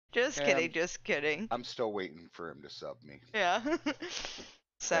Just Yeah, kidding, just kidding. I'm still waiting for him to sub me. Yeah. That way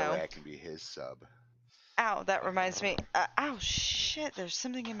So, I can be his sub. ow, that reminds me. Ow, shit, there's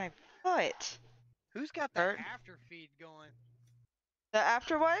something in my foot. Who's got the Hurt. after feed going? The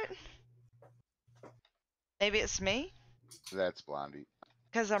after what? Maybe it's me? That's Blondie.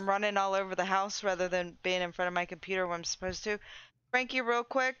 Because I'm running all over the house rather than being in front of my computer when I'm supposed to. Frankie, real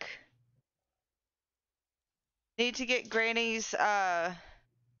quick. Need to get Granny's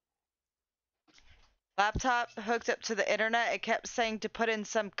laptop hooked up to the internet. It kept saying to put in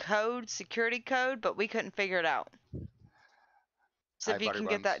some code, security code, but we couldn't figure it out. So Hi, if you Butter can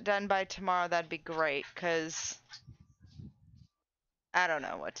Buns. get that done by tomorrow, that'd be great, because I don't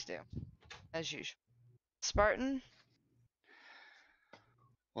know what to do, as usual. Spartan?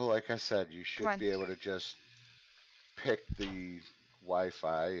 Well, like I said, you should be able to just pick the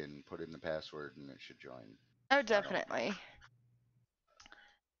Wi-Fi and put in the password, and it should join. Oh, definitely.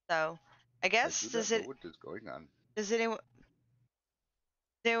 So, I guess, I do not know what is going on. Does anyone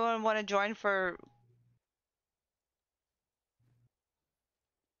want to join for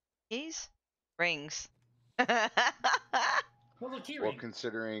keys? Rings. Well,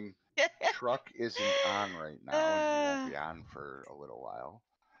 considering Truck isn't on right now, and he won't be on for a little while,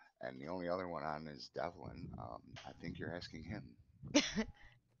 and the only other one on is Devlin, I think you're asking him.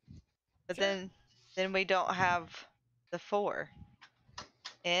 But sure. then we don't have the 4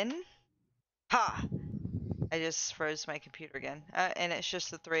 in. Ha! I just froze my computer again, and it's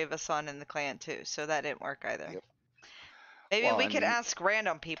just the 3 of us on in the clan too, so that didn't work either. Yep. Maybe we could ask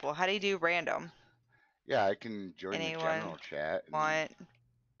random people. How do you do random? Yeah, I can join the general chat. Want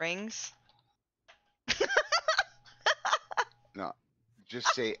rings? No,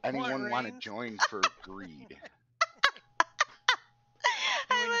 just say anyone want to join for greed.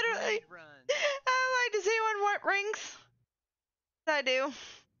 I literally. I'm like, does anyone want rings? I do.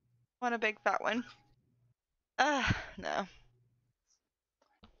 Want a big fat one? No.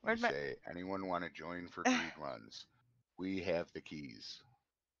 You say anyone want to join for greed runs? We have the keys.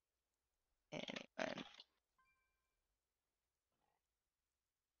 Anyone?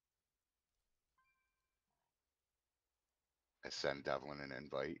 I send Devlin an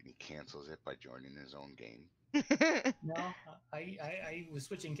invite and he cancels it by joining his own game. No, I was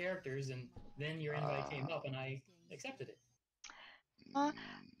switching characters and then your invite came up and I accepted it.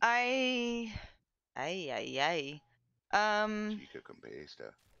 Chica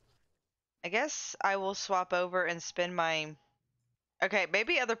Compesta. I guess I will swap over and spend my. Okay,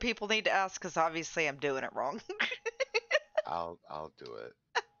 maybe other people need to ask because obviously I'm doing it wrong. I'll do it.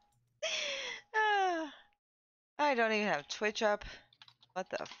 I don't even have Twitch up. What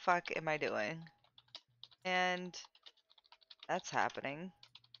the fuck am I doing? And that's happening.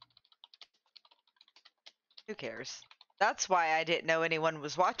 Who cares? That's why I didn't know anyone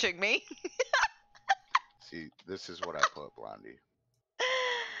was watching me. See, this is what I put, Blondie.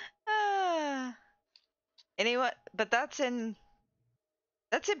 Anyone? But that's in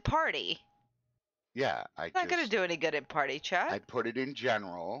party. Yeah, It's not gonna do any good in party chat. I put it in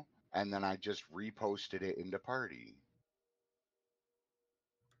general, and then I just reposted it into party.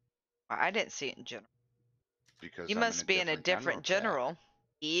 I didn't see it in general. Because you must be in a different general.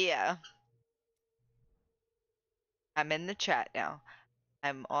 Yeah. I'm in the chat now.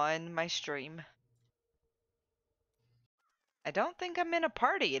 I'm on my stream. I don't think I'm in a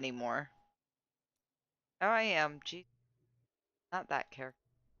party anymore. Oh, I am. Gee, not that character.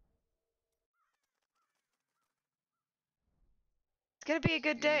 It's gonna be a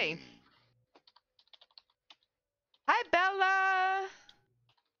good day. Hi, Bella.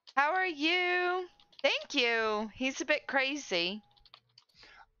 How are you? Thank you. He's a bit crazy.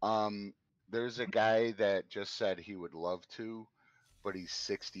 There's a guy that just said he would love to, but he's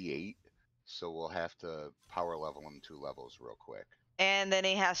 68, so we'll have to power level him 2 levels real quick. And then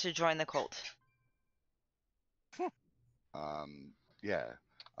he has to join the cult. Yeah.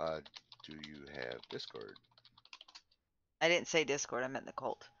 Do you have Discord? I didn't say Discord, I meant the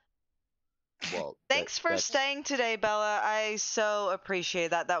cult. Well, thanks for staying today, Bella. I so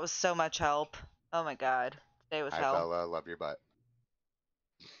appreciate that. That was so much help. Oh my god. Today was hell. Hi, Bella. Love your butt.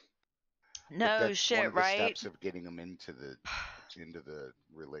 No shit, one of the right? steps of getting them into the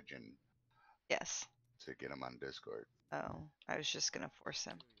religion. Yes. To get them on Discord. Oh, I was just gonna force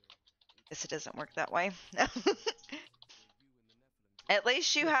him. Guess it doesn't work that way. At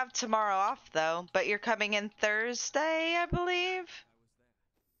least you have tomorrow off, though. But you're coming in Thursday, I believe.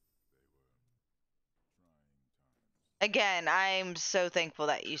 Again, I'm so thankful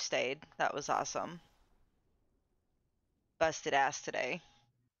that you stayed. That was awesome. Busted ass today.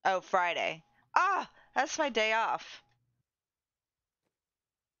 Oh, Friday. Ah, that's my day off.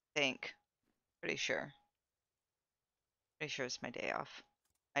 think. Pretty sure. Pretty sure it's my day off.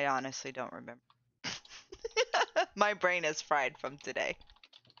 I honestly don't remember. My brain is fried from today.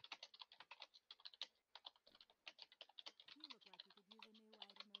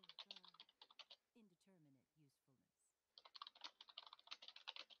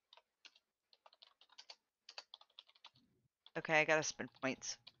 Okay, I gotta spend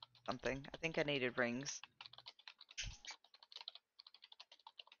points. Something. I think I needed rings.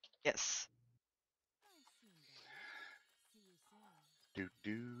 Yes.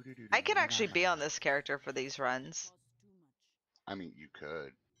 I could actually be on this character for these runs. I mean, you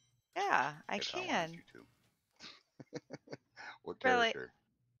could Yeah, I if I wanted can. you to. What Really? character?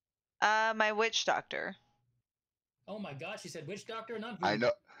 My witch doctor. Oh my gosh, she said witch doctor, not I voodoo.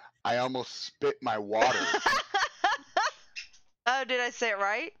 know. I almost spit my water. Oh, did I say it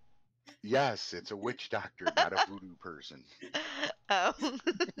right? Yes, it's a witch doctor, not a voodoo person. Oh.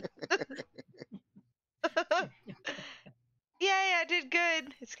 Yay, I did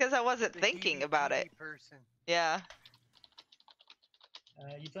good. It's because I wasn't The thinking about it. heebie-jeebie person. Yeah.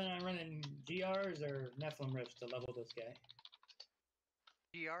 You plan on running GRs or Nephilim rifts to level this guy?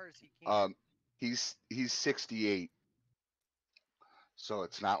 GRs he can. He's 68, so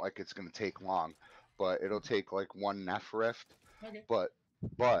it's not like it's gonna take long, but it'll take like one Neph rift. Okay. But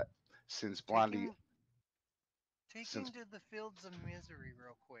since Take Blondie, him, take since him to the fields of misery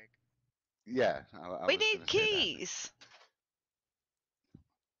real quick. yeah, I We was need gonna say that. keys.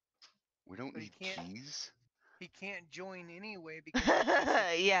 We don't But he need can't- keys. He can't join anyway because he's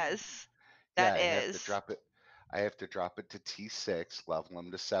T16. Yes. Yeah, That I have is. to drop it. I have to drop it to T6, level him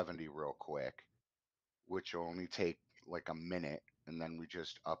to 70 real quick, which will only take like a minute, and then we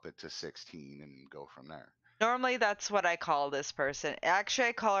just up it to 16 and go from there. Normally, that's what I call this person. Actually,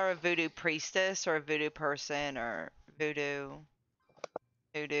 I call her a voodoo priestess or a voodoo person or voodoo.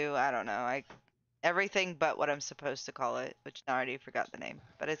 Voodoo. I don't know. Everything but what I'm supposed to call it, which now I already forgot the name,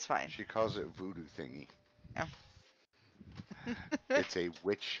 but it's fine. She calls it voodoo thingy. Yeah. It's a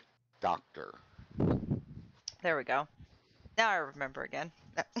witch doctor. There we go. Now I remember again.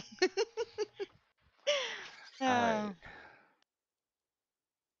 All right.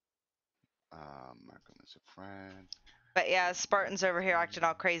 Oh. Mark him as a friend. But yeah, Spartan's over here acting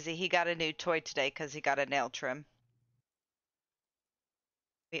all crazy. He got a new toy today because he got a nail trim.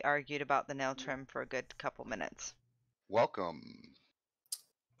 We argued about the nail trim for a good couple minutes. Welcome.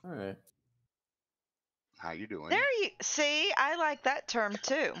 All right. How you doing? There you see, I like that term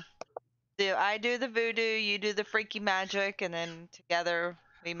too. I do the voodoo, you do the freaky magic, and then together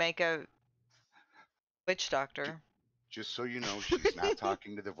we make a witch doctor. Just so you know, she's not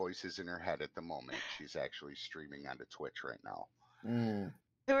talking to the voices in her head at the moment. She's actually streaming onto Twitch right now. Mm.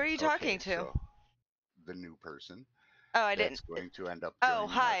 Who are you talking Okay, to? so the new person Oh, I that's didn't. going to end up Oh, joining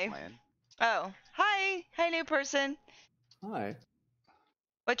hi. our clan. Oh, hi. Hi, new person. Hi.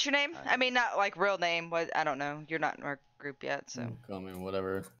 What's your name? Hi. I mean, not like real name. What? I don't know. You're not in our group yet, so. Call me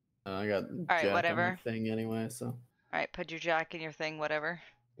whatever. I got right, Jack on whatever. my thing anyway, so. All right, put your jack in your thing, whatever.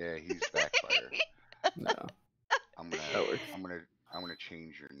 Yeah, he's backfire. No. I'm That works. gonna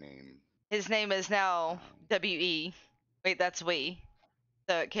change your name. His name is now W.E. Wait, that's we.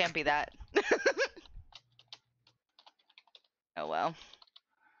 So it can't be that. Oh well.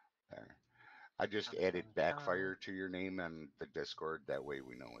 There. I just added backfire to your name on the Discord. That way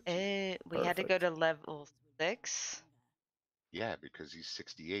we know it's you. We had to go to level 6. Yeah, because he's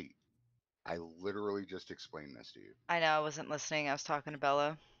 68. I literally just explained this to you. I know, I wasn't listening. I was talking to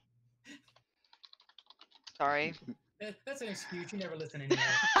Bella. Sorry. That's an excuse. You never listen anyway.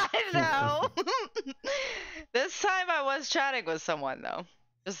 I know. This time I was chatting with someone though.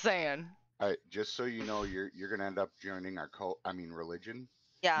 Just saying. All right, just so you know, you're gonna end up joining our religion.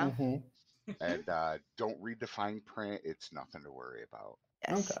 Yeah. Mm-hmm. And don't read the fine print. It's nothing to worry about.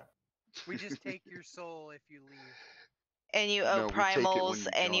 Yes. Okay. We just take your soul if you leave. And you No, owe we take it when primals,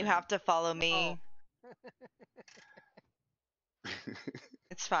 you and you join. have to follow me.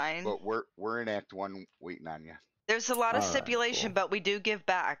 It's fine. But we're in Act 1 waiting on you. There's a lot of All right, stipulation, cool. but we do give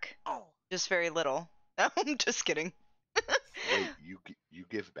back. Oh, Just very little. No, I'm just kidding. Wait, you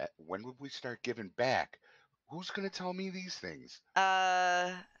give back? When would we start giving back? Who's gonna tell me these things?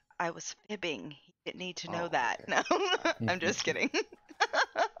 I was fibbing. He didn't need to know Oh, that. okay. No, I'm just kidding.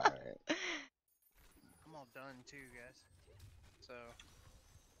 All right. I'm all done too, guys. So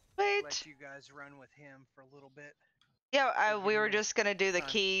Wait. let you guys run with him for a little bit. Yeah, Give we were me just gonna do the time.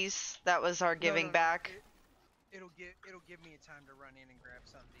 keys. That was our giving No. back. It'll give me a time to run in and grab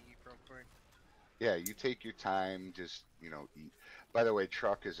something to eat real quick. Yeah, you take your time. Just eat. By the way,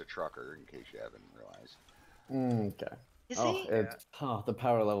 Truck is a trucker. In case you haven't realized. Okay. Is Oh, he? the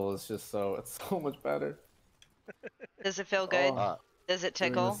power level is just it's so much better. Does it feel good? Oh, Does it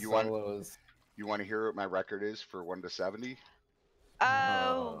doing tickle? the solos. You want to hear what my record is for 1 to 70?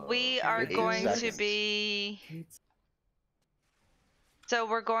 We are 8 going to seconds. be. So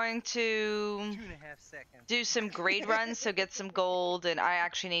we're going to 2.5 seconds. do some grade runs, so get some gold, and I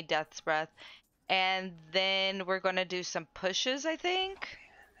actually need Death's Breath. And then we're going to do some pushes, I think.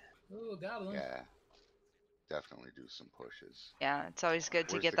 Ooh, goblin. Yeah. Definitely do some pushes. Yeah, it's always good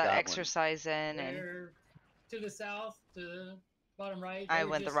to Where's get the that goblin? exercise in. And They're to the south, to the bottom right. I They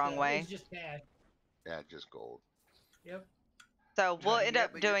were went the just, wrong It way. was just bad. Yeah, just gold. Yep. So we'll end Yeah,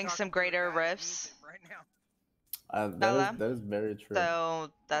 up but you're doing talking some to a greater guy that needs riffs. it right now. Bella? That is very true. So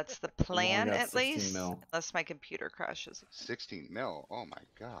that's the I've only plan, got at 16 least. mil. Unless my computer crashes. 16 mil. Oh my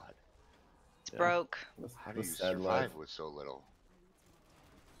god. It's broke. How do you sad survive life. with so little?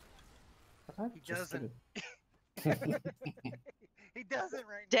 He doesn't. He doesn't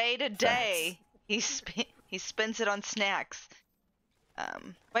right now. Day to day, he spends it on snacks.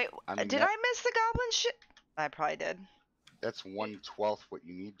 Wait, I mean, did I miss the goblin shit? I probably did. That's 1/12 what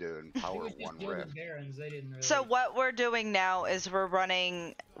you need to It empower was just one building rift. barons. They didn't really. So what we're doing now is we're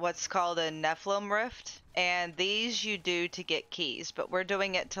running what's called a Nephilim Rift, and these you do to get keys, but we're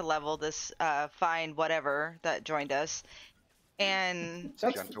doing it to level this fine whatever that joined us. And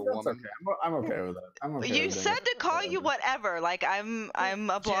Gentlewoman. Okay. I'm okay with that. I'm okay. you with said doing to call you whatever. Like I'm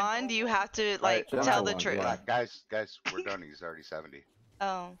a blonde. You have to like Alright, tell the gentlewoman, truth. yeah. Guys, we're done. He's already 70.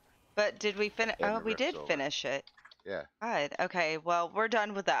 Oh, but did we finish? And Oh, the we rift's did over. finish it. Yeah. God. Okay. Well, we're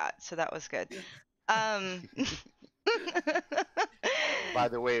done with that, so that was good. By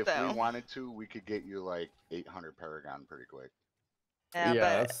the way, if we So. wanted to, we could get you like 800 Paragon pretty quick. Yeah, but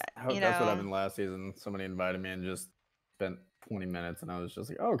that's what happened last season. Somebody invited me and just spent 20 minutes, and I was just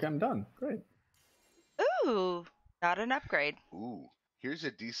like, "Oh, okay, I'm done. Great." Ooh, not an upgrade. Ooh, here's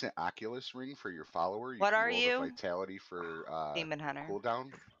a decent Oculus ring for your follower. You What can are roll you? the vitality for Demon Hunter.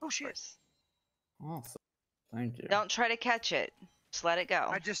 cooldown. Oh Of shit! course. Awesome. Thank you. Don't try to catch it. Just let it go.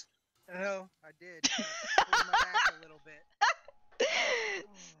 I did. Pulled my back a little bit.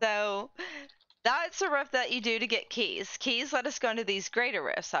 So that's a rift that you do to get keys. Keys let us go into these greater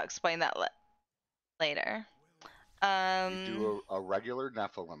rifts. I'll explain that later. You do a regular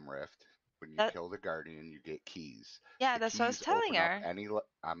Nephilim rift. When you kill the guardian, you get keys. Yeah, The that's what I was keys telling open her. up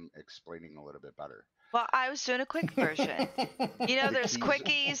I'm explaining a little bit better. Well, I was doing a quick version. You know, The there's keys-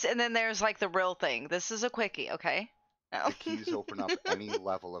 quickies and then there's like the real thing. This is a quickie, okay? No. The keys open up any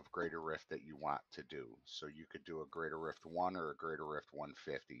level of Greater Rift that you want to do. So you could do a Greater Rift 1 or a Greater Rift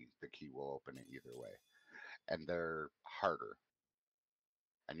 150. The key will open it either way. And they're harder.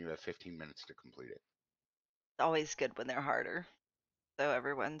 And you have 15 minutes to complete it. It's always good when they're harder. So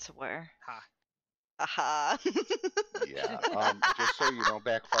everyone's aware. Ha. Aha. Yeah. Just so you know,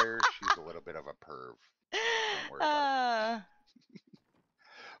 Backfire, she's a little bit of a perv. Don't worry about it.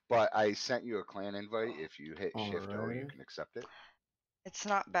 But I sent you a clan invite. If you hit Shift O, you can accept it. It's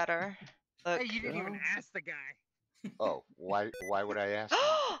not better. Look. Hey, you didn't even ask the guy. Oh, why would I ask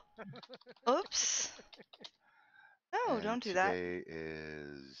him? Oops. No, And don't do that. Today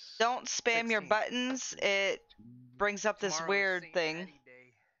is... Don't spam your 16. buttons. It brings up this Tomorrow's weird St. thing. Patty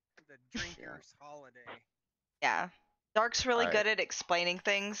Day, the drinker's holiday. Yeah. Dark's really Alright. good at explaining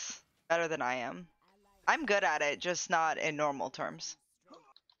things better than I am. I'm good at it, just not in normal terms.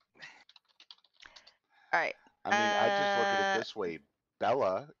 Alright. I mean, I just look at it this way.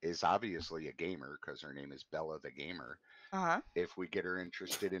 Bella is obviously a gamer because her name is Bella the Gamer. Uh-huh. If we get her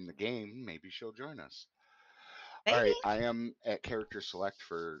interested in the game, maybe she'll join us. Maybe. All right, I am at character select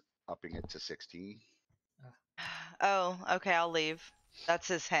for upping it to 16. Oh, okay, I'll leave. That's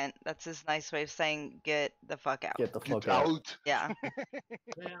his hint. That's his nice way of saying get the fuck out. Get the fuck Get out. out! Yeah.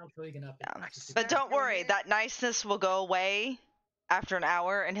 Well, so you can up it. Yeah. Just But Snap don't your worry, neck. that niceness will go away after an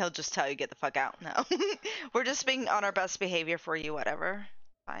hour and he'll just tell you get the fuck out. No. We're just being on our best behavior for you, whatever.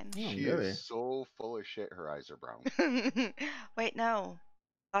 Fine. She goody. is so full of shit, her eyes are brown. Wait, no.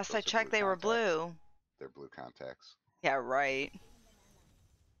 Last Those I are checked, blue they were contacts. blue. They're blue contacts. Yeah, right.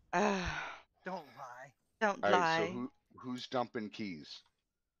 Don't lie. Don't All right, so lie. who's dumping keys?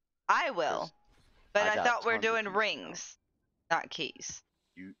 I will. But I I got thought we were tons of doing keys rings, not keys.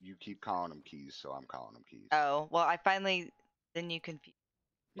 You keep calling them keys, so I'm calling them keys. Oh, well, I finally. Then you confuse.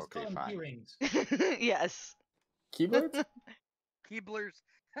 Just Okay, call them fine. key rings. Yes. Keyblades? Keeblers.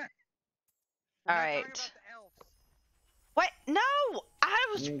 All We're not right. talking about the elves. What? No! I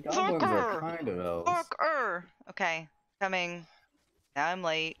was Goblins are fucker! kind of elves. Fucker! Okay, coming. Now I'm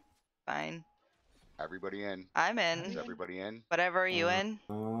late. Fine. Everybody in. I'm Is in. everybody in? Whatever, are you in?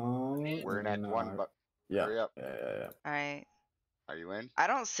 We're in Act 1, but Yeah. Hurry up. Yeah. All right. Are you in? I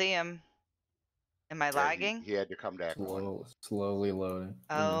don't see him. Am I Yeah, lagging? he had to come to Act 1. Slowly loading.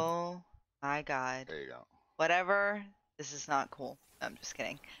 Oh my god. There you go. Whatever. This is not cool. I'm just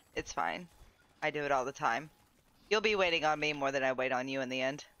kidding. It's fine. I do it all the time. You'll be waiting on me more than I wait on you in the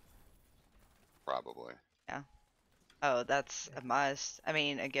end. Probably. Yeah. Oh, that's a must. I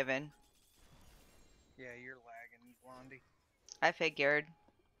mean, a given. Yeah, you're lagging, Blondie. I figured.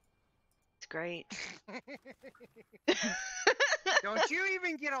 It's great. Don't you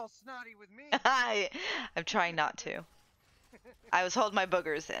even get all snotty with me. I'm trying not to. I was holding my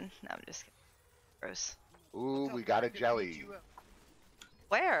boogers in. No, I'm just kidding. Gross. Ooh, Tell we got a Brad to beat jelly. you up.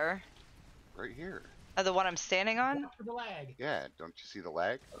 Where? Right here. Oh, the one I'm standing on? Watch for the lag. Yeah, don't you see the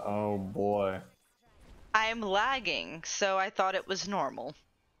lag? Oh boy. I'm lagging, so I thought it was normal.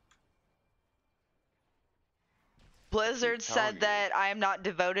 Blizzard telling said you. that I am not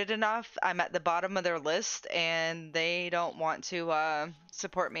devoted enough. I'm at the bottom of their list, and they don't want to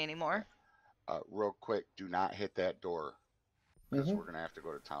support me anymore. Real quick, do not hit that door. Because Mhm. we're going to have to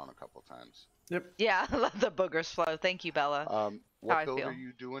go to town a couple times. Yep. Yeah, let the boogers flow. Thank you, Bella. What I build feel. are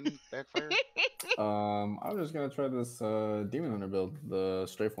you doing, Backfire? I'm just gonna try this Demon Hunter build, the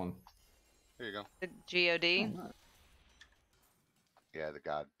strafe one. There you go. The GOD. Oh, nice. Yeah, the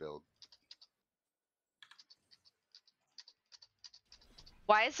God build.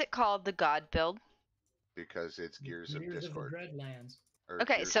 Why is it called the God build? Because it's Gears of Gears of the Discord. Dreadlands. Or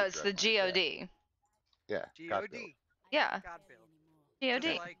Okay, Gears so of it's the Dreadlands, GOD. Yeah, God build. God. Yeah, God build. GOD.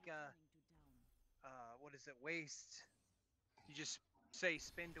 Just like what is it? Waste. You just say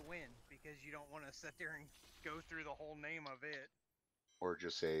spin to win because you don't want to sit there and go through the whole name of it. Or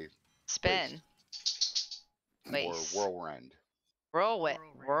just say Spin. Waste. Waste. Or Whirlwind. Whirlwind.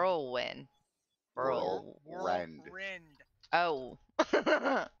 Whirlwind. Whirlwind. Whirlwind. Oh.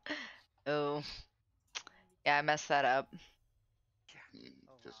 Oh. Yeah, I messed that up.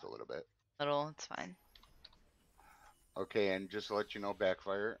 Just a little bit. Little, it's fine. Okay, and just to let you know,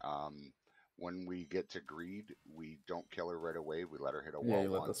 Backfire, when we get to Greed, we don't kill her right away. We let her hit a Yeah, wall you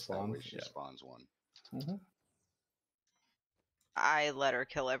let the once. That way spawns, she yeah. spawns one. Mhm. I let her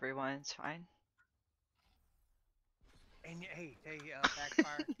kill everyone, it's fine. And hey,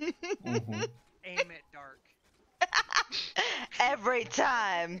 backfire. Mhm. Aim it dark. Every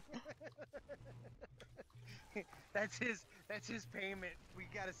time. That's his payment. We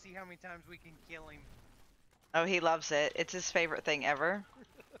gotta see how many times we can kill him. Oh, he loves it. It's his favorite thing ever.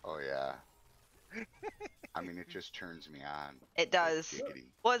 Oh, yeah. I mean, it just turns me on. It does. Giggity.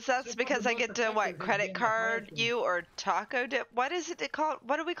 Well, that's So because I most get to, what, effective is credit being a card flash you or taco dip? What is it called?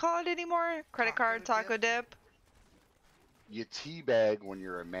 What do we call it anymore? Credit card, taco dip? You teabag when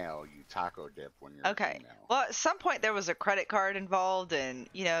you're a male. You taco dip when you're a Okay. female. Well, at some point there was a credit card involved, and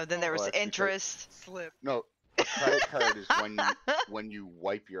then there was Well, that's because- interest. Slip. No, a credit card is when you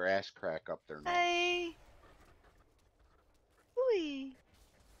wipe your ass crack up their nose. Hey. Ooey.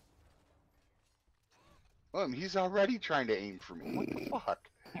 He's already trying to aim for me. What the fuck?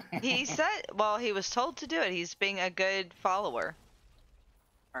 He said, well, he was told to do it. He's being a good follower.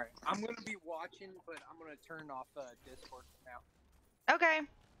 All right, I'm gonna be watching, but I'm gonna turn off Discord now. Okay.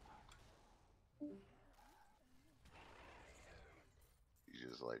 He's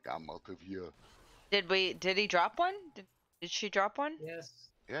just like, I'm out of here. Did he drop one? Did she drop one? Yes.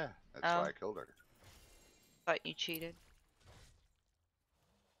 Yeah, that's Oh. why I killed her. Thought you cheated.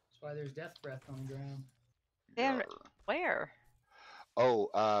 That's why there's death breath on the ground. Damn it. Yarr. Where?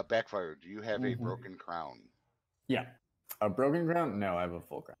 Oh, Backfire, do you have a Mhm. broken crown? Yeah. A broken ground? No, I have a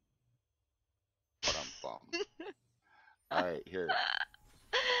full crown. But I'm bummed. Alright, here.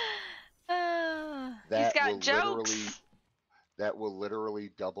 He's That got will jokes. That will literally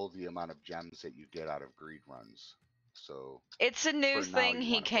double the amount of gems that you get out of greed runs. So It's a new for now, thing you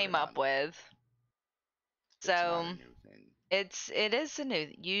he wanna put came it up on. with. it's not So a new thing. it is a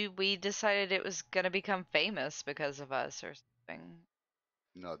new. We decided it was gonna become famous because of us or something.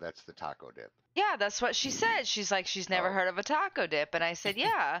 No, that's the taco dip. Yeah, that's what she said. She's like, she's never Oh. heard of a taco dip, and I said,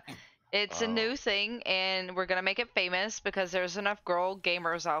 yeah, it's a Oh. new thing, and we're gonna make it famous because there's enough girl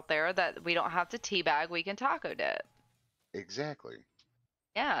gamers out there that we don't have to teabag. We can taco dip. Exactly.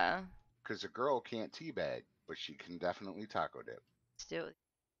 Yeah, Because a girl can't teabag, but she can definitely taco dip. let's do it.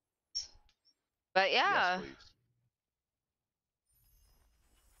 But yeah. Yes, please.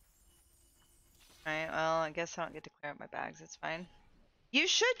 Alright, well, I guess I don't get to clear out my bags. It's fine. You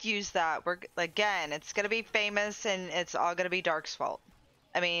should use that. Again, it's gonna be famous, and it's all gonna be Dark's fault.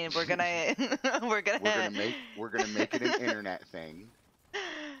 I mean, we're gonna we're gonna make it an internet thing.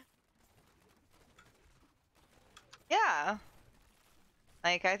 Yeah.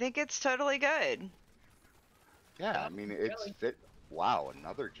 Like, I think it's totally good. Yeah, I mean it's Jelly. fit. Wow,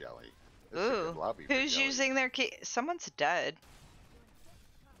 another jelly. This is a good Ooh. lobby for Who's jellies. using their key? Someone's dead.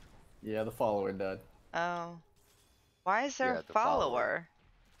 Yeah, the follower died. Oh. Why is there Yeah, a the follower. follower?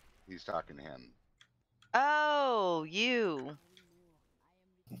 He's talking to him. Oh, you.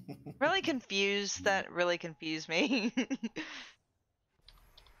 Really confused. That really confused me.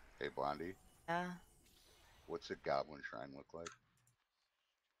 Hey, Blondie, Yeah. what's a goblin shrine look like?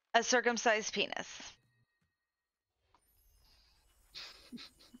 A circumcised penis.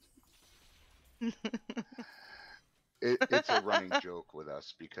 It's a running joke with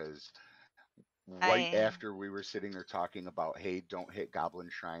us because right I after we were sitting there talking about, hey, don't hit goblin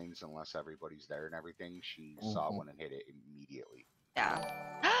shrines unless everybody's there and everything, she saw one and hit it immediately. yeah.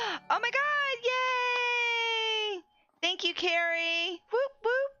 Oh my god! Yay! Thank you, Carrie. Whoop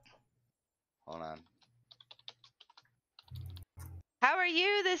whoop. Hold on. How are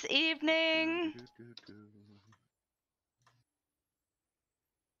you this evening? Do-do-do-do-do.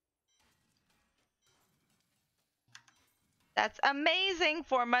 That's amazing.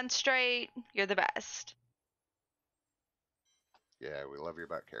 4 months straight. You're the best. Yeah, we love your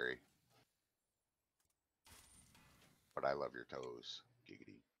butt, Carrie. But I love your toes.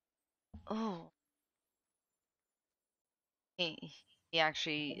 Giggity. Oh. He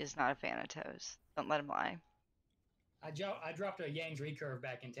actually is not a fan of toes. Don't let him lie. I dropped a Yang's recurve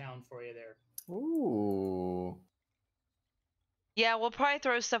back in town for you there. Ooh. Yeah, we'll probably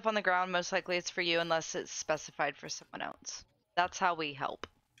throw stuff on the ground. Most likely it's for you unless it's specified for someone else. That's how we help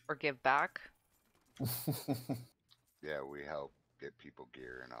or give back. Yeah, we help get people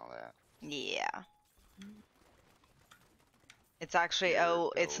gear and all that. Yeah. It's actually, Gear,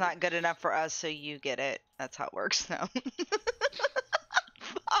 oh, it's not good builds. enough for us, so you get it. That's how it works now.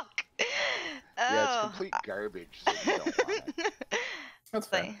 Fuck. Yeah, it's Oh. complete garbage, so you don't want it. That's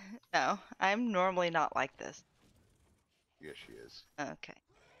fair. Like, no, I'm normally not like this. Yes, she is. Okay.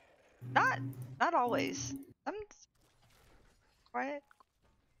 Not always. I'm quiet.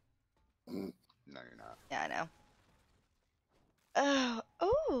 No, you're not. Yeah, I know.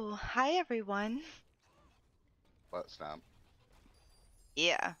 Oh, hi everyone. Butt stomp.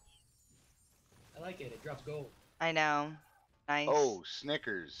 Yeah, I like it. It drops gold. I know. Nice. Oh,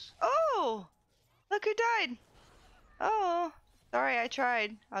 Snickers. Oh, look who died. Oh, sorry, I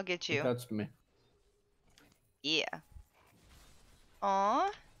tried. I'll get You you. touched me. Yeah.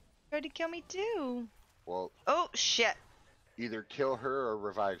 Aw, tried to kill me too. Well, Oh, shit. either kill her or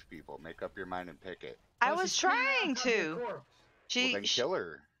revive people. Make up your mind and pick it. I Well, was she's standing right trying on top of your to. corpse. Well, then She kill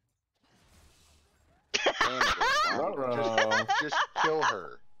her. Damn it, Blondie. Ruh-roh. Just kill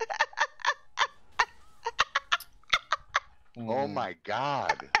her. Oh Mm. my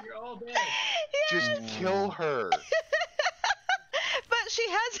god. You're all dead. Yes. Just kill her. But she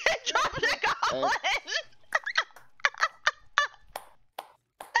hasn't dropped a goblin.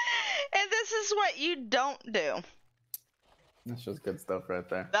 And this is what you don't do. That's just good stuff right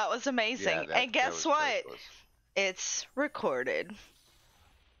there. That was amazing. Yeah, And guess was what? priceless. It's recorded.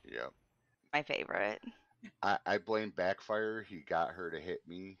 Yep. My favorite. I blame Backfire. He got her to hit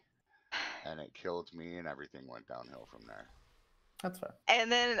me, and it killed me, and everything went downhill from there. That's fair.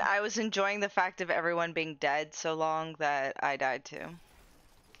 And then I was enjoying the fact of everyone being dead so long that I died too.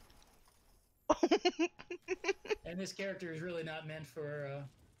 And this character is really not meant for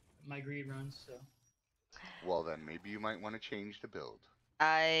my greed runs, so. Well, then maybe you might want to change the build.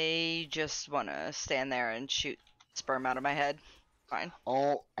 I just want to stand there and shoot sperm out of my head. Fine.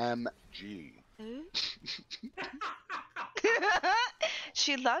 OMG.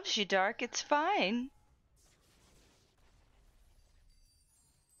 She loves you, Dark. It's fine.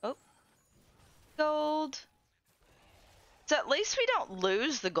 Oh. Gold. So at least we don't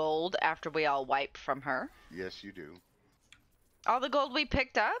lose the gold after we all wipe from her. Yes, you do. All the gold we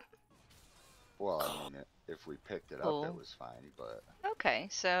picked up? Well, I mean, if we picked it up, Cool. it was fine, but Okay,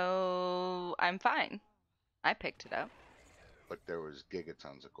 so I'm fine. I picked it up there was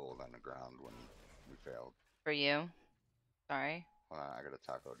gigatons of gold on the ground when we failed. for you. Sorry. Hold on, I got a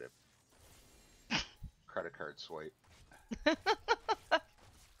taco dip. Credit card swipe.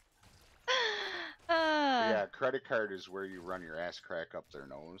 Yeah, credit card is where you run your ass crack up their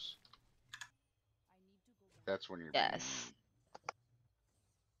nose. That's when you're Yes. being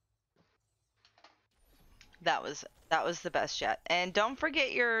That was the best yet. And don't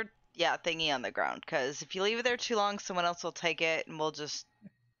forget your thingy on the ground, because if you leave it there too long, someone else will take it and we'll just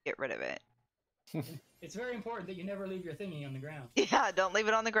get rid of it. It's very important that you never leave your thingy on the ground. Yeah, don't leave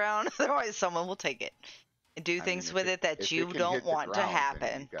it on the ground, otherwise someone will take it and do things if with it that if you can don't hit the want to ground, then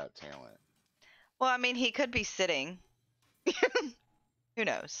happen. You got talent. Well, I mean, he could be sitting. Who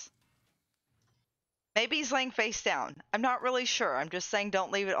knows? Maybe he's laying face down. I'm not really sure. I'm just saying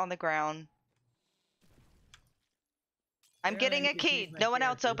don't leave it on the ground. I'm Apparently, getting I a need to change key. my No one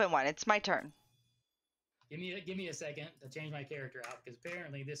else character. open one. It's my turn. Give me a second to change my character out because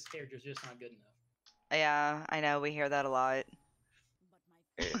apparently this character is just not good enough. Yeah, I know. We hear that a lot.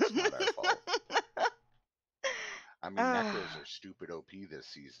 It's not our fault. I mean, necros Ah, are stupid OP this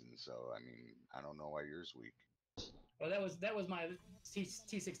season, so I mean, I don't know why yours weak. Well, that was my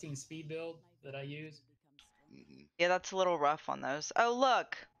T16 speed build that I use. Hmm. yeah, that's a little rough on those. Oh,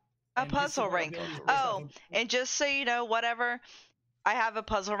 look. A And his puzzle support ring. ability is Puzzle based ring. off Oh, of. and just so you know, whatever, I have a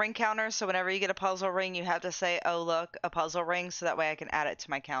puzzle ring counter, so whenever you get a puzzle ring, you have to say, oh, look, a puzzle ring, so that way I can add it to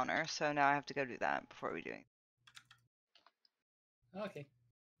my counter. So now I have to go do that before we do it. Okay.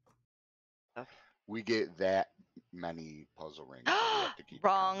 Okay. We get that many puzzle rings, so we have to keep a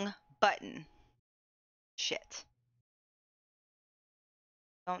Wrong counter. button. Shit.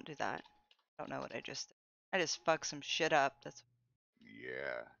 Don't do that. I don't know what I just did. I just fucked some shit up. That's,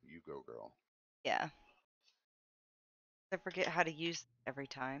 Yeah, you go, girl. yeah. I forget how to use it every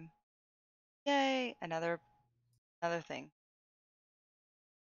time. Yay, another thing.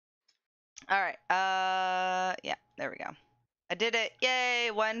 All right. Yeah, there we go. I did it.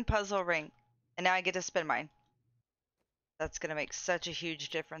 Yay, one puzzle ring. And now I get to spin mine. That's going to make such a huge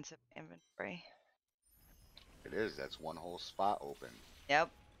difference in my inventory. It is. That's one whole spot open. Yep.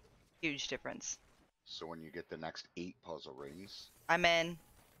 Huge difference. So when you get the next 8 puzzle rings, I'm in.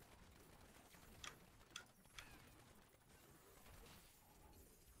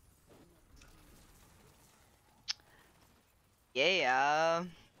 Yeah.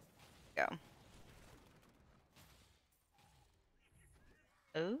 Go.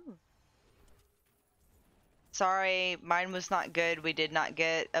 Ooh. Sorry, mine was not good. We did not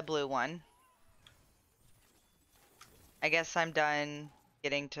get a blue one. I guess I'm done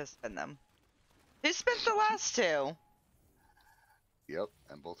getting to spin them. Who spent the last two? yep,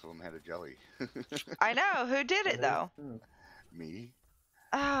 and both of them had a jelly. I know. Who did it, though? Me?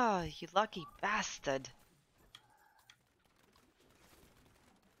 Oh, you lucky bastard.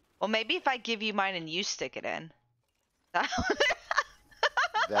 Well, maybe if I give you mine and you stick it in.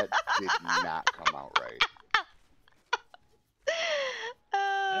 That did not come out right.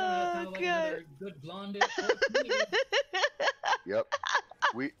 I don't know. It Oh, sounded like God. another good blonde. To me. Yep.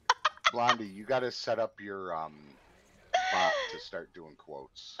 Blondie, you got to set up your bot to start doing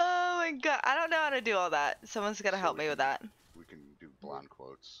quotes. Oh my God. I don't know how to do all that. Someone's got to So help we me with can- that. We can do blonde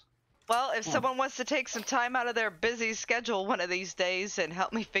quotes. Well, if someone wants to take some time out of their busy schedule one of these days and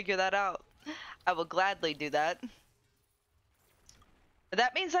help me figure that out, I will gladly do that. But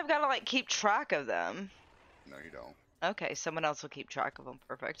that means I've got to, like, keep track of them. No, you don't. Okay, someone else will keep track of them.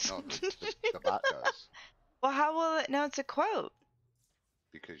 Perfect. No, the bot does. Well, how will it know it's a quote?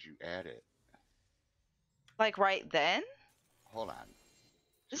 Because you add it. Like right then? Hold on.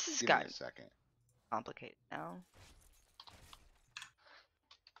 This Just has give me gotten a second. complicated now.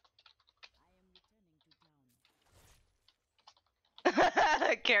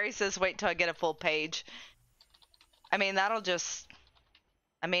 Carrie says, wait till I get a full page. I mean, that'll just...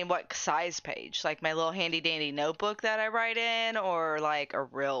 I mean, what size page? Like my little handy dandy notebook that I write in, or like a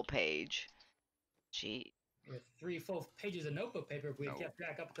real page? Gee. With 3 full pages of notebook paper, if we had No. kept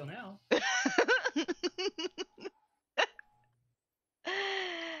track up until now.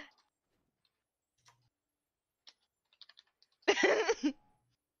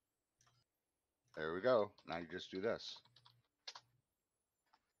 There we go. Now you just do this.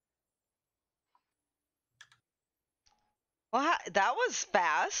 Well, that was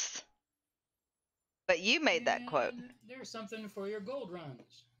fast. But you made that quote. And there's something for your gold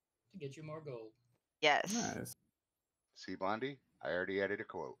runs to get you more gold. Yes. Nice. See, Blondie? I already added a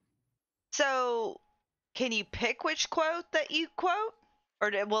quote. So, can you pick which quote that you quote? Or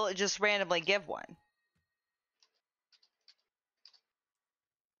will it just randomly give one?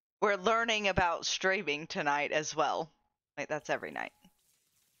 We're learning about streaming tonight as well. Like, that's every night.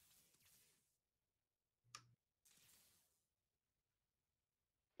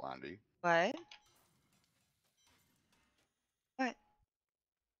 Blondie. What? What?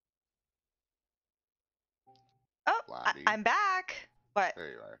 Oh, Blondie. I'm back. What? There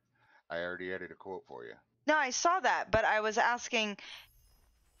you are. I already added a quote for you. No, I saw that, but I was asking,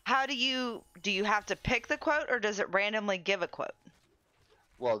 how do you have to pick the quote, or does it randomly give a quote?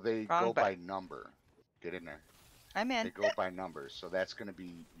 Well, they Wrong go by button. number. Get in there. I'm They in. go by numbers, so that's going to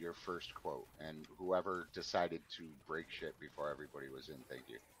be your first quote. And whoever decided to break shit before everybody was in, thank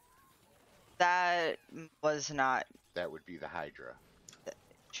you. That was not That would be the Hydra.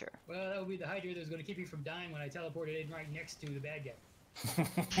 sure. Well, that would be the Hydra that was going to keep you from dying when I teleported in right next to the bad guy.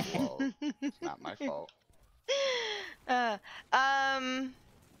 Well, it's not my fault. Uh, um.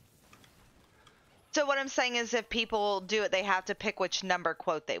 So what I'm saying is, if people do it, they have to pick which number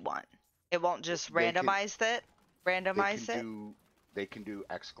quote they want. It won't just They can randomize it. Randomize it. they can do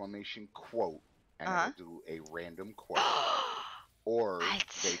exclamation quote, and Uh-huh. it'll do a random quote, or What?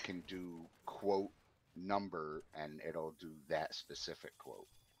 they can do quote number, and it'll do that specific quote.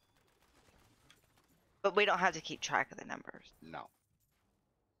 But we don't have to keep track of the numbers. No,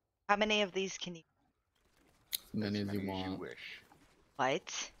 How many of these can you? As many as as you many as you want. wish.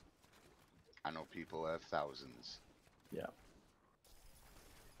 What? I know people have thousands. Yeah.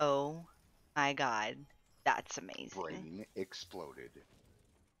 Oh my god, that's amazing. Brain exploded.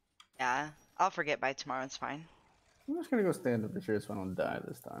 Yeah, I'll forget by tomorrow. It's fine. I'm just gonna go stand up for sure so I don't die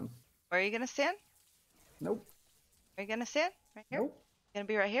this time. Where are you gonna stand? Nope. Are you gonna stand right here? Nope. You gonna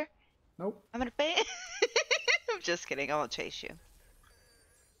be right here? Nope. I'm gonna pay. I'm just kidding. I won't chase you.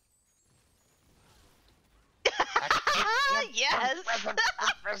 Yes.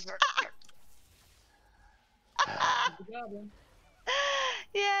 The goblin.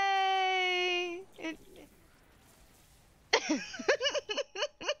 Yay!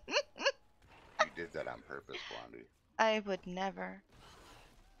 You did that on purpose, Blondie. I would never.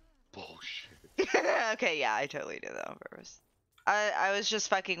 Bullshit. Okay, yeah, I totally did that on purpose. I was just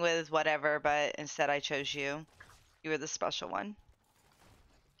fucking with whatever, but instead I chose you. You were the special one.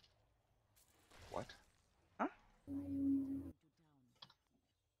 What?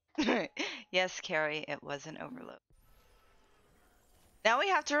 Yes, Carrie, it was an overload. Now we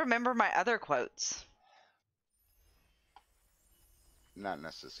have to remember my other quotes. Not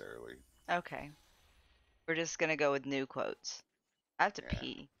necessarily. Okay. We're just gonna go with new quotes. I have to Yeah.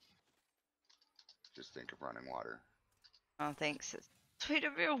 pee. Just think of running water. Oh, thanks. It's sweet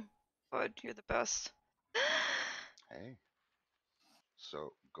of you. Bud, you're the best. Hey.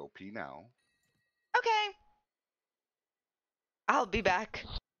 So go pee now. Okay. I'll be back.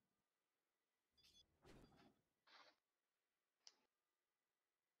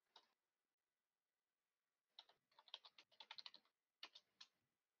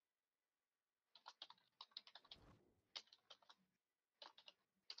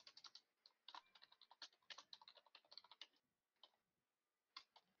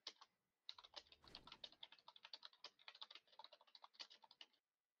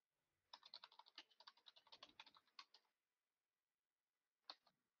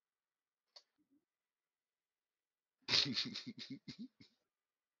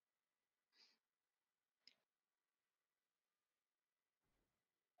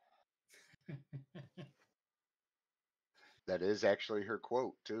 That is actually her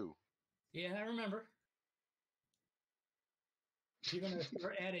quote too. Yeah, I remember. If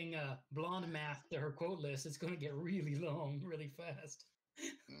you're adding blonde math to her quote list, it's going to get really long, really fast.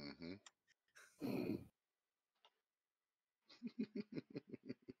 Mm-hmm.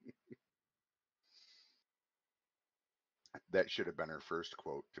 That should have been her first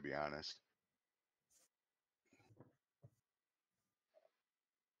quote, to be honest.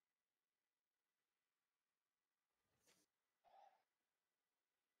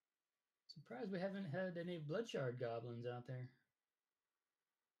 Surprised we haven't had any bloodshard goblins out there.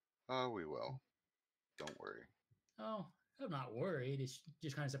 Oh, we will. Don't worry. Oh, I'm not worried. It's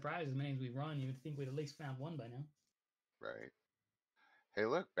just kind of surprised as many as we run. You would think we'd at least found one by now. Right. Hey,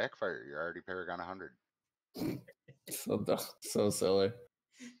 look, backfire. You're already Paragon 100. So dumb. So silly.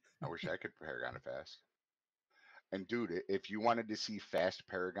 I wish I could Paragon it fast. And dude, if you wanted to see fast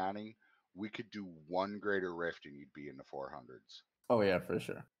Paragoning, we could do one greater rift and you'd be in the 400s. Oh yeah, for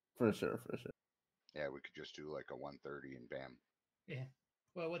sure. For sure, for sure. Yeah, we could just do like a 130 and bam. Yeah.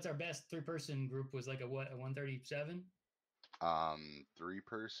 Well, what's our best three-person group was like a what, a 137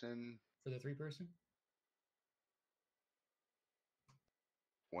 3-person, for the three-person?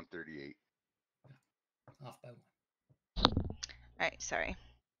 138. Off by one. Alright, sorry.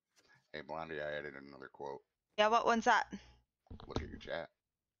 Hey, Blondie, I added another quote. Yeah, what one's that? Look at your chat.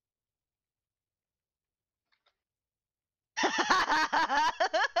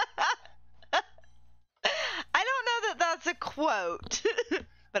 I don't know that that's a quote,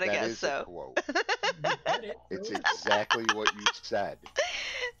 but I That guess is so. a quote. You said it, It's so- exactly what you said.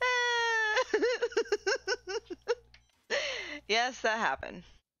 Yes, that happened.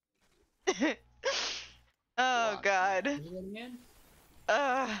 Oh on. god. Is it again?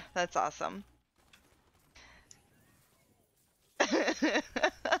 That's awesome.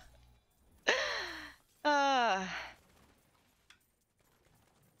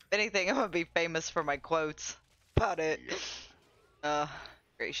 If anything, I'm gonna be famous for my quotes about it. Yep.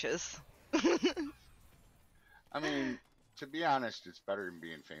 Gracious. I mean, To be honest, it's better than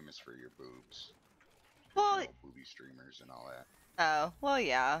being famous for your boobs. 'Cause, Well, you know, booby streamers and all that. oh, well,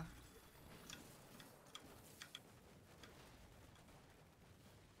 yeah.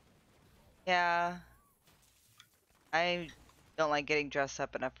 Yeah. I don't like getting dressed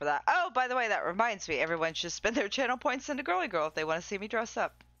up enough for that. Oh, by the way, that reminds me, everyone should spend their channel points into Girly Girl if they want to see me dress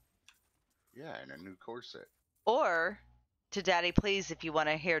up. Yeah, and a new corset. Or to Daddy Please if you want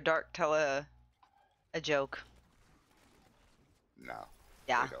to hear Dark tell a joke. No,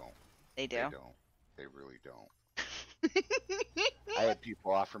 Yeah, they don't. they do. They don't. They really don't. I had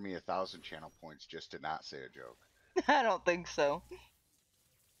people offer me 1,000 channel points just to not say a joke. I don't think so.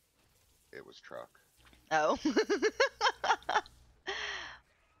 It was truck. Oh.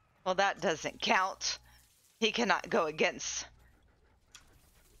 Well, that doesn't count. He cannot go against.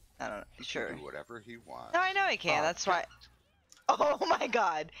 I don't know. He Sure. can do whatever he wants. No, I know he can. That's why. Oh my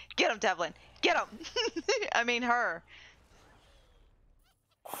God! Get him, Devlin. Get him. I mean her.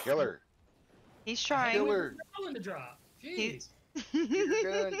 Kill her. He's trying. Kill her. In the drop. Jeez. Get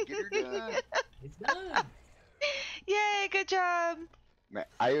her done. Get her done. It's done. Yay! Good job. Man,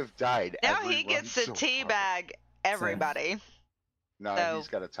 I have died. Now every he gets to run so far. teabag everybody. No, So- he's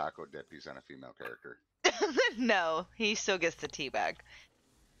got a taco dip. He's on a female character. No, he still gets the teabag.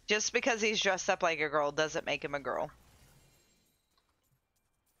 Just because he's dressed up like a girl doesn't make him a girl.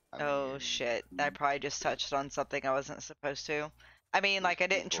 I Oh mean, shit! I probably just touched on something I wasn't supposed to. I mean, There's like I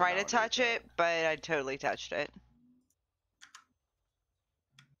didn't people try to nowadays touch that- it, but I totally touched it.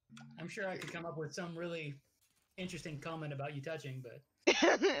 I'm sure I could come up with some really interesting comment about you touching, but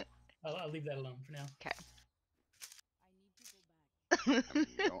I'll leave that alone for now. I mean,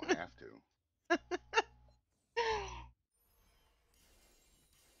 you don't have to.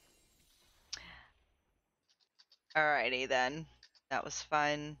 Alrighty then. That was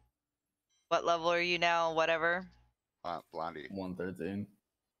fun. What level are you now? Whatever. Blondie. 113.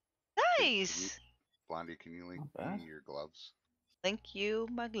 Nice. Blondie, can you link Not bad. me your gloves? Thank you,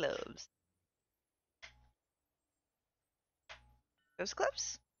 my gloves. Those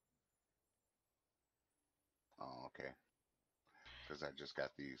gloves? Oh, okay. Because I just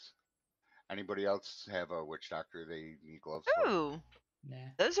got these. Anybody else have a witch doctor they need gloves for? Ooh, Nah.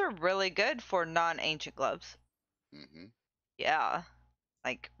 those are really good for non-ancient gloves. Mm-hmm. Yeah,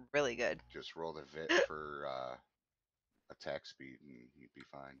 like really good. Just roll the vit for attack speed and you'd be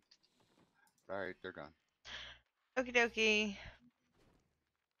fine. Alright, they're gone. Okie dokie.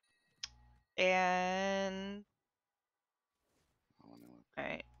 And I wanna look.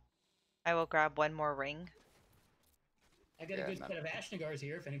 alright, I will grab one more ring. I got Yeah, a good not- set of Ashnagars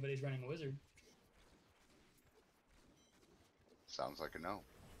here if anybody's running a wizard. Sounds like a no.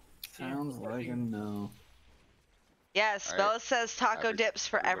 Sounds like a no. Yes, Alright. Bella says taco Every- dips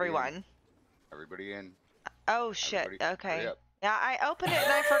for everybody in. everyone. Everybody in. Oh shit. Everybody- hurry Okay. up. Yeah, I opened it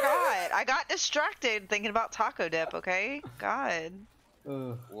and I forgot. I got distracted thinking about taco dip. Okay. God.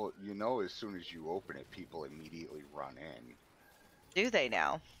 Ugh. Well, you know, as soon as you open it, people immediately run in. Do they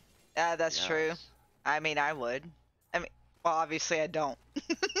now? That's true. Yes. I mean, I would. I mean, well, obviously I don't.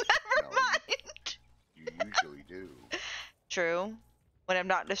 Never No, mind. You usually do. True. When I'm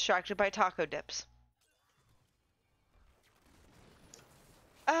not distracted by taco dips.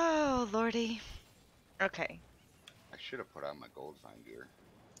 Oh, lordy. Okay. I should have put on my gold vine gear.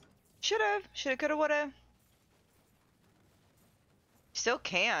 Should've. Shoulda, coulda, woulda. Still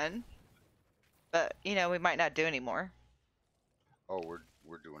can. But, you know, we might not do any more. Oh,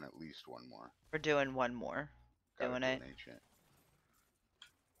 we're doing at least one more. We're doing one more. Gotta Doing do it. an ancient.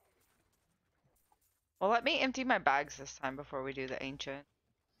 Well, let me empty my bags this time before we do the ancient.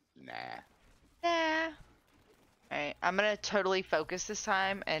 Nah. Nah. Alright, I'm gonna totally focus this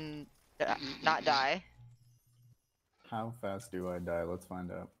time and not die. How fast do I die? Let's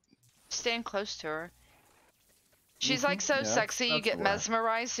find out. Stand close to her. She's like so Yeah, sexy, you that's get why.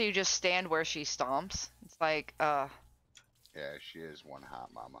 mesmerized, so you just stand where she stomps. It's like, Yeah, she is one hot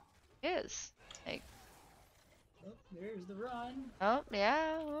mama. is. Like, Oh, there's the run. oh,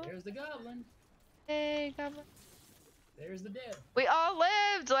 yeah. Oh, There's the goblin. hey, goblin. There's the dead. We all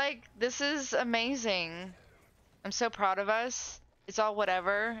lived! Like, this is amazing. I'm so proud of us. It's all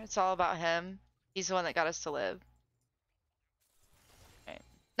whatever. It's all about him. He's the one that got us to live. Okay.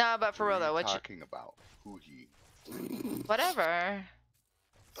 No, but for Who real are you though, what talking about? Who he? whatever.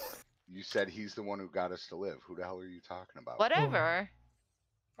 You said he's the one who got us to live. Who the hell are you talking about? Whatever.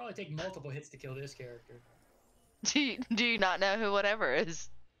 Probably take multiple hits to kill this character. Do you not know who whatever is?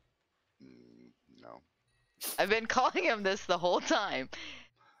 No. I've been calling him this the whole time.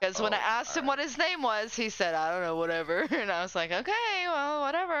 Because when I Oh, asked him what his name was, he said, I don't know, whatever. And I was like, okay, well,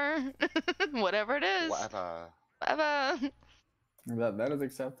 whatever. Whatever it is. Whatever. Bubba. That is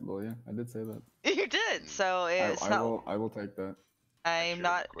acceptable. Yeah, I did say that. You did, so it's I not. will take that. I I'm should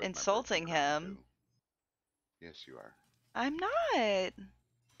have not quit my insulting broken crown, him. too. Yes, you are. I'm not.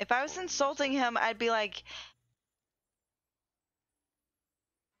 If I was Totally insulting him, I'd be like,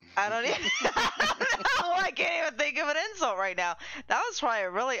 I don't even. I can't even think of an insult right now. That was probably a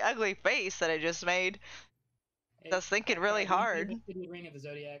really ugly face that I just made. I was thinking really hard. City Ring of the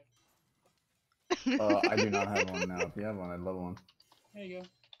Zodiac. I do not have one now. If you have one, I'd love one. There you go.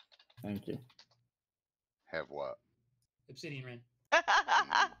 Thank you. Have what? Obsidian Ring.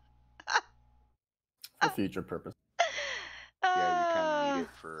 For future purpose. Yeah, you kind of need it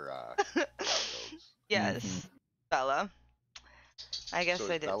for builds. Yes, Mhm. Bella. I guess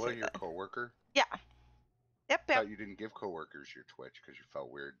So I is did Bella say your that. coworker? Yeah. Yep, I yep. thought you didn't give coworkers your Twitch because you felt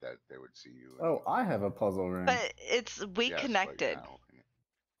weird that they would see you. Oh, I have a puzzle ring. But we yes, connected. But you're not opening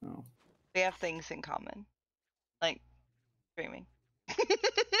it. Oh. We have things in common, like streaming.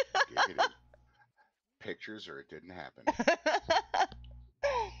 Giggity. Pictures or it didn't happen.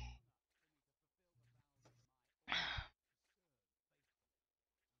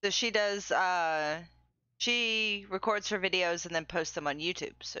 So she records her videos and then posts them on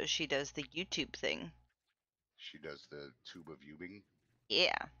YouTube. So she does the YouTube thing. She does the tube of viewing.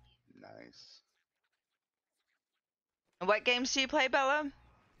 Yeah. Nice. And what games do you play, Bella?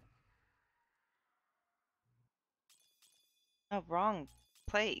 Oh, wrong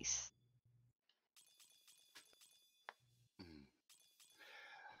place. Mm.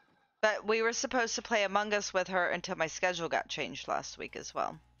 But we were supposed to play Among Us with her until my schedule got changed last week as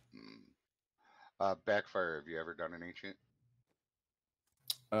well. Backfire, have you ever done an ancient?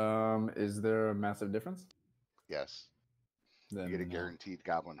 Is there a massive difference? Yes. Then You get a no. guaranteed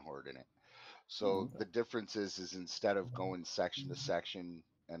goblin horde in it. So okay. the difference is instead of going section to section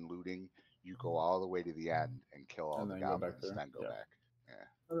and looting, you go all the way to the end and kill all And the then go back goblins, there? then go Yeah. back. Yeah.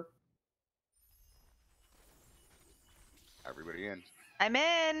 Sure. Everybody in. I'm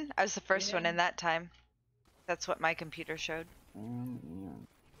in. I was the first one in that time. That's what my computer showed. Yeah.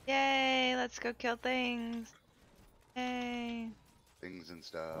 Yay, let's go kill things. Yay. Things and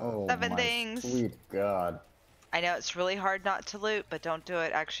stuff. Oh 7 my things. sweet God. I know it's really hard not to loot, but don't do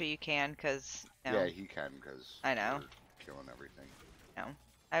it. Actually, you can, because, you know. Yeah, he can, because I know. we're killing everything. No.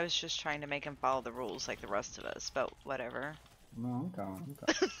 I was just trying to make him follow the rules like the rest of us, but whatever. No, I'm coming.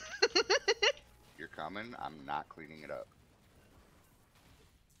 I'm coming. You're coming, I'm not cleaning it up.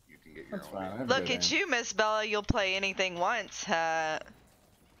 You can get your That's own. fine. I have Look good at aim. you, Miss Bella. You'll play anything once. I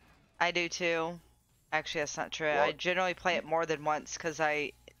do too. Actually, that's not true. Well, I generally play it more than once because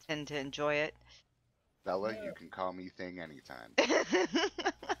I tend to enjoy it. Bella, you can call me Thing anytime.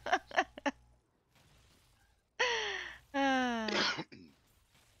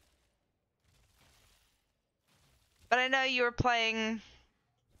 But I know you were playing.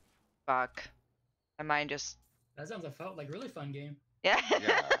 Fuck. My mind just. That sounds like really fun game. Yeah.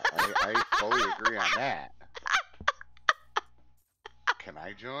 Yeah, I fully agree on that. Can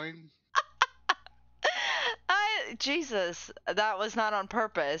I join? Jesus, that was not on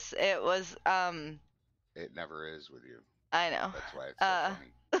purpose. It was. It never is with you. I know. That's why it's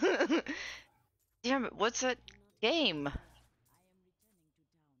so funny. Damn it! What's that game?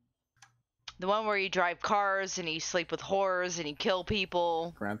 The one where you drive cars and you sleep with whores and you kill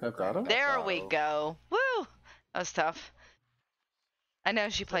people. Grand Theft Auto? There we Auto. go. Woo! That was tough. I know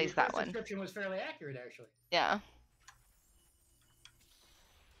she So plays your that first one. description was fairly accurate, actually. Yeah.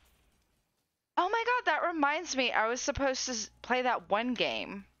 Oh my god, that reminds me. I was supposed to play that one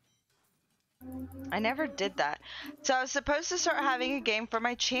game. I never did that. So I was supposed to start having a game for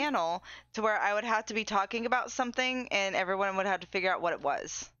my channel to where I would have to be talking about something and everyone would have to figure out what it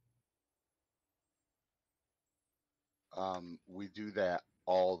was. We do that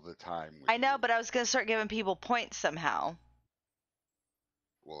all the time. With I know, you. but I was going to start giving people points somehow.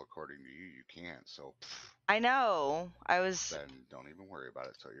 Well, according to you, you can't. So I know. I was. then don't even worry about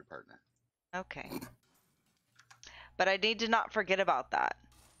it. Tell your partner. Okay. But I need to not forget about that.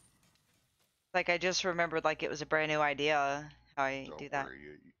 Like, I just remembered like it was a brand new idea how I Don't do that. worry.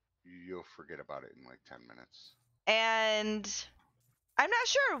 You'll forget about it in like 10 minutes. And I'm not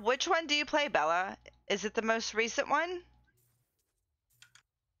sure. Which one do you play, Bella? Is it the most recent one?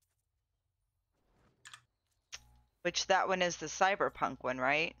 Which that one is the cyberpunk one,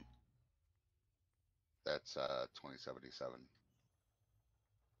 right? That's 2077.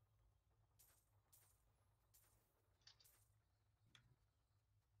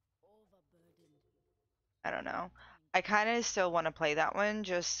 I don't know. I kind of still want to play that one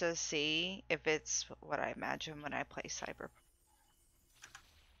just to see if it's what I imagine when I play cyberpunk.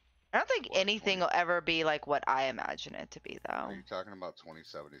 I don't think What, anything 20 will ever be like what I imagine it to be, though. Are you talking about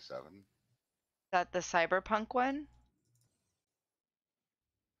 2077? Is that the cyberpunk one?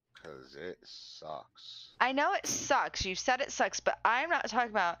 Because it sucks. I know it sucks. You said it sucks, but I'm not talking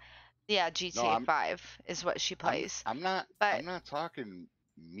about. Yeah, No, GTA 5 is what she plays. I'm not But talking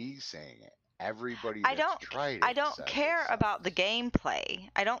me saying it. Everybody I that's don't tried I it don't says care it about the sucks. gameplay.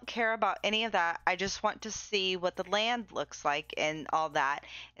 I don't care about any of that. I just want to see what the land looks like and all that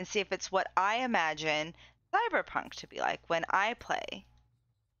and see if it's what I imagine cyberpunk to be like when I play.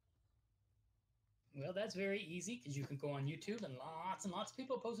 Well, that's very easy because you can go on YouTube and lots of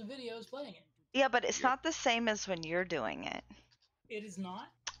people posting videos playing it. Yeah, but it's Yep. not the same as when you're doing it. It is not,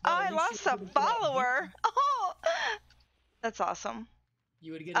 Oh, but at I least you lost would a get a good idea. follower. Oh, that's awesome.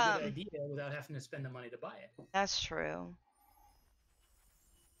 You would get a good idea without having to spend the money to buy it. That's true.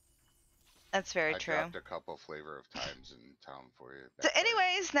 That's very I true. dropped a couple flavor of times in town for you. So, Backfired.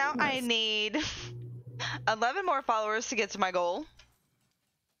 anyways, now I Nice. need 11 more followers to get to my goal.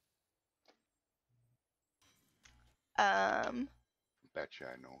 Betcha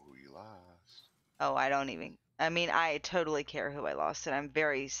I know who you lost. Oh, I don't even. I mean, I totally care who I lost, and I'm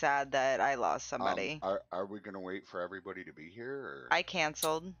very sad that I lost somebody. Are we gonna wait for everybody to be here, or I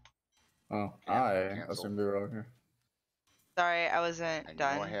canceled. Oh, I cancel? assumed you were all here. Sorry, I wasn't And you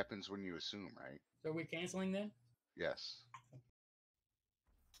know what done. happens when you assume, right? So are we canceling then? Yes.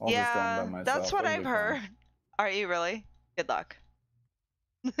 I'll just go in by Yeah, myself. that's what It'll I've be fine. heard. Are you really? Good luck.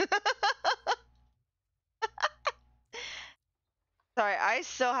 Sorry, I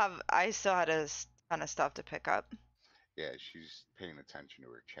still had a ton of stuff to pick up. Yeah, she's paying attention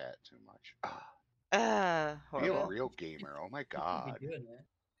to her chat too much. Be Horrible. a real gamer. Oh my You can't god. be doing that.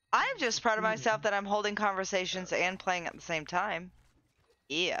 I'm just proud of myself that I'm holding conversations and playing at the same time.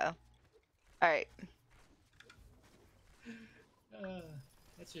 Yeah. All right.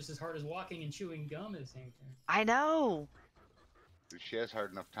 That's just as hard as walking and chewing gum at the same time. I know. She has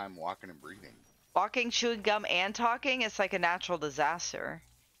hard enough time walking and breathing. Walking, chewing gum, and talking, it's like a natural disaster.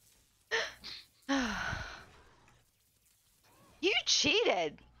 You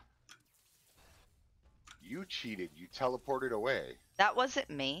cheated. You cheated. You teleported away. That wasn't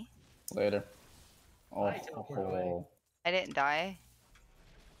me. Later. Oh, I teleport away. I didn't die.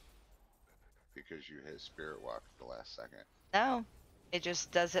 Because you hit spirit walk at the last second. No. It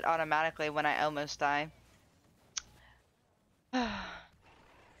just does it automatically when I almost die.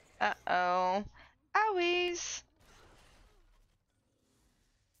 Uh-oh. Owies.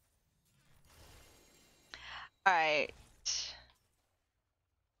 Alright.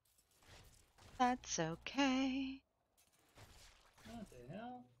 That's okay. What the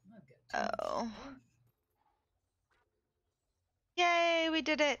hell? I've got too Oh. much stuff. Yay, we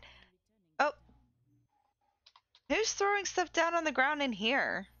did it. Oh. Who's throwing stuff down on the ground in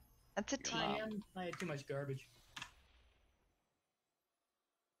here? That's a Your team. mom. I had too much garbage.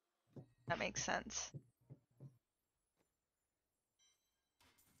 That makes sense.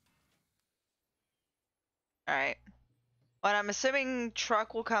 Alright. Well, I'm assuming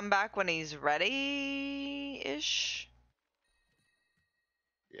Truck will come back when he's ready-ish.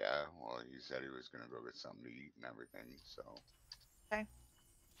 Yeah, well, he said he was gonna go get something to eat and everything, so. Okay.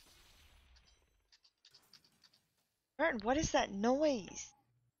 Burton, what is that noise?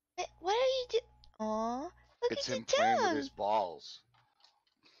 What are you doing? Aw, look It's at him your playing with tongue. his balls.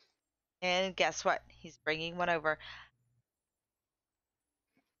 And guess what? He's bringing one over.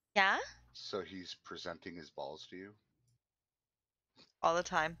 Yeah? So he's presenting his balls to you? All the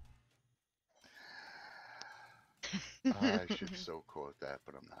time. I should so quote that,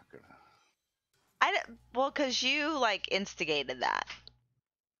 but I'm not gonna. Well, because you, like, instigated that.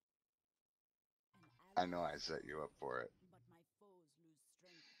 I know I set you up for it.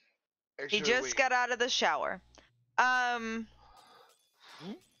 He just got out of the shower.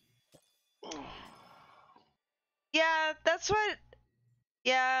 Yeah, that's what.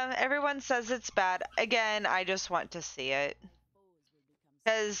 Yeah, everyone says it's bad. Again, I just want to see it.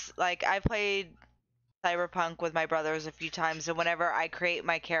 Because, like, I played Cyberpunk with my brothers a few times, and whenever I create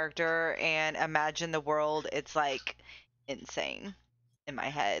my character and imagine the world, it's, like, insane in my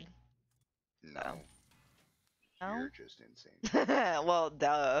head. No. No? You're just insane. Well,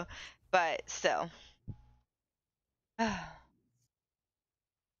 duh. But still.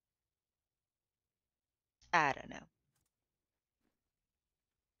 I don't know.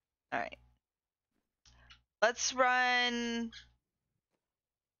 Alright. Let's run.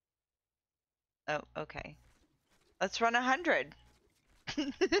 Oh, okay. Let's run 100. I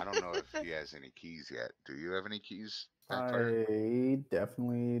don't know if he has any keys yet. Do you have any keys, Backfire? I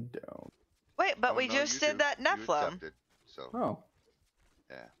definitely don't. Wait, but Oh, we no, just you did do. that You Nephilim. accepted, so Oh,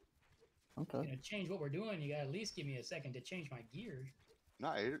 yeah. Okay. You know, change what we're doing. You gotta at least give me a second to change my gears.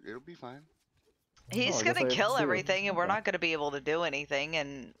 No, it'll be fine. He's I guess gonna I have to kill see it. everything, and we're Okay. not gonna be able to do anything,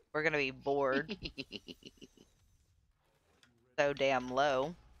 and we're gonna be bored. So damn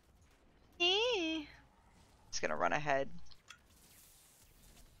low. Just gonna run ahead.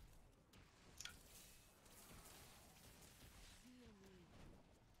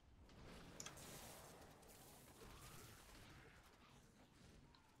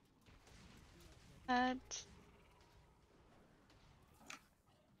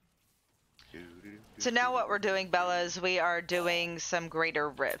 So now what we're doing, Bella, is we are doing some greater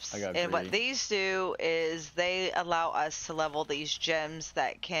rifts. I got And what greedy. these do is they allow us to level these gems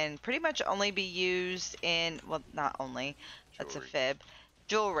that can pretty much only be used in, well, not only, that's a Jewelry. fib,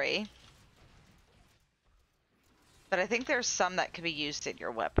 jewelry. But I think there's some that can be used in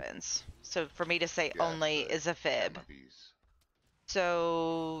your weapons. So for me to say Yes, only the is a fib. Gamma bees.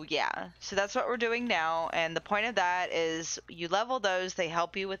 So yeah, so that's what we're doing now, and the point of that is you level those, they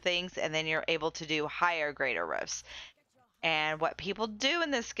help you with things, and then you're able to do higher greater rifts. And what people do in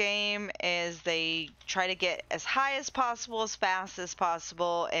this game is they try to get as high as possible, as fast as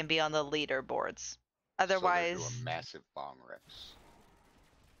possible, and be on the leaderboards. So they're Otherwise, doing massive bong rips.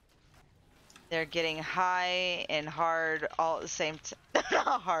 they're getting high and hard all at the same time.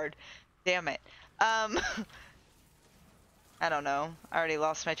 Not hard, damn it. I don't know. I already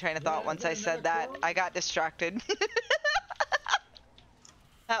lost my train of thought once I said that. I got distracted.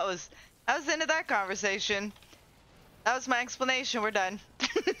 that was the end of that conversation. That was my explanation. We're done.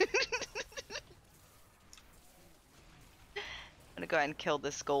 I'm gonna go ahead and kill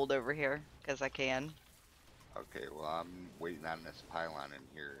this gold over here because I can. Okay, well, I'm waiting on this pylon in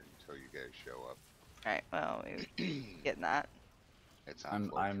here until you guys show up. All right. Well, we're getting that. It's on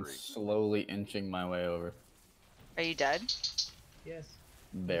floor I'm 3. slowly inching my way over. Are you dead? Yes.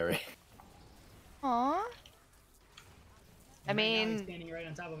 Very. Aww. And right now he's mean, standing right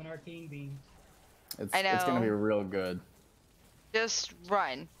on top of an arcane beam. It's I it's gonna know. be real good. just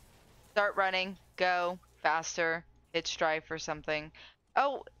run. Start running. Go faster. Hit strife or something.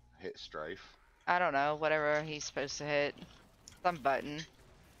 Oh, Hit strife. I don't know. Whatever he's supposed to hit. Some button.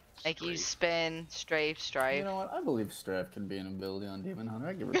 Like you Strafe. spin, strafe, You strife. know what? I believe Strafe can be an ability on Demon Hunter.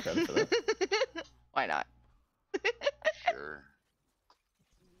 I give her credit for that. Why not? Sure.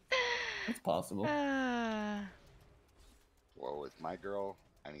 It's possible. Well, with my girl,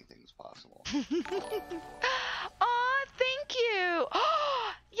 anything's possible. Aw, thank you.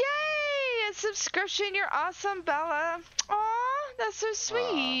 Oh, yay! A subscription. You're awesome, Bella. Aw, that's so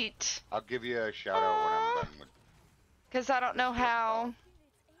sweet. I'll give you a shout out when I'm done with. Because I don't know how.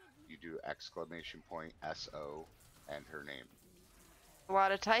 You do exclamation point SO and her name. A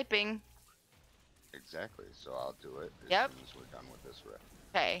lot of typing. Exactly. So I'll do it as Yep. soon as we're done with this riff.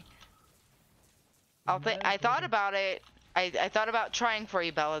 Okay. I thought about it. I thought about trying for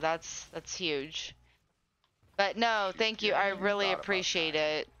you, Bella. That's huge. But no, thank you. I genuinely really thought about appreciate trying.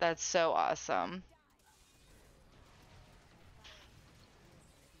 it. That's so awesome.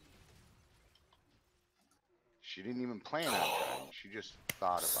 She didn't even plan on trying. She just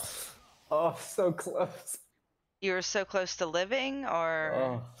thought about it. Oh, so close. You were so close to living, or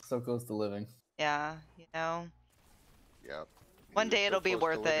Oh, so close to living. yeah, you know. Yep. One He was day so it'll be close to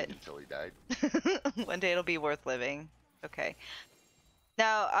worth living it. until he died. One day it'll be worth living. Okay.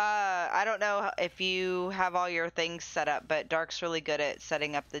 Now, I don't know if you have all your things set up, but Dark's really good at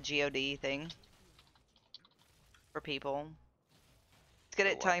setting up the GOD thing for people. He's good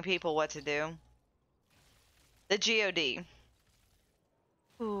The at what? telling people what to do. The GOD.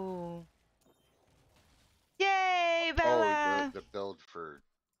 Ooh. Yay, Bella! Oh, the build for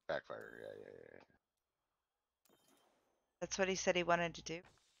backfire. Yeah. That's what he said he wanted to do.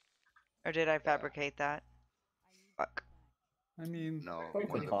 Or did I fabricate that? Fuck. I mean, No, quite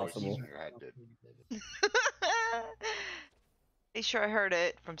one of the voices possible. in your head did. Pretty sure I heard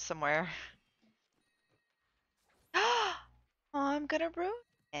it from somewhere. Oh, I'm gonna ruin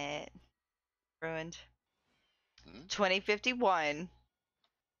it. Ruined. Hmm? 2051.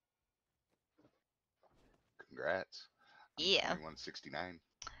 Congrats. I'm Yeah. 2169.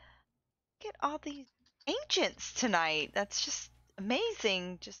 Get all these ancients tonight. That's just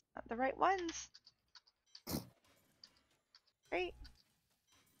amazing. Just not the right ones. Great.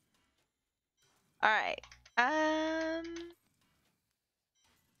 Alright.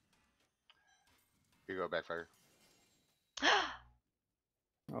 Here you go, backfire.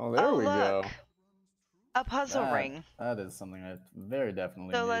 Oh, there Oh, we look. go. A puzzle That- ring. That is something I very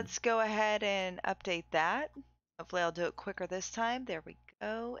definitely So need. let's go ahead and update that. Hopefully I'll do it quicker this time. There we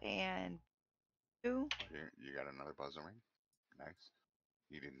go. And Here, you got another puzzle ring. Nice.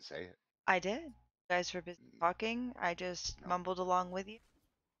 You didn't say it. I did. You guys were busy talking. I just No. mumbled along with you.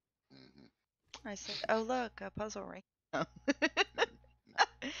 Hmm. I said, "Oh look, a puzzle ring." No.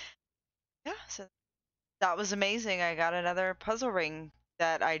 Yeah, so that was amazing. I got another puzzle ring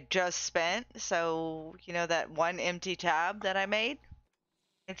that I just spent. So that one empty tab that I made,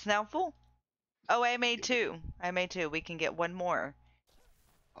 it's now full. Oh, I made two. We can get one more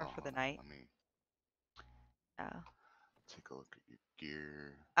for the night. Let me Yeah. take a look at your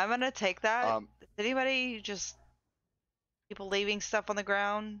gear. I'm gonna take that. Um, Is anybody just people leaving stuff on the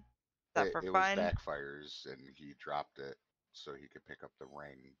ground? Is that for it was fun? Backfire's, and he dropped it so he could pick up the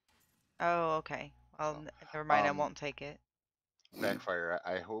ring. Oh, okay. Well, So, never mind. I won't take it. Backfire,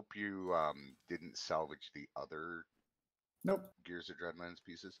 I hope you didn't salvage the other Nope. Gears of Dreadlands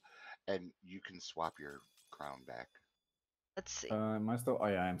pieces, and you can swap your crown back. Let's see. Am I still? Oh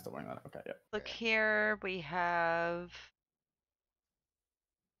yeah, I'm still wearing that. Okay, yeah. Look Yeah. here.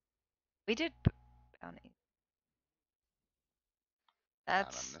 We did bounty. Not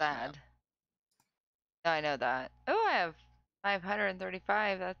That's on this map. sad. No, I know that. Oh, I have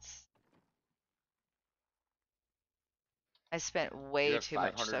 535. I spent You way have too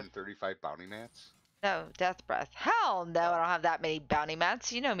much stuff. 535 bounty mats? No, death breath. Hell no, I don't have that many bounty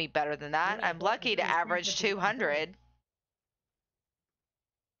mats. You know me better than that. Yeah, I I'm thought lucky it to was average 200.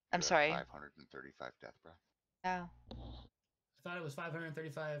 I'm You have sorry. 535 death breath? Yeah. I thought it was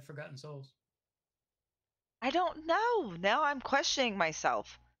 535 Forgotten Souls. I don't know. Now I'm questioning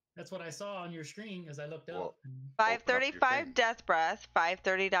myself. That's what I saw on your screen as I looked Well, up. And... Open up your 535 thing. death breath,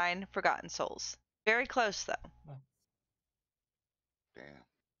 539 forgotten souls. Very close though. Oh,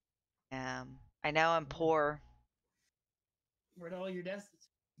 Damn. I know I'm poor. where'd all your death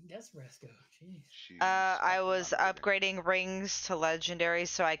breaths go? Jeez. She I spent them was on later. upgrading rings to legendary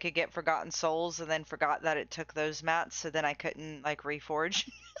so I could get forgotten souls, and then forgot that it took those mats, so then I couldn't reforge.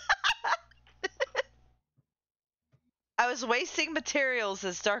 I was wasting materials,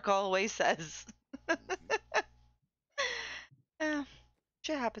 as Dark always says. Mhm. Yeah,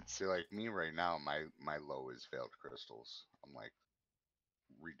 shit happens. See, like me right now, my low is failed crystals. I'm like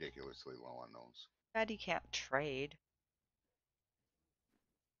ridiculously low on those. Bad you can't trade.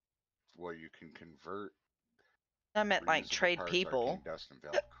 Well, you can convert I meant reusable trade parts, people. arcane dust, and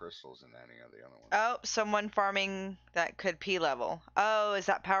failed crystals into any of the other ones. Oh, someone farming that could P level. Oh, is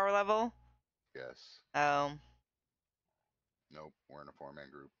that power level? Yes. Oh. Nope. We're in a 4-man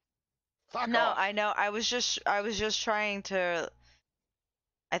group. Fuck No, off. I know. I was just trying to.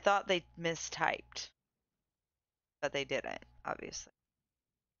 I thought they mistyped, but they didn't, obviously.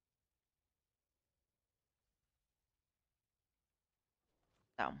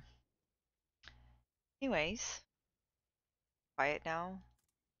 So, anyways, quiet now.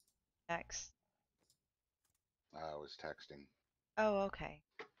 Next. I was texting. Oh, okay.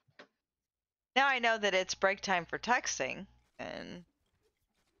 Now I know that it's break time for texting, and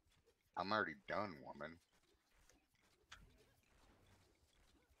I'm already done, woman.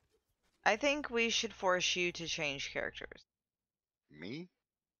 I think we should force you to change characters. Me?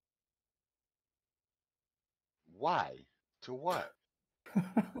 Why? To what?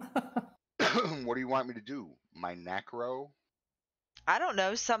 What do you want me to do? My necro? I don't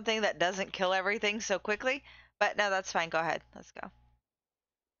know, something that doesn't kill everything so quickly, but no, that's fine. Go ahead. Let's go.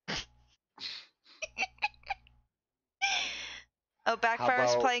 Oh,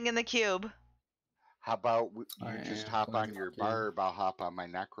 Backfire's playing in the cube. How about I you just am hop playing on your the cube. barb, I'll hop on my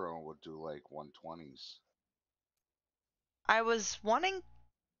necro, and we'll do like 120s. I was wanting,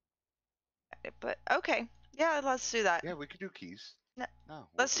 but okay. Yeah, let's do that. Yeah, we could do keys. No, No,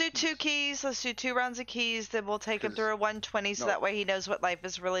 let's do 2 keys. Let's do 2 rounds of keys. Then we'll take him 'Cause- through a 120 so no. that way he knows what life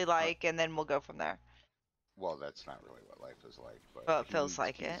is really like, and then we'll go from there. Well, that's not really what life is like, but Well, it he feels needs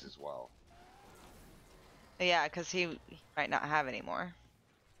like keys it. as well. Yeah, because he might not have any more.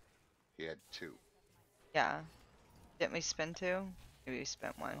 He had 2. Yeah. Didn't we spend 2? Maybe we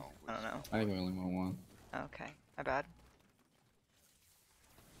spent 1. No, I don't know. I think we only won one. Okay, my bad.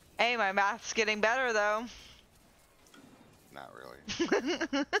 Hey, my math's getting better though. Not really.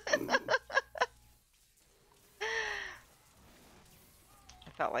 I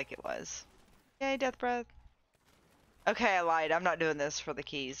felt like it was. Yay, death breath. Okay, I lied. I'm not doing this for the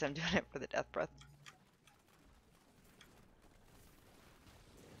keys. I'm doing it for the death breath.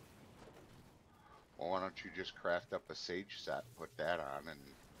 Well, why don't you just craft up a sage set, put that on, and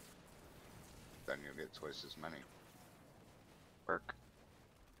then you'll get twice as many. Work.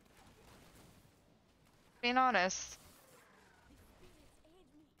 Being honest.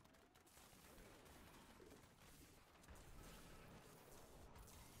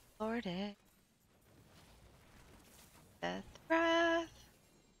 Lord it. Death breath.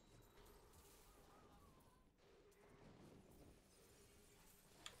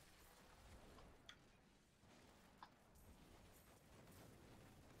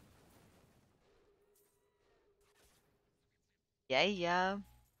 Yeah, yeah.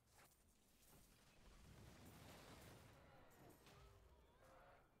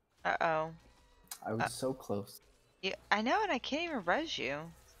 Uh-oh. I was so close. Yeah, I know, and I can't even res you.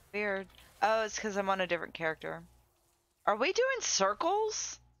 It's weird. Oh, it's because I'm on a different character. Are we doing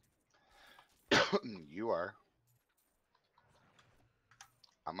circles? You are.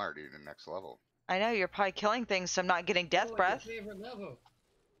 I'm already in the next level. I know, you're probably killing things, so I'm not getting death Oh, breath. it's your favorite level.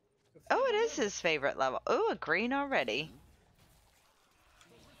 Your Oh, it favorite is level. his favorite level. Oh, a green already.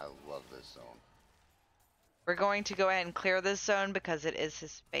 I love this zone. We're going to go ahead and clear this zone because it is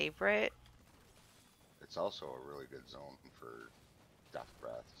his favorite. It's also a really good zone for death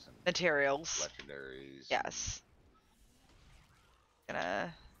breaths and Materials. legendaries. Yes.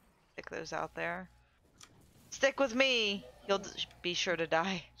 Gonna stick those out there. Stick with me. You'll be sure to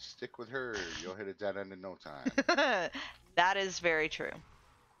die. Stick with her. You'll hit a dead end in no time. That is very true.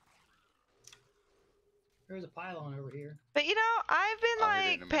 There's a pylon over here. But you know, I've been I'll hit it in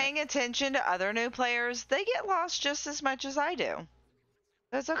a like minute. paying attention to other new players. They get lost just as much as I do.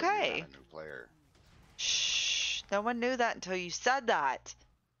 That's But you're okay. not a new player. Shh. No one knew that until you said that.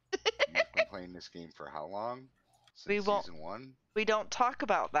 You've been playing this game for how long? We Since won't- season 1? We don't talk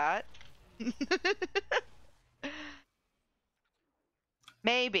about that.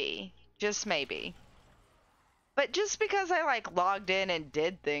 Maybe. Just maybe. But just because I like logged in and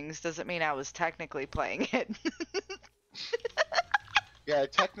did things doesn't mean I was technically playing it. Yeah, I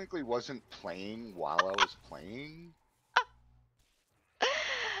technically wasn't playing while I was playing.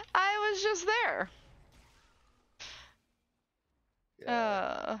 I was just there.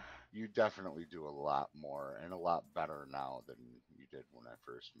 Yeah, you definitely do a lot more and a lot better now than you did when I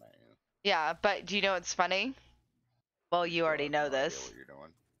first met you. Yeah, but do you know what's funny? Well, you still already have know no idea this. what you're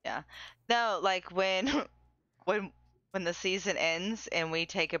doing. Yeah. No, like when when the season ends and we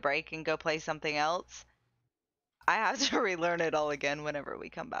take a break and go play something else, I have to relearn it all again whenever we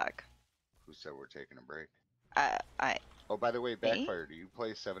come back. Who said we're taking a break? I Oh, by the way, Me? Backfire, do you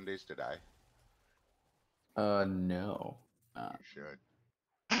play 7 Days to Die? No. You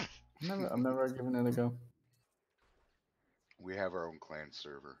should. I've never given it a go. We have our own clan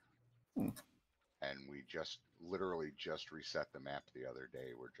server. Hmm. And we literally just reset the map the other day.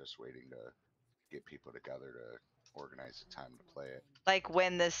 We're just waiting to get people together to organize the time to play it, like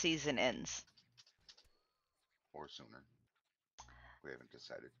when this season ends. or sooner. We haven't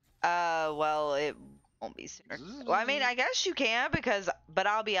decided. Well, it won't be sooner. Well, I mean, I guess you can but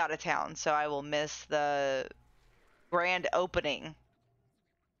I'll be out of town, so I will miss the grand opening.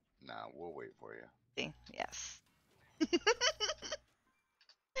 Nah, we'll wait for you. Yes.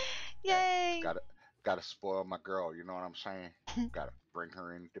 Hey, Yay! gotta spoil my girl, you know what I'm saying? Gotta bring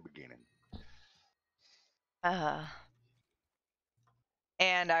her in at the beginning.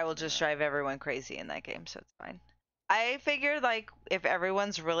 And I will just Yeah. drive everyone crazy in that game, so it's fine. I figured, like, if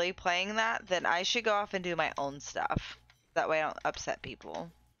everyone's really playing that, then I should go off and do my own stuff. That way I don't upset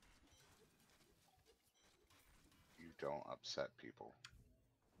people. You don't upset people.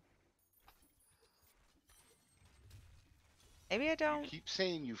 Maybe I You don't. keep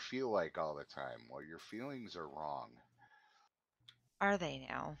saying you feel like all the time. Well, your feelings are wrong. Are they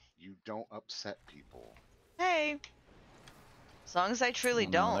now? You don't upset people. Hey. As long as I truly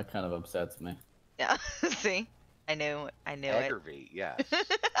No, don't. that kind of upsets me. Yeah. See? I knew it. Aggravate, yes.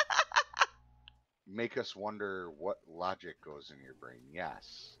 Make us wonder what logic goes in your brain,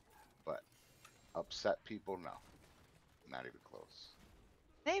 yes. But upset people, no. Not even close.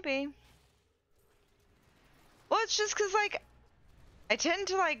 Maybe. Well, it's just because, like, I tend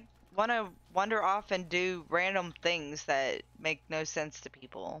to, like, want to wander off and do random things that make no sense to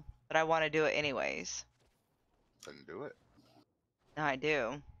people. But I want to do it anyways. Then do it. No, I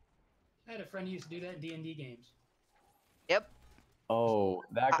do. I had a friend who used to do that in D&D games. Yep. Oh,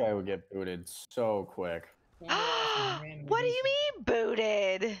 that guy would get booted so quick. Wander off and randomly What do do you mean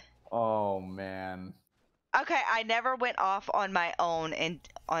booted? Oh man. Okay, I never went off on my own in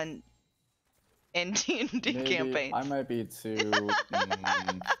D&D Maybe campaigns. I might be too.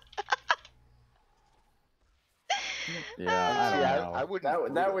 Yeah, I don't know. I wouldn't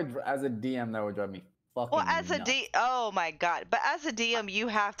That boot him. would, as a DM, that would drive me fucking Well, as a nuts. oh my god! But as a DM, you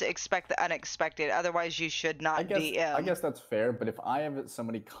have to expect the unexpected. Otherwise, you should not DM. I guess that's fair, but if I have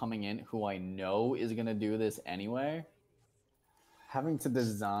somebody coming in who I know is gonna do this anyway, having to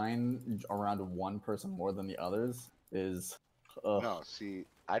design around one person more than the others is. No, see,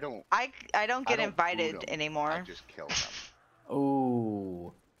 I don't I don't get boot invited 'em, anymore. I just kill them.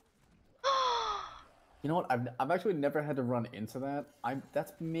 Oh. You know what? I've actually never had to run into that.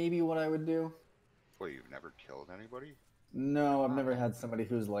 That's maybe what I would do. Well, you've never killed anybody? No, I've never had somebody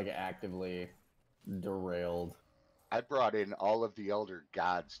who's like actively derailed. I brought in all of the elder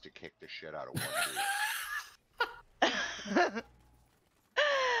gods to kick the shit out of one dude.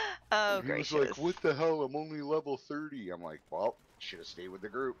 Oh, And he was gracious. like, "What the hell? I'm only level 30." I'm like, "Well, should have stayed with the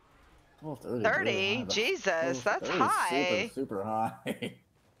group." Well, 30 is really 30? high, though. Jesus, Well, that's 30 is high. super high.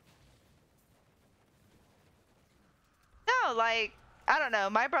 No, like, I don't know.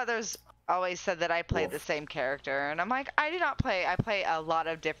 My brothers always said that I played the Wolf. same character, and I'm like, I do not play. I play a lot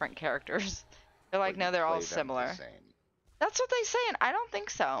of different characters. They're like, But no, you they're all play them the similar. same. That's what they say, and I don't think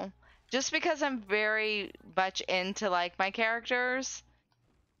so. Just because I'm very much into like my characters.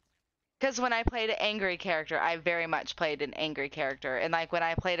 Because when I played an angry character, I very much played an angry character, and like when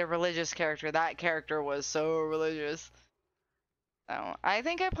I played a religious character, that character was so religious. So I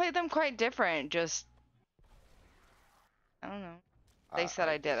think I played them quite different. Just I don't know. They said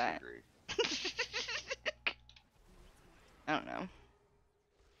I didn't. disagree. I don't know.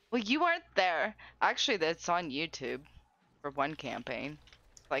 Well, you weren't there. Actually, that's on YouTube for one campaign.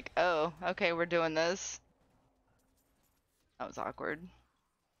 Like, oh, okay, we're doing this. That was awkward.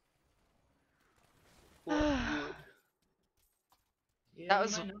 Yeah, That you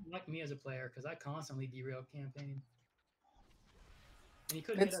was- might not like me as a player because I constantly derailed campaign. And you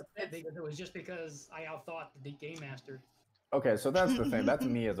couldn't get upset because it was just because I outthought the game master. Okay, so that's the thing. That's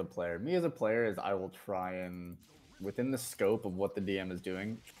me as a player. Me as a player is I will try and, within the scope of what the DM is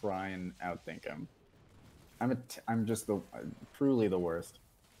doing, try and outthink him. I'm just truly the worst.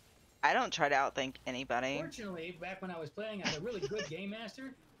 I don't try to outthink anybody. Fortunately, back when I was playing, I had a really good game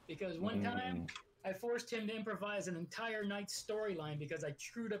master because one time I forced him to improvise an entire night's storyline because I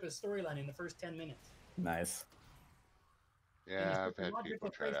screwed up his storyline in the first 10 minutes. Nice. Yeah, I've had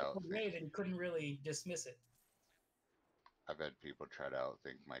people try to outthink. That he couldn't really dismiss it. I've had people try to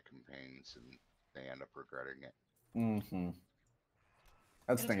outthink my campaigns, and they end up regretting it. Mm-hmm.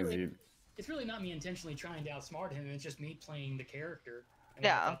 That's the thing really, is you. It's really not me intentionally trying to outsmart him. It's just me playing the character. And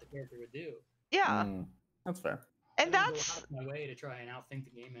Yeah. what I thought the character would do. Yeah. That's fair. And I that's go out of my way to try and outthink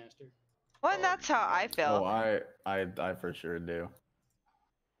the game master. well, and that's how I feel. Oh, I for sure do.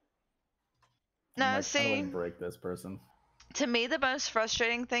 No, I'm like, see, how do I break this person? to me, the most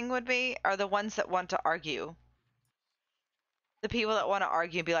frustrating thing would be are the ones that want to argue. The people that want to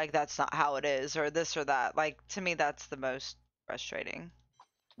argue and be like, that's not how it is, or this or that. Like, to me, that's the most frustrating.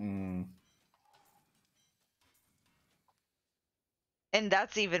 Mm. And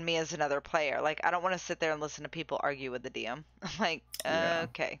that's even me as another player. Like, I don't want to sit there and listen to people argue with the DM. I'm like, Yeah.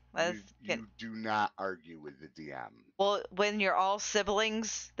 okay, let's You do not argue with the DM. Well, when you're all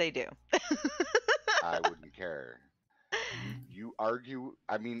siblings, they do. I wouldn't care. You argue.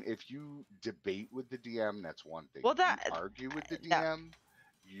 I mean, if you debate with the DM, that's one thing. Well, that you argue with the no. DM,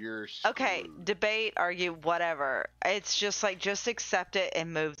 you're screwed. Okay, debate, argue, whatever. It's just like, just accept it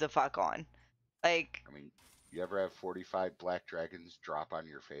and move the fuck on. Like, I mean, you ever have 45 black dragons drop on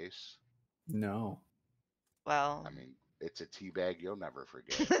your face? No. well. I mean, it's a teabag you'll never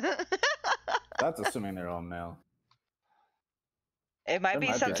forget. That's assuming they're all male. It might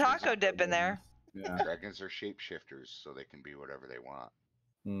be some taco dip in there. Yeah. Dragons are shapeshifters, so they can be whatever they want.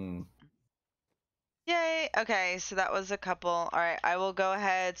 Hmm. Yay! Okay, so that was a couple. Alright, I will go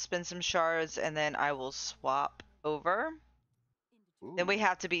ahead, spin some shards, and then I will swap over. Ooh, Then we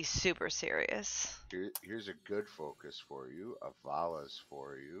have to be super serious. here's a good focus for you. Avala's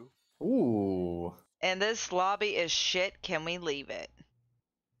for you. Ooh. And this lobby is shit. Can we leave it?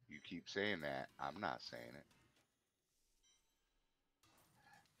 You keep saying that. I'm not saying it.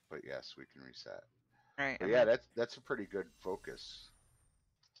 But yes, we can reset. Alright. But yeah, that's a pretty good focus.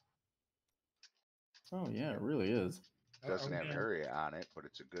 Oh yeah, it really is. Doesn't have Harriet on it, but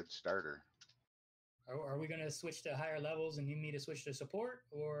it's a good starter. Are we going to switch to higher levels and you need to switch to support,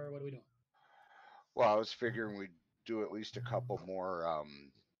 or what are we doing? Well, I was figuring we'd do at least a couple more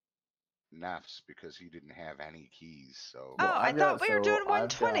Nefs because he didn't have any keys. So Oh, I thought we were doing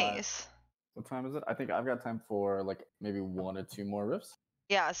 120s. What time is it? I think I've got time for like maybe 1 or 2 more riffs.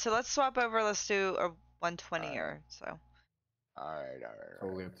 Yeah, so let's swap over. Let's do a 120 or so. All right.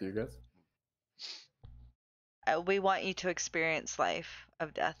 Totally up to you guys. We want you to experience life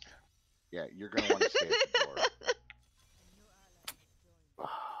of death. Yeah, you're gonna want to stay at the door.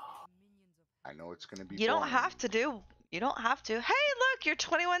 I know it's gonna be. You don't boring. have to do. You don't have to. Hey, look, you're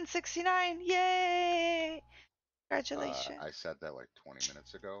 2169. Yay! Congratulations. I said that like 20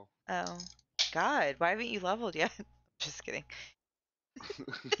 minutes ago. Oh, God, why haven't you leveled yet? Just kidding.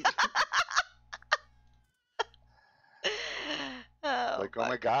 Like, oh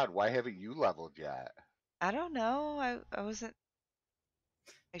my God, why haven't you leveled yet? I don't know. I wasn't.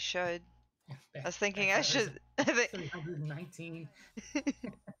 I should. I was thinking I should. 319.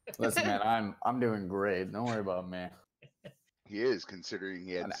 Listen, man, I'm doing great. Don't worry about me. He is, considering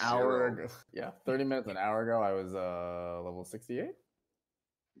he had An hour 0. ago. Yeah, 30 minutes, an hour ago, I was level 68.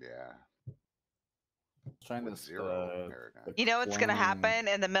 Yeah. Trying With this 0 Paragon. You know what's gonna cloning happen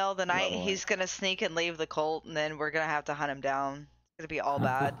in the middle of the night? leveling. He's gonna sneak and leave the cult, and then we're gonna have to hunt him down. It's gonna be all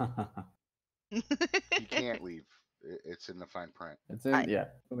bad. He can't leave. It's in the fine print. It's in, I- yeah.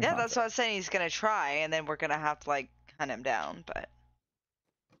 in the Yeah, that's what I contract. was saying. He's gonna try, and then we're gonna have to like hunt him down. But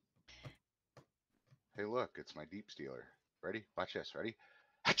Hey, look, it's my Deep Stealer. Ready? Watch this. Ready?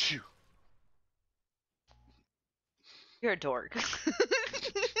 Achoo! you're a dork.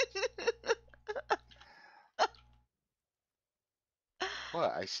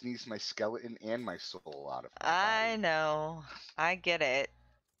 What? I sneezed my skeleton and my soul out of my I body. know. I get it.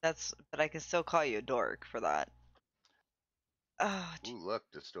 But I can still call you a dork for that. Oh, Ooh, look,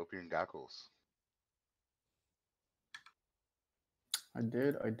 dystopian goggles. I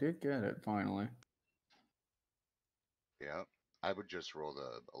did get it finally. Yep. I would just roll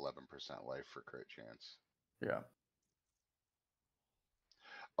the 11% life for crit chance. Yeah.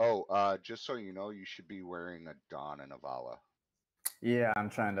 Oh, just so you know, you should be wearing a Dawn and a Vala. Yeah, I've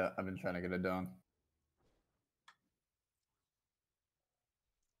been trying to get it done.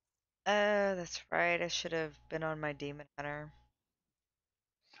 that's right. I should have been on my demon hunter.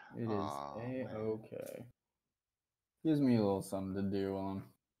 It is Aw, man. A-okay. Gives me a little something to do on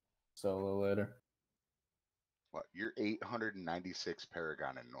solo later. What? You're 896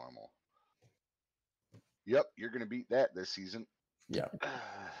 Paragon in normal. Yep, you're gonna beat that this season. Yeah.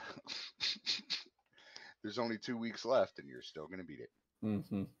 There's only 2 weeks left, and you're still gonna beat it.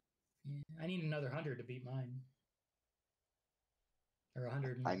 Mm-hmm. Yeah, I need another 100 to beat mine. Or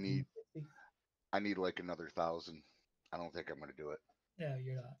 100. I need like another 1,000. I don't think I'm gonna do it. Yeah,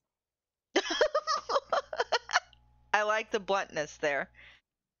 you're not. I like the bluntness there.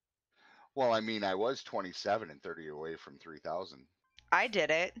 Well, I mean, I was 27 and 30 away from 3,000. I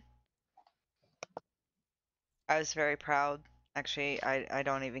did it. I was very proud. Actually, I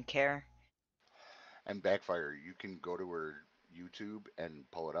don't even care. And Backfire, you can go to her YouTube and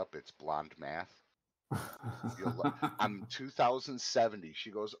pull it up. It's Blonde Math. I'm 2070. She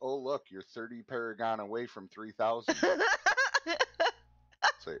goes, "Oh look, you're 30 Paragon away from 3,000."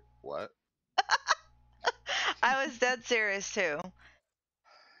 Say what? I was dead serious too.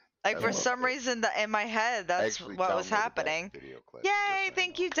 Like I for love some it. reason that in my head I that's actually what was downloaded that happening. video clip, just Yay, so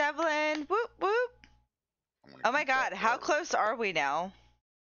thank know. you, Devlin. Whoop whoop. I'm gonna Oh my keep that god, how forever. close are we now?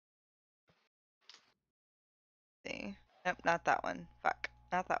 Let's see. Nope, not that one. Fuck.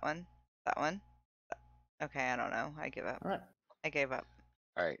 Not that one. That one. Okay, I don't know. I give up. All right. I gave up.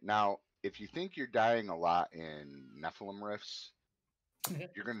 All right, now if you think you're dying a lot in Nephilim rifts,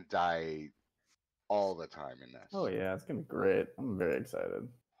 you're gonna die all the time in this. Oh yeah, it's gonna be great. I'm very excited.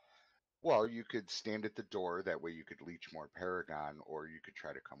 Well, you could stand at the door. That way you could leech more Paragon, or you could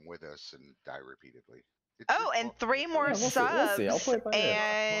try to come with us and die repeatedly. It's Oh, your and call. 3 more Yeah, we'll see. We'll see. I'll subs, play it by ear.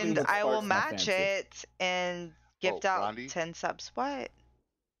 and See what I will sparks my match fancy. it and gift Oh, out Blondie? 10 subs. What?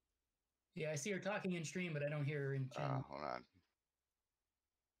 Yeah, I see her talking in stream, but I don't hear her in chat. Hold on,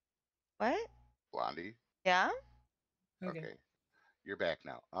 What? Blondie. Yeah? Okay, you're back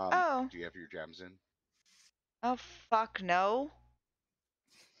now. Oh. Do you have your gems in? Oh, fuck no.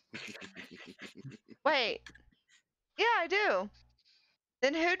 Wait. Yeah, I do.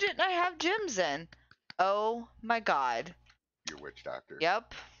 Then who didn't I have gems in? Oh my god. Your witch doctor.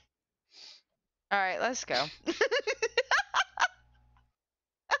 Yep. Alright, let's go.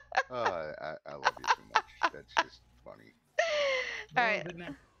 I love you too much. That's just funny. Alright. Good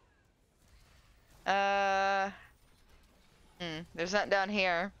man. There's nothing down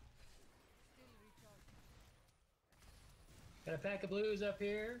here. Got a pack of blues up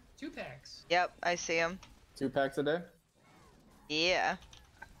here. 2 packs. Yep, I see them. 2 packs a day. Yeah.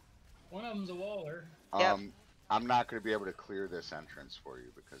 One of them's a Waller. Yep. I'm not going to be able to clear this entrance for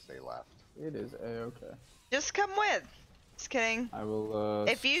you because they left. It is A-okay. Just come with. Just kidding. I will.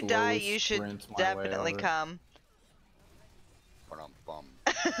 If you die, slowly you should sprint my way definitely over. come. But I'm bummed.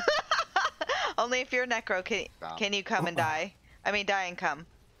 Only if you're necro Stop. can you come and die. I mean, die and come.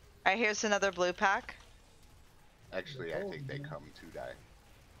 Alright, here's another blue pack. Actually, I think they come to die.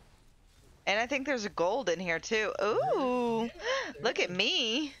 And I think there's a gold in here too. Ooh, look at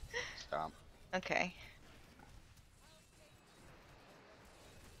me. Stomp. Okay.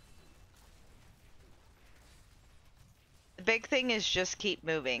 The big thing is just keep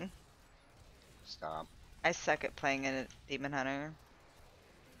moving. Stomp. I suck at playing a demon hunter.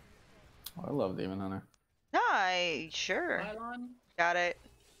 Oh, I love Demon Hunter. No, sure. Pylon. Got it.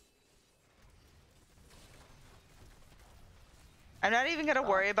 I'm not even gonna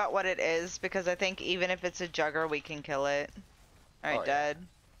worry about what it is because I think even if it's a jugger, we can kill it. All right, Oh, yeah. dead.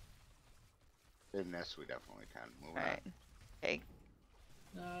 In this, we definitely can. Moving All right. Okay.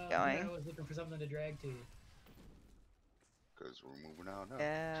 Yeah, I Going. was looking for something to drag to you. Because we're moving on up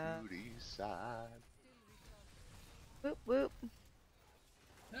Yeah. to the side. Whoop whoop.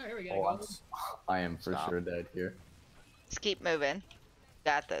 Oh, here we go. Oh, I am for Stop. sure dead here. Let's keep moving.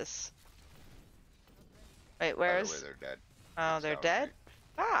 Got this. Wait, By the way, where's? they're dead. Oh, It's they're down dead.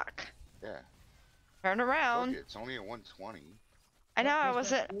 right. Fuck. Yeah. Turn Told around. you, it's only a 120. I know. Oh, there's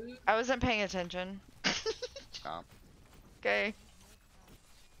that blue. I wasn't paying attention. Stomp. Okay.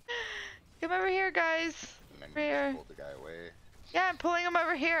 Come over here, guys. And then Over you here. just pulled the guy away. Yeah, I'm pulling him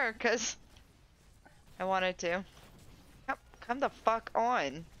over here because I wanted to. Come the fuck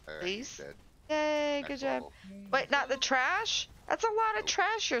on, Alright, he's please. dead. Yay, Next good job. level. Wait, not the trash? That's a lot of Nope.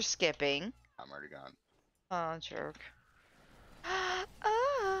 trash you're skipping. I'm already gone. Oh, jerk.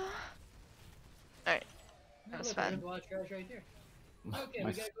 Oh. Alright, that was Look, fun. there's a lot of trash right there. Okay, my,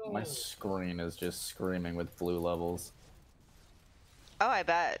 we gotta go. my screen is just screaming with blue levels. Oh, I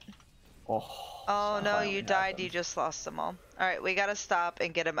bet. Oh, Oh no, finally you died. happened. You just lost them all. Alright, we gotta stop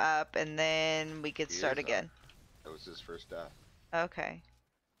and get him up, and then we could He start is up. again. That was his first death. Okay.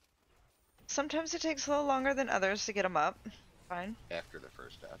 Sometimes it takes a little longer than others to get him up. Fine. After the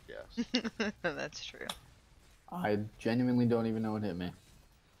first death, yes. That's true. I genuinely don't even know what hit me.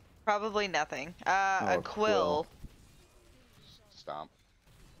 Probably nothing. Oh, A a quill. quill. Stomp.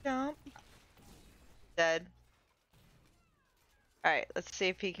 Jump. Dead. Alright, let's see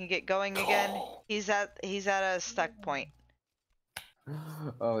if he can get going again. He's at a stuck point.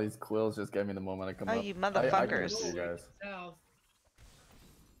 Oh, these quills just gave me the moment I come Oh, up. you I can motherfuckers. see you guys. South.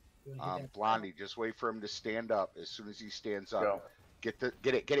 You wanna hit that Blondie, just wait for him to stand up. As soon as he stands up, Go.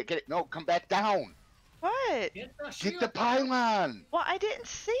 get it. No, come back down. What? Get the Get shield. the pylon. Well, I didn't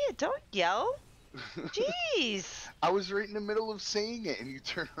see it. Don't yell. Jeez. I was right in the middle of saying it, and you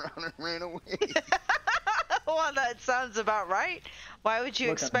turned around and ran away. Well, that sounds about right. Why would you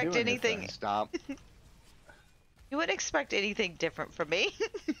Look, I'm expect doing it, anything? then. Stomp. You wouldn't expect anything different from me.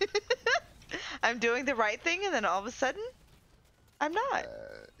 I'm doing the right thing, and then all of a sudden, I'm not.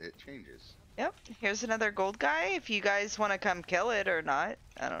 It changes. Yep. Here's another gold guy. If you guys want to come kill it or not,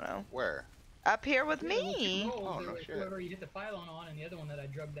 I don't know. Where? Up here with Yeah, well, two me. rolls, Oh, there no was shit. Whoever you hit the pylon on, and the other one that I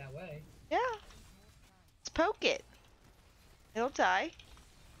drugged that way. Yeah. Let's poke it. It'll die.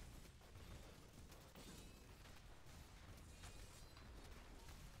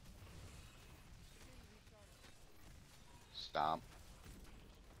 Stomp.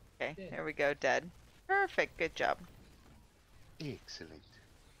 Okay, Dead. there we go, dead. Perfect, good job. Excellent.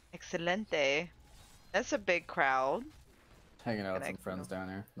 Excelente. That's a big crowd. Hanging out with some Connect. friends down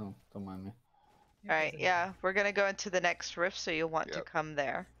here. No, don't mind me. Alright, yeah, we're gonna go into the next rift, so you'll want to Yep. come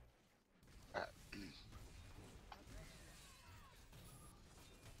there.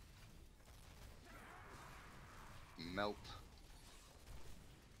 Melt.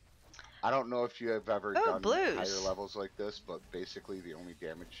 I don't know if you have ever Oh, done blues. higher levels like this, but basically the only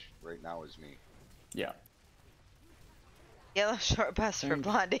damage right now is me. Yeah. Yellow short bus for Thanks.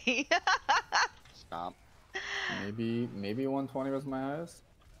 Blondie. Stomp. Maybe 120 was my highest.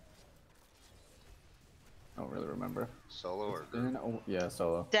 I don't really remember. Solo or It's been, oh, yeah,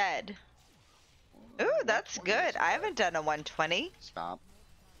 solo. Dead. Ooh, that's 120 good. isn't I bad. haven't done a 120. Stomp.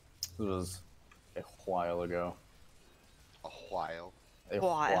 It was a while ago. A while. A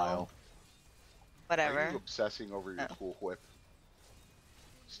While. while. Are Whatever. you obsessing over your Oh. cool whip?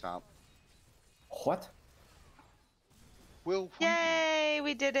 Stomp. What? Will Wheaton. Yay,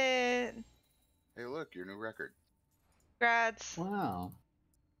 we did it. Hey, look, your new record. Congrats. Wow.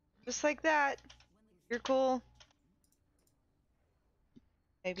 Just like that. You're cool.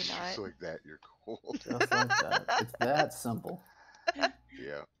 Maybe not. Just like that, you're cool. Just like that. It's that simple.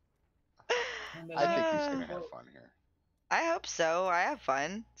 Yeah. And I think he's Uh, gonna have fun here. I hope so. I have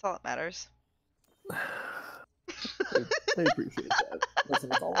fun. That's all that matters. I appreciate that.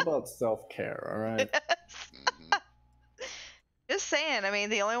 Listen, it's all about self-care, all right? Hmm. Just saying. I mean,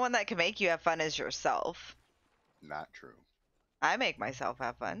 the only one that can make you have fun is yourself. Not true. I make myself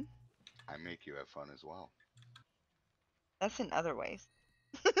have fun. I make you have fun as well. That's in other ways.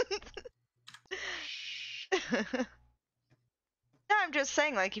 Shh. No, I'm just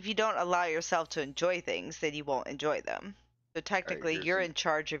saying, like, if you don't allow yourself to enjoy things, then you won't enjoy them. So technically, here's you're an- in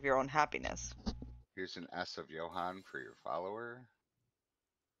charge of your own happiness. Here's an S of Johann for your follower.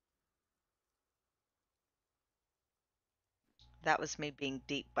 That was me being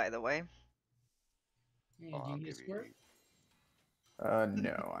deep, by the way. Yeah, Oh, do I'll you need a give you squirt? eight.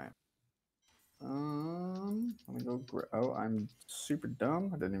 No, let me go. Oh, I'm super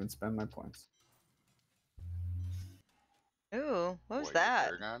dumb. I didn't even spend my points. Ooh, what was What, your that?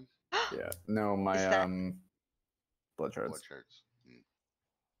 Paragon? Yeah. No, Is my that- blood shards. Blood shards.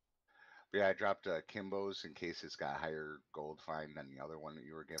 But yeah, I dropped Kimbo's in case it's got higher gold fine than the other one that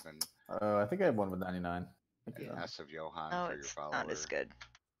you were given. I think I have one with 99. I think And so. S of Johan Oh, for your it's follower. not as good.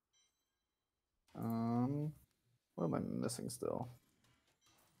 What am I missing still?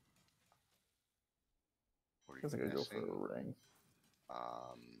 What I are guess I you could go for missing? a ring.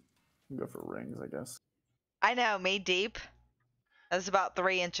 Um, Go for rings, I guess. I know, me deep. That's about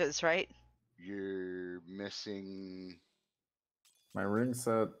 3 inches, right? you're missing. My ring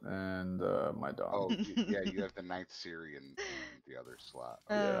set and my dog. Oh, yeah, you have the ninth Syrian in the other slot.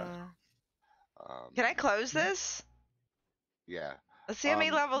 Yeah. Can I close this? Yeah. Let's see how many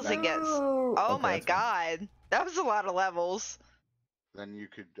levels it gets. No! Oh Okay, my that's fine. god. That was a lot of levels. Then you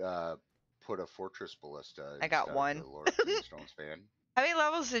could put a Fortress Ballista I got instead one. of the Lord of Greenstone's fan. How many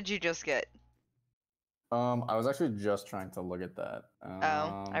levels did you just get? I was actually just trying to look at that.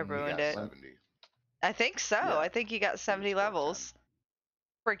 I He ruined got it. 70. I think so. Yeah. I think you got 70 410. levels.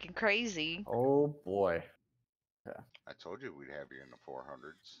 Freaking crazy. Oh boy. I told you we'd have you in the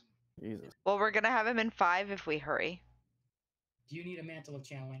 400s. Jesus. Well, we're gonna have him in 5 if we hurry. Do you need a mantle of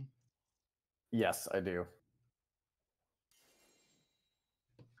channeling? Yes, I do.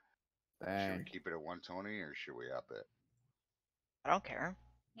 Should we Dang. keep it at 120 or should we up it? I don't care.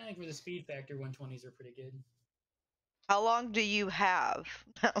 I think for the speed factor, 120s are pretty good. How long do you have?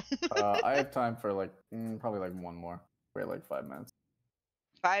 I have time for like probably like one more. Wait, like 5 minutes.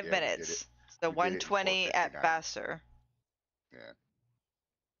 5 Yeah, we did minutes. it. So We did it in 120 at 4:59. faster. Yeah.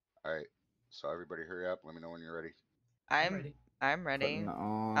 All right. So everybody hurry up. Let me know when you're ready. I'm ready. I'm ready. Putting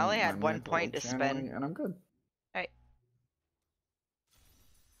on I only my had 1 mantle point of to channeling, spend. and I'm good. Right.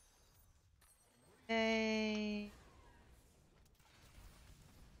 Yay.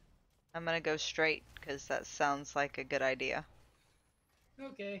 I'm gonna go straight because that sounds like a good idea.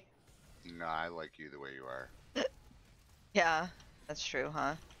 Okay. No, I like you the way you are. Yeah, that's true,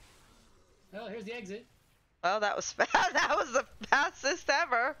 huh? Well, here's the exit. Well, that was that was the fastest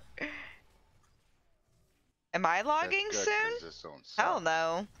ever. Am I logging That's good, soon? 'cause this zone Hell sucks.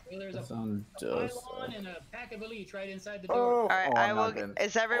 no. Well, there's That a sound does. pylon and a pack of elites right inside the door. Oh, All right, oh, I I'm will. not in.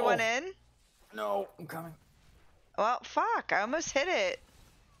 Is everyone Oh. in? No, I'm coming. Well, fuck! I almost hit it.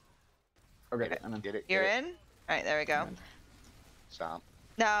 Okay, I'm in. Get it. You're get it. in. All right, there we go. I'm in. Stomp.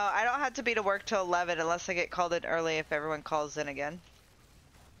 No, I don't have to be to work till 11 unless I get called in early. If everyone calls in again.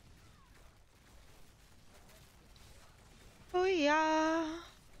 Oh yeah.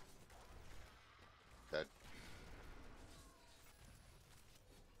 Dead.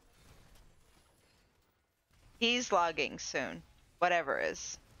 He's logging soon. Whatever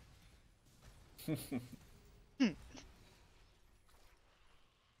is.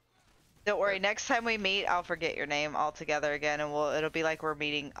 Don't worry, next time we meet, I'll forget your name altogether again, and it'll be like we're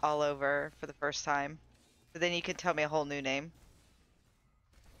meeting all over for the first time. But then you can tell me a whole new name.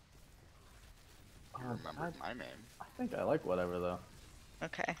 You remembered my name. I think I like whatever though.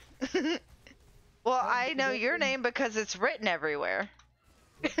 Okay. Well, I know your name because it's written everywhere.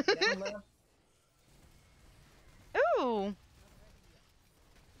 Down left, Ooh.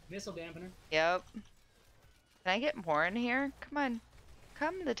 missile dampener. Yep. Can I get more in here? Come on.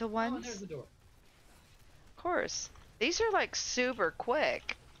 Come, little Oh, and ones. there's the door. Of course. These are like super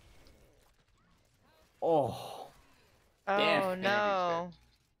quick. Oh. Oh Damn. no.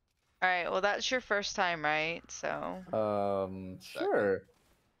 Alright, well that's your first time, right? So. Sure.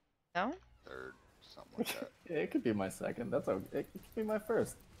 No? Third, something like that. Yeah, it could be my second. That's okay. It could be my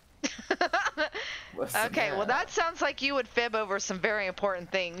first. Listen, Okay, well Yeah. that sounds like you would fib over some very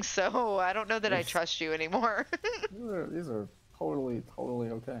important things, so I don't know that I Yes. trust you anymore. these are totally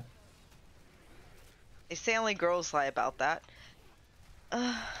okay. They say only girls lie about that.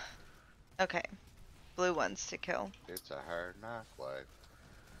 Okay. Blue ones to kill. It's a hard knock life.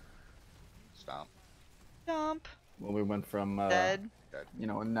 Stomp. Stomp. Well, we went from Dead. you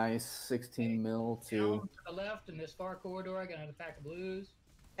know, a nice 16 mil Down to to the left in this far corridor, I got another pack of blues.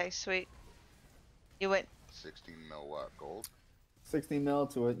 Okay, sweet. You went 16 mil what? Gold? 16 mil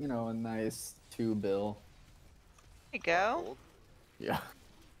to a, you know, a nice 2 bill. there you go. Gold? Yeah.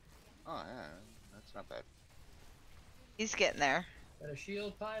 Oh, yeah. That's not bad. He's getting there. Got a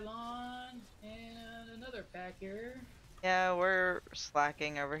shield pylon and another pack here. Yeah, we're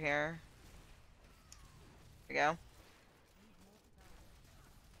slacking over here. There we go.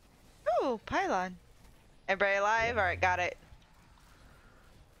 Ooh, pylon. Everybody alive? Alright, got it.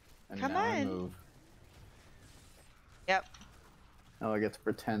 And Come now I on. move. Yep, Now I get to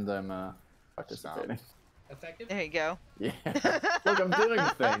pretend I'm participating. Effective. there you go. Yeah. Look, I'm doing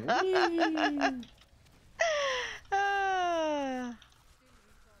the thing. Whee! Ah.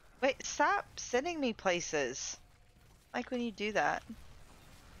 Wait, stop sending me places. Like when you do that.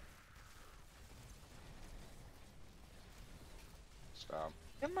 Stomp.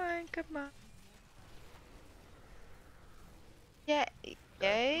 Come on, come on. Yeah, Okay.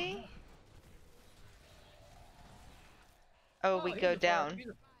 yay. Oh, we here's go a down.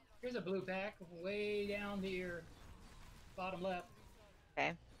 Here's a blue pack way down here, bottom left.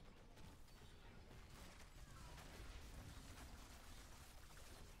 Okay.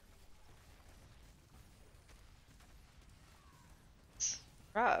 It's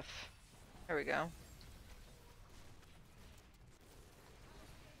rough. There we go.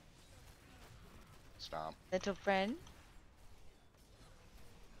 Stomp. Little friend.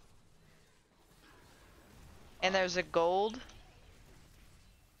 And there's a gold.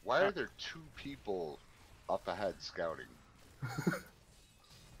 Why are there 2 people up ahead scouting? What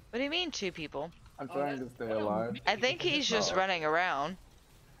do you mean 2 people? I'm trying to stay alive. I think he's just Oh. running around.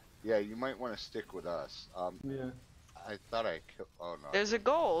 Yeah, you might want to stick with us. Yeah. I thought I killed. Oh no. There's a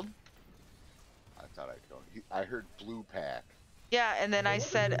gold. I thought I killed. I heard blue pack. Yeah, and then I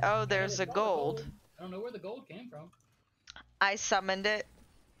said, oh, there's a gold. I don't know where the gold came from. I summoned it.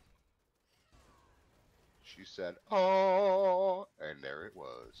 She said, "Oh," and there it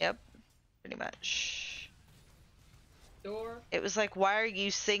was. Yep, pretty much. Door. It was like, why are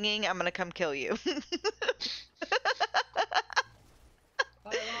you singing? I'm gonna come kill you.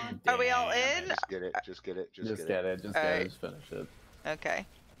 Are we all in? Just get it. Just get it. Just get it. Just get Alright. it. Just finish it. Okay.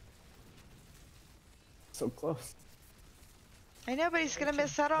 So close. I know, but he's gonna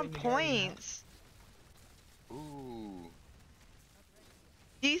miss out on points. Ooh.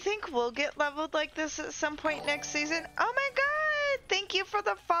 Do you think we'll get leveled like this at some point next season? Oh my god! Thank you for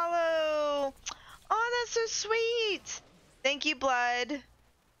the follow! Oh, that's so sweet! Thank you, Blood.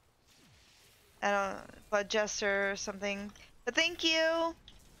 I don't know, Blood Jester or something. But thank you!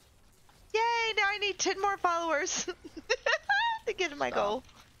 Yay! Now I need 10 more followers to get to my goal.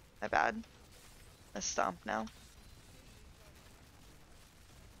 My bad. Let's stomp now.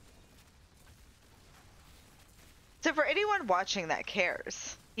 So for anyone watching that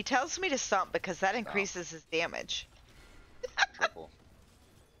cares, he tells me to stomp because that increases his damage. Triple.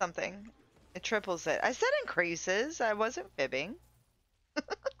 Something. It triples it. I said increases. I wasn't fibbing.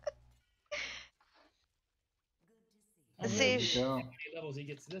 Let's see. How many levels he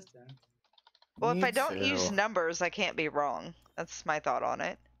gets this time? Well, if I don't use numbers, I can't be wrong. That's my thought on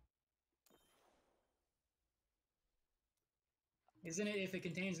it. Isn't it if it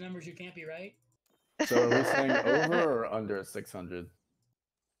contains numbers you can't be right? So are we saying over or under 600?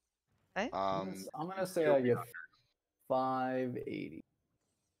 What? I'm gonna say I get 580.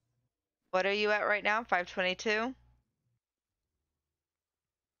 What are you at right now? 522?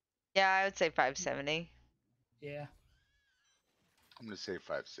 Yeah, I would say 570. Yeah. I'm gonna say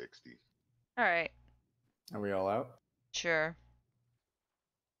 560. All right. Are we all out? Sure.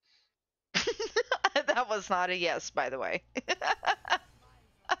 That was not a yes, by the way.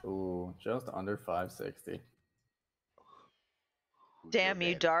 Ooh, just under 560. Who's Damn your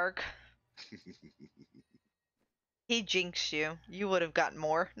you, daddy? Dark. He jinxed you. You would have gotten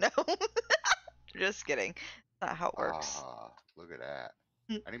more. No. Just kidding. That's not how it works. Ah, look at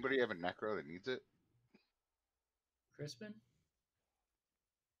that. Anybody have a necro that needs it? Crispin?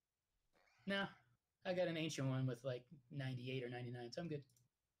 No. I got an ancient one with like 98 or 99, so I'm good.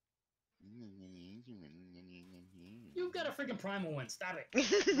 You've got a freaking primal one. Stop it.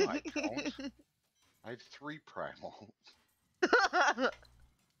 No, I don't. I have 3 primal.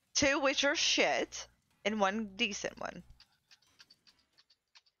 2 which are shit, and 1 decent one.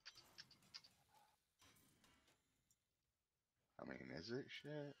 I mean, is it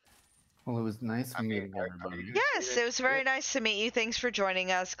shit? Well, it was nice I mean, meeting are everybody. you gonna Yes, say it was it's very shit? nice to meet you. Thanks for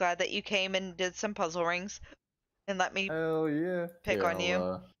joining us. Glad that you came and did some puzzle rings and let me Hell yeah. pick Here, on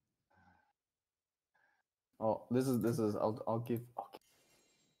you. Oh, this is. I'll give.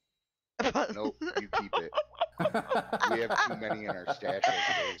 Nope, you keep it. We have too many in our stash as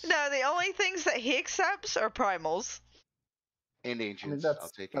it is. No, the only things that he accepts are primals. And ancients. that's- I'll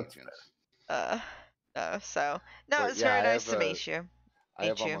take that's ancients. No, so no, But it's yeah, very I nice have to meet you. I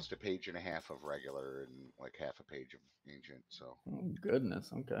have Meet you. almost a page and a half of regular and like half a page of ancient, so. Oh,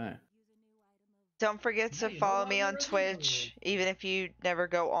 goodness. Okay. Don't forget Now to you know follow why me we're on a Twitch, duo. even if you never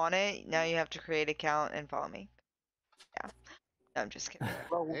go on it. Now you have to create an account and follow me. Yeah, no, I'm just kidding. Hey,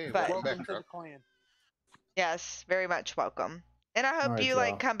 But- welcome back, Welcome to the Truck. clan. Yes, very much welcome. And I hope Alright, you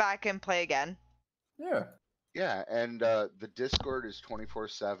like y'all. come back and play again. Yeah. Yeah, and the Discord is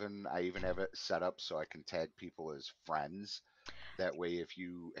 24/7. I even have it set up so I can tag people as friends. That way, if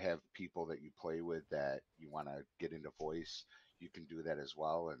you have people that you play with that you want to get into voice, you can do that as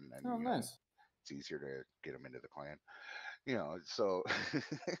well, and Oh, you know, nice. it's easier to get them into the clan. You know, so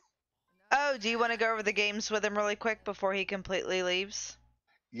Oh, do you want to go over the games with him really quick before he completely leaves?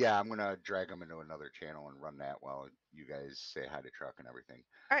 yeah, I'm gonna drag them into another channel and run that while you guys say hi to Truck and everything.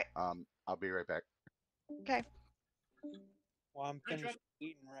 All right. I'll be right back. Okay. Well, I'm Hi, finished Truck.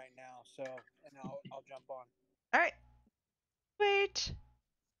 eating right now, so and I'll jump on. All right. Wait.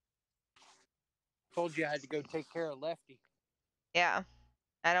 Told you I had to go take care of Lefty. Yeah.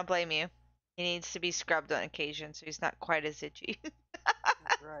 I don't blame you. He needs to be scrubbed on occasion so he's not quite as itchy.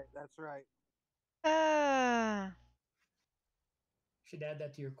 That's right. That's right. Ah. Should add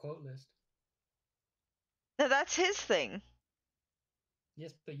that to your quote list. No, that's his thing.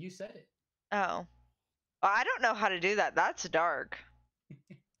 Yes, but you said it. Oh. Well, I don't know how to do that. That's dark.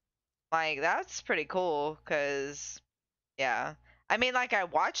 Like, that's pretty cool, because, yeah. I mean, like, I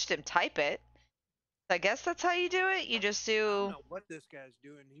watched him type it. I guess that's how you do it. You just I don't do. know what this guy's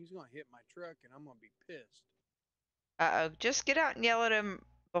doing. He's gonna hit my truck, and I'm gonna be pissed. Uh oh. Just get out and yell at him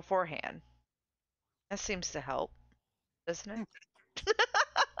beforehand. That seems to help, doesn't it?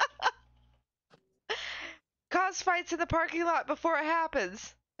 Cause fights in the parking lot before it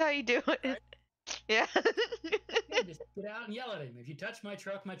happens. That's how you do it. Right? Yeah. Yeah, just get out and yell at him. If you touch my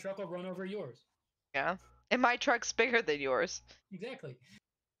truck will run over yours. Yeah. And my truck's bigger than yours. Exactly.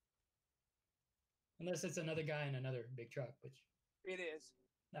 Unless it's another guy in another big truck, which It is.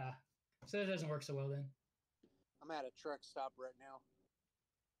 so it doesn't work so well then. I'm at a truck stop right now.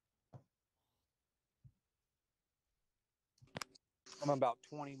 I'm about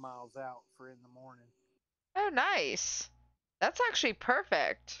 20 miles out for in the morning. Oh, nice. That's actually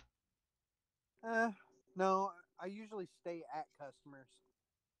perfect. No, I usually stay at customers.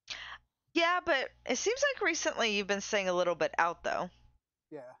 Yeah, but it seems like recently you've been staying a little bit out, though.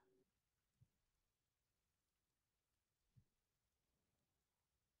 Yeah.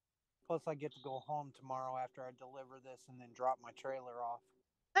 Plus, I get to go home tomorrow after I deliver this and then drop my trailer off.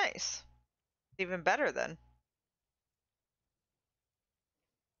 Nice. Even better then.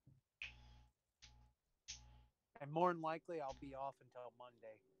 And more than likely, I'll be off until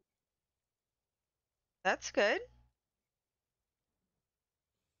Monday. That's good.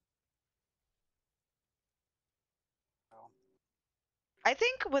 So, I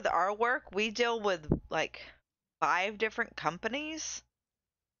think with our work, we deal with like 5 different companies.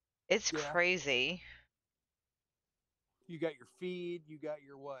 It's yeah. crazy. You got your feed, you got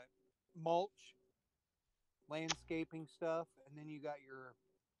your what? Mulch, landscaping stuff, and then you got your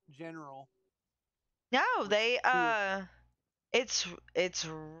general. No, which they two or- it's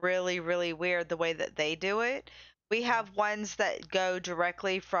really weird the way that they do it. We have ones that go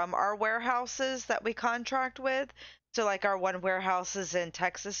directly from our warehouses that we contract with. So like our one warehouse is in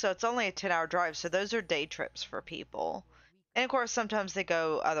Texas, so it's only a 10-hour drive. So those are day trips for people. And of course sometimes they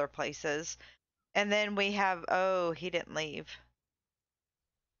go other places. And then we have, oh, he didn't leave.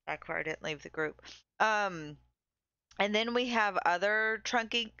 Blackfire didn't leave the group. And then we have other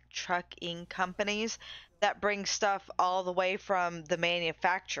trucking companies that bring stuff all the way from the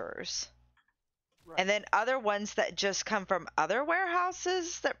manufacturers. Right. And then other ones that just come from other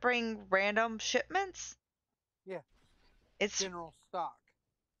warehouses that bring random shipments. Yeah. It's General stock.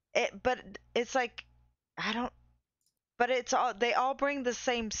 but it's like I don't but it's all they all bring the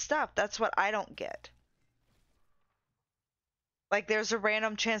same stuff. That's what I don't get. Like there's a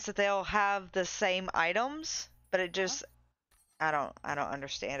random chance that they'll have the same items, but it just I don't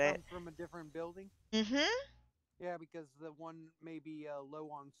understand it. Come from a different building. Mhm. Yeah, because the one may be low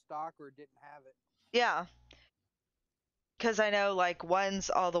on stock or didn't have it. Yeah. Cuz I know like one's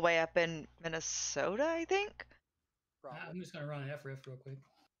all the way up in Minnesota, I think. Probably. I'm just gonna run an FRF real quick.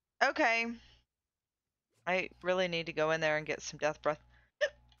 Okay. I really need to go in there and get some death breath.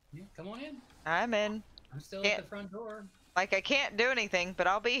 Yeah, come on in. I'm in. I'm still Can't- at the front door. Like I can't do anything, but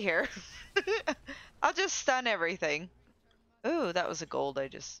I'll be here. I'll just stun everything. Ooh, that was a gold.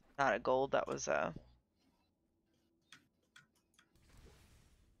 Not a gold. That was a.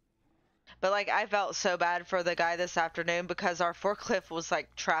 But like I felt so bad for the guy this afternoon because our forklift was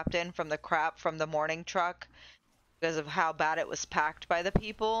like trapped in from the crap from the morning truck because of how bad it was packed by the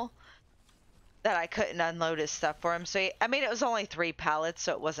people that I couldn't unload his stuff for him. So I mean it was only 3 pallets,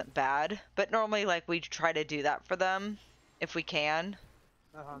 so it wasn't bad. But normally like we try to do that for them if we can.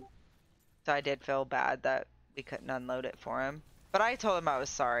 So I did feel bad that we couldn't unload it for him. But I told him I was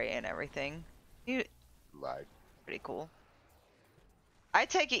sorry and everything. He Lied. pretty cool. I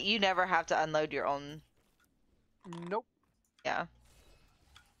take it you never have to unload your own. Nope. Yeah.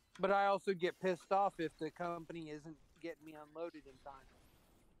 But I also get pissed off if the company isn't getting me unloaded in time.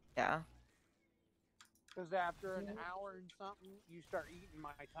 Yeah. Because after an hour and something, you start eating my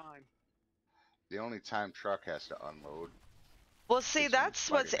time. The only time truck has to unload Well, see, is in that's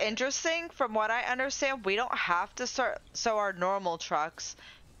what's Spider-Man. interesting. From what I understand, we don't have to start. So our normal trucks,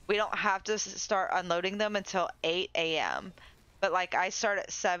 we don't have to start unloading them until 8 a.m. But like I start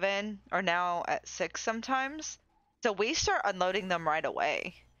at 7 or now at 6 sometimes. So we start unloading them right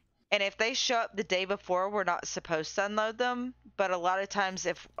away. And if they show up the day before, we're not supposed to unload them. But a lot of times,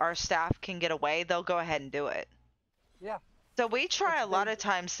 if our staff can get away, they'll go ahead and do it. Yeah. So we try That's a lot big. of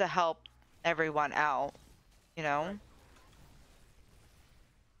times to help everyone out, you know? Right.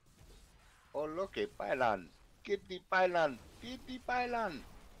 Oh, look, a pylon. Get the pylon. Get the pylon.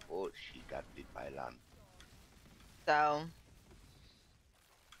 Oh, she got the pylon. So,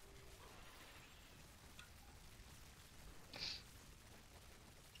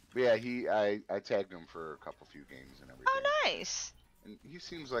 But yeah, I tagged him for a couple few games and everything. oh, nice. And he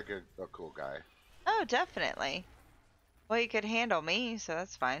seems like a cool guy. Oh, definitely. Well, he could handle me, so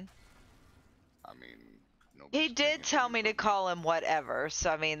that's fine. I mean, He nobody's did can tell handle me you to but call him whatever, so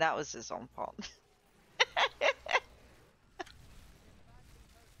I mean, that was his own fault.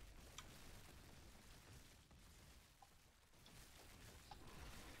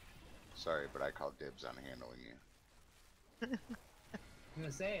 Sorry, but I called dibs on handling you. I'm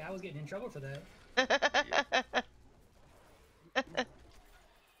gonna say I was getting in trouble for that.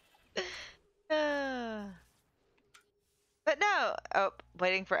 But no. Oh,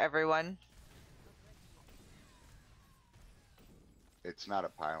 waiting for everyone. It's not a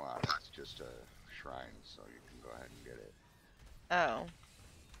pylon, it's just a shrine, so you can go ahead and get it. Oh.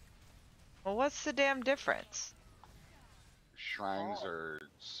 Well, what's the damn difference? Shrines are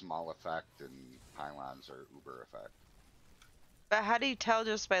small effect and pylons are uber effect. But how do you tell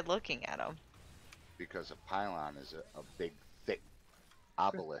just by looking at them? Because a pylon is a big, thick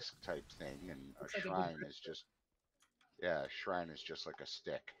obelisk type thing, and a Looks like a big shrine is just, yeah, a shrine is just like a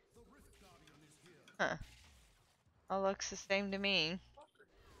stick. Huh. All looks the same to me.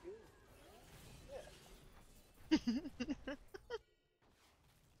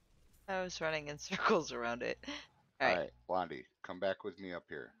 I was running in circles around it. Alright. Alright, Blondie, come back with me up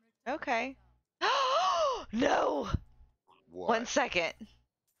here. Okay. No! What? 1 second.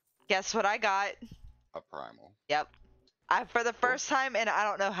 Guess what I got? A primal. Yep. For the first time, and I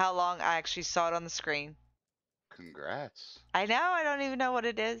don't know how long, I actually saw it on the screen. Congrats. I know, I don't even know what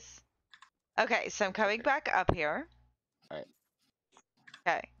it is. Okay, so I'm coming back up here. Alright.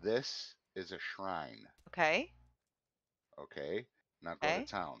 Okay. This is a shrine. Okay. Okay? Now go Okay. to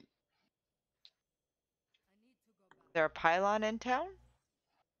town. Is there a pylon in town?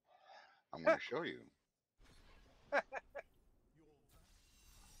 I'm going to show you.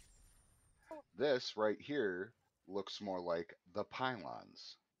 This right here looks more like the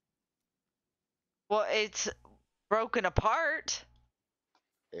pylons. Well, it's broken apart.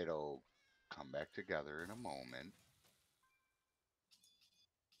 It'll come back together in a moment.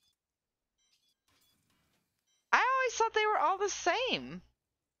 I always thought they were all the same.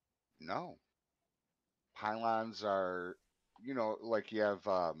 No. Pylons are, you know, like you have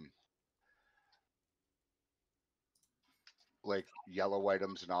like yellow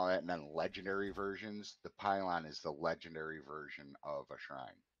items and all that, and then legendary versions. The pylon is the legendary version of a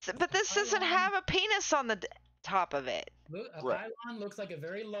shrine. But this doesn't have a penis on the top of it. A Right. pylon looks like a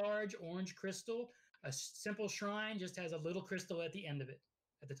very large orange crystal. A simple shrine just has a little crystal at the end of it,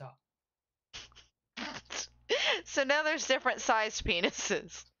 at the top. So now there's different sized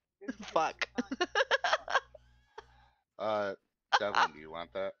penises. Fuck. Devlin, do you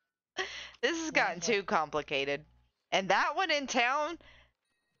want that? This has gotten too complicated. And that one in town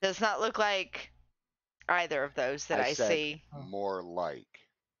does not look like either of those that I said see. more like.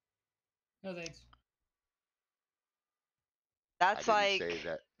 No thanks. That's I like. didn't say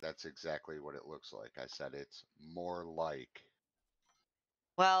that. That's exactly what it looks like. I said it's more like.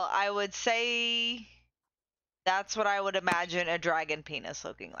 Well, I would say that's what I would imagine a dragon penis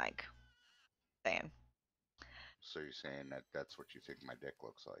looking like. Saying. So you're saying that that's what you think my dick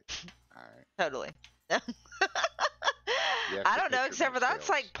looks like? All right. Totally. You have I to don't know, picture except my for that's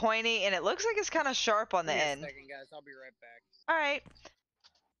scales. like pointy and it looks like it's kind of sharp on the Give me end. a second, guys. I'll be right back. All right.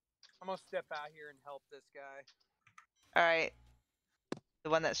 I'm gonna step out here and help this guy. All right. The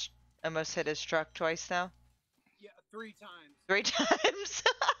one that's almost hit his truck twice now. Yeah, 3 times. 3 times.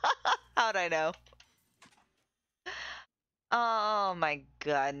 How'd I know? Oh my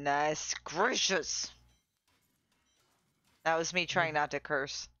goodness gracious. That was me trying not to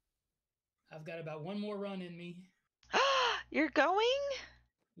curse. I've got about one more run in me. You're going?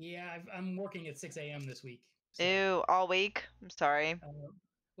 Yeah, I'm working at 6 a.m. this week. So, Ew, all week? I'm sorry.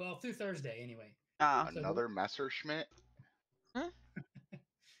 well, through Thursday anyway. Ah. Another Messerschmitt?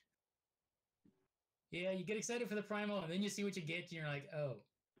 Yeah, you get excited for the primal, and then you see what you get, and you're like, oh.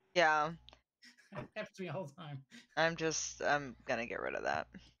 Yeah. That happens to me all the time. I'm gonna get rid of that.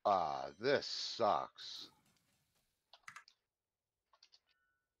 This sucks.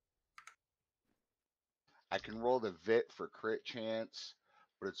 I can roll the Vit for crit chance,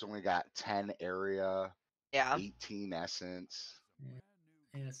 but it's only got 10 area, Yeah. 18 essence. Yeah.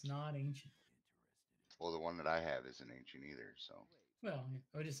 And it's not ancient. Well, the one that I have isn't ancient either, so. Well,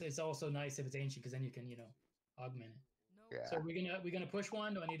 I would just say it's also nice if it's ancient because then you can, augment it. Yeah. So we gonna push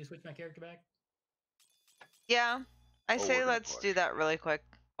one? Do I need to switch my character back? Yeah. I Oh, say we're gonna let's do push. that really quick.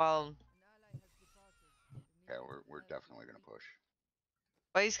 Well, Yeah, we're definitely gonna push.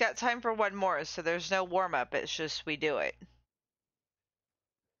 he's got time for one more, so there's no warm up. It's just we do it.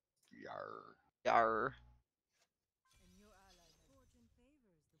 Yar. Yar.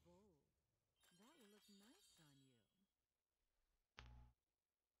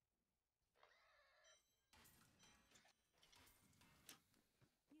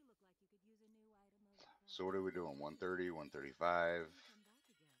 So what are we doing? 130, 135,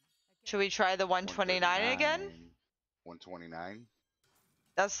 Should we try the 129 again? 129?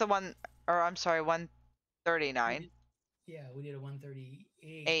 That's the one, or I'm sorry, 139. Yeah, we did a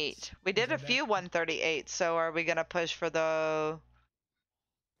 138. 8. We did a few 138, so are we gonna push for the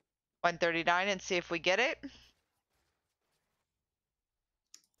 139 and see if we get it?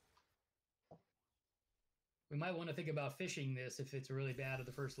 We might want to think about fishing this if it's really bad at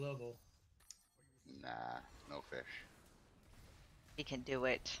the first level. Nah, no fish. He can do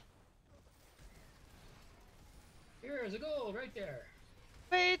it. Here's a gold right there.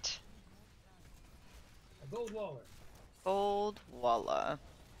 Wait. A gold waller. Gold Walla.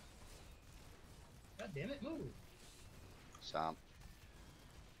 God damn it, move. Stomp.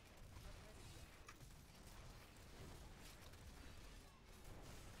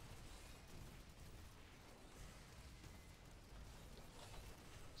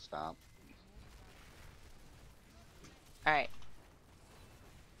 Stomp. Alright.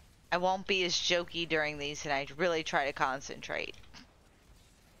 I won't be as jokey during these, and I really try to concentrate.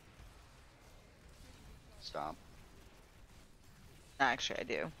 Stomp. Actually, I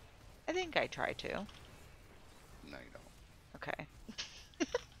do. I think I try to. No, you don't. Okay.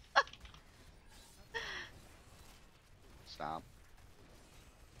 Stomp.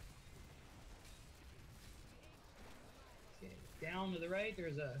 Okay, down to the right,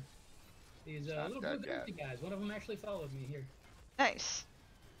 there's these Not little dead blue yet. guys. One of them actually followed me here. Nice.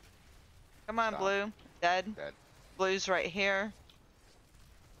 Come on, Stop. Blue. Dead. Dead. Blue's right here.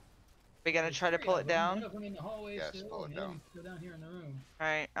 We gonna There's try to three pull of it them. down? One of them in the hallway Yes, still, pull it and the other down. one's still down here in the room.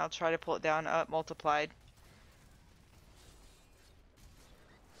 Alright, I'll try to pull it down. Up, multiplied.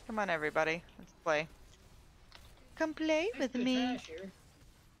 Come on, everybody. Let's play. Come play Nice with bit of me. trash here.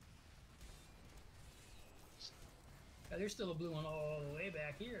 Yeah, there's still a blue one all the way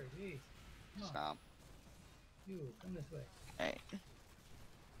back here. Jeez. Come on. Stomp. You, come this way. Alright.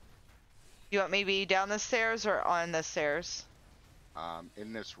 You want me to be down the stairs or on the stairs?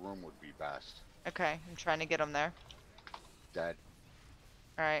 In this room would be best. Okay, I'm trying to get them there. Dead.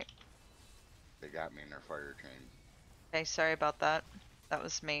 Alright. They got me in their fire chain. Okay, sorry about that. That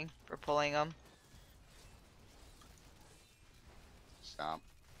was me for pulling them. Stomp.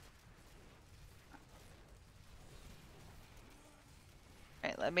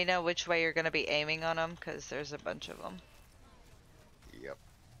 Alright, let me know which way you're going to be aiming on them, because there's a bunch of them. Yep.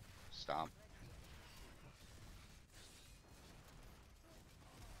 Stomp.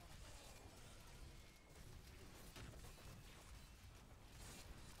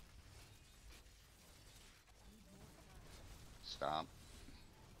 Stomp.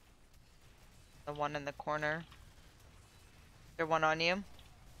 The one in the corner. There one on you?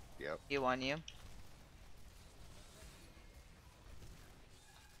 Yep. You on you.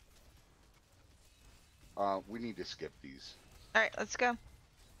 We need to skip these. Alright, let's go.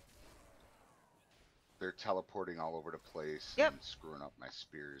 They're teleporting all over the place Yep. and screwing up my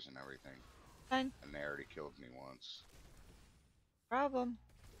spears and everything. Fine. And they already killed me once. Problem.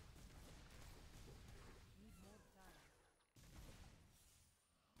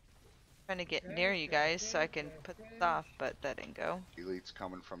 Trying to get near you guys so I can put this off, but that didn't go. Elite's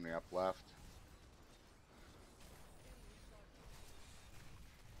coming from the up left.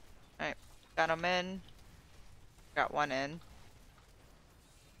 Alright, got them in. Got one in.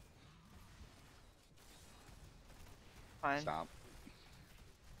 Fine. Stomp.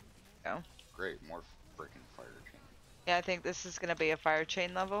 Go. Great, more freaking fire chain. Yeah, I think this is gonna be a fire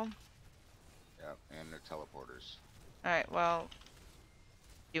chain level. Yep, and they're teleporters. Alright, well,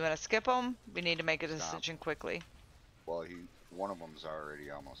 You want to skip them? We need to make a Stomp. decision quickly. Well, one of them's already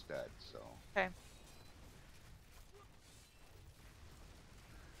almost dead, so. Okay.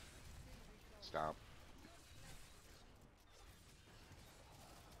 Stomp.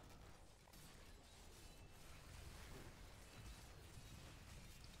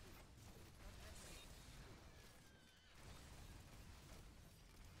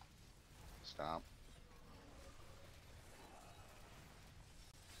 Stomp.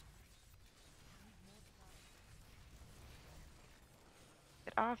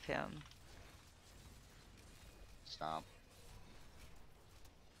 Get off him. Stomp.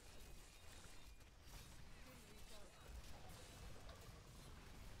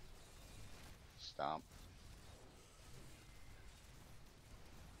 Stomp.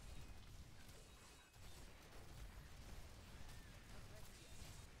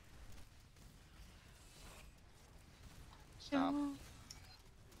 Stomp.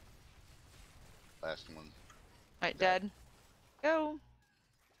 Last one. Alright, Dead. dead. Go.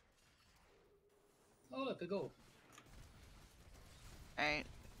 Oh, look, a goal. Alright.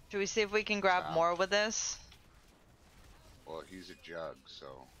 Should we see if we can grab Stomp. more with this? Well, he's a jug, so.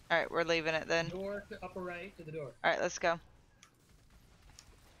 Alright, we're leaving it then. Door to upper right to the door. Alright, let's go.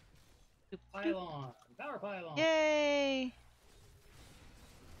 Pylon. Power pylon. Yay!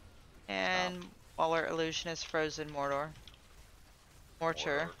 And Waller Illusion is frozen Mordor.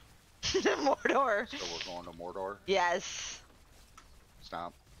 Mortar. Mordor. So we're going to Mordor. Yes.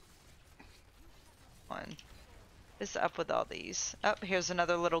 Stomp. One. Just up with all these. Oh, here's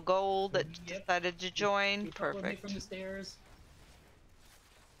another little gold that Yep. decided to join. He followed me Perfect. from the stairs.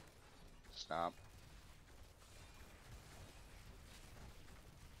 Stomp.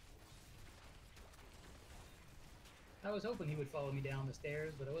 I was hoping he would follow me down the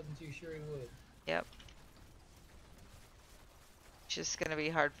stairs, but I wasn't too sure he would. Yep. It's just gonna be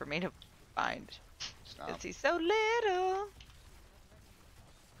hard for me to find. Stomp. Because he's so little.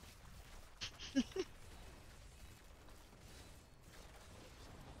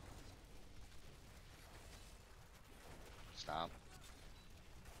 Stomp.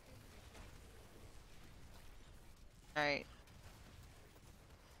 Alright.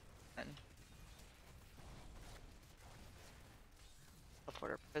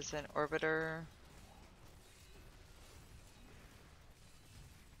 Teleporter, prison, orbiter.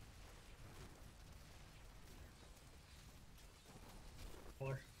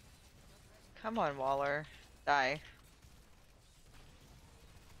 Waller. Come on, Waller. Die.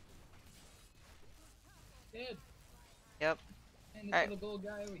 Dead. Yep. And this Alright. little gold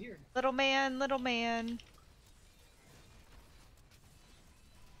guy over here. Little man, little man.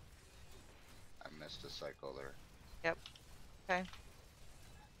 I missed a cycle there. Yep. Okay.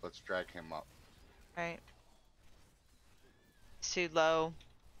 Let's drag him up. Alright. He's too low.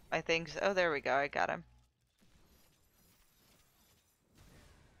 I think. Oh, there we go. I got him.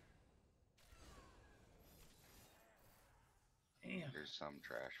 Damn. Here's some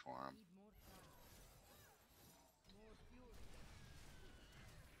trash for him.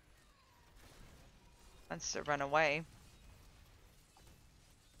 Wants to run away.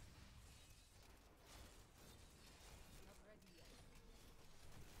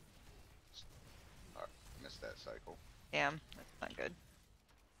 Missed that cycle. Damn. That's not good.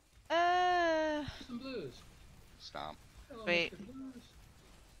 Some blues. Stomp. Hello, Wait. Mr. Blues.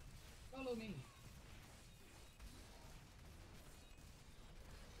 Follow me.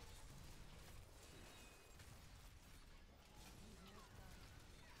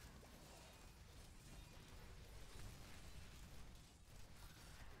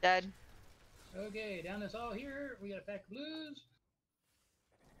 Dead. Okay, down this all here, we got a pack of blues.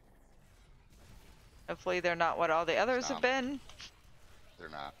 Hopefully they're not what all the others have Stomp. been. They're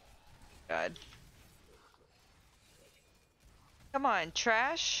not. Good. Come on,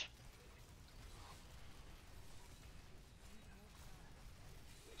 trash.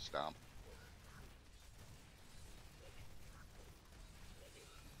 Stomp.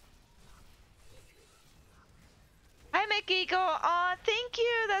 Hi, McEagle. Aw, thank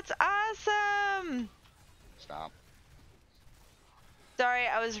you. That's awesome. Stomp. Sorry,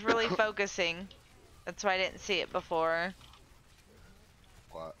 I was really focusing. That's why I didn't see it before.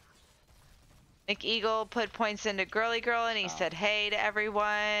 What? McEagle put points into Girly Girl and he Stomp. said hey to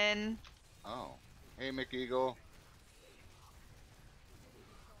everyone. Oh. Hey, McEagle.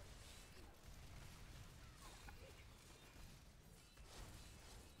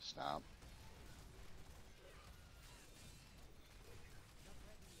 Stomp.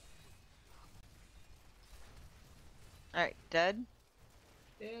 Alright, dead.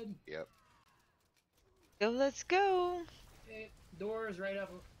 Dead. Yep. Go, let's go. Dead. Doors right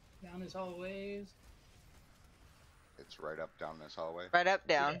up down this hallways. It's right up down this hallway. Right up,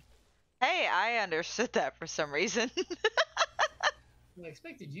 down. Hey, I understood that for some reason. Well, I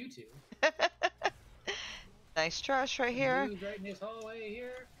expected you to. Nice trash right And here. blues right in this hallway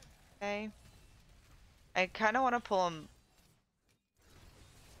here. Okay. I kind of want to pull him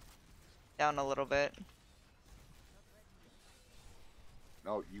down a little bit.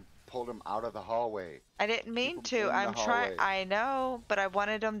 No, you pulled him out of the hallway. I didn't mean him to. in I'm the trying. hallway. I know, but I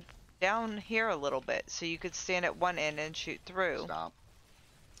wanted him down here a little bit so you could stand at one end and shoot through. Stomp.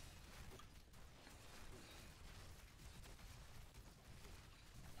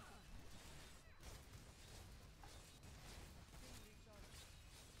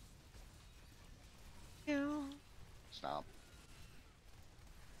 Ew. Stomp.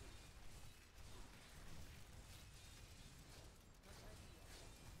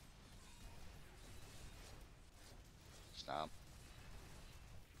 Stomp.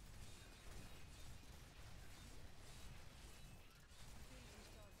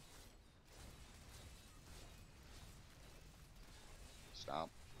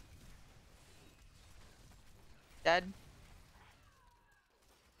 Stomp. Dead.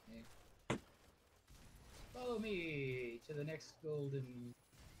 Follow me to the next golden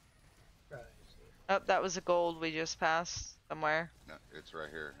prize. Oh, that was a gold we just passed somewhere. No, it's right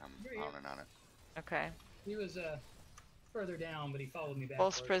here. I'm Right here. pounding on it. Okay. He was further down, but he followed me back.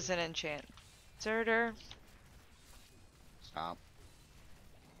 Pulse prison enchant. Deserter. Stomp.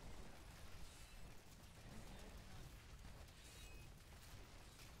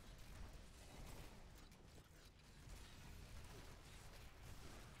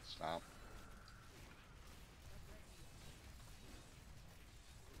 Stomp.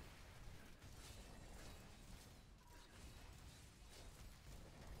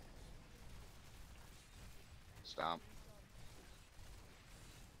 Stomp.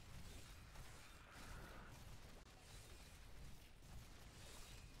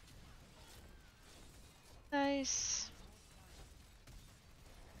 Nice.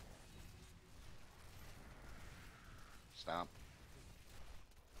 Stomp.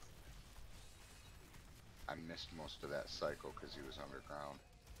 I missed most of that cycle because he was underground.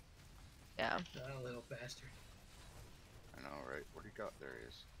 Yeah. Oh, little bastard. I know, right? Where'd he go? There he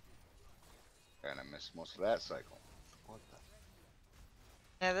is. And I missed most of that cycle. What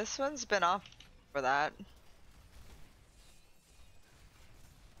the? Yeah, this one's been off for that.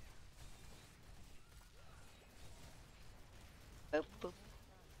 Boop, boop.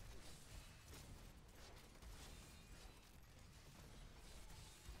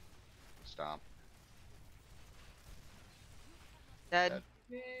 Stomp. Dead. Dead.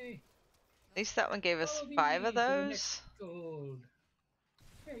 Yay! At least that one gave us Follow me 5 of to the those. next gold.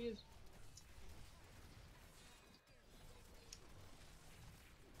 There he is.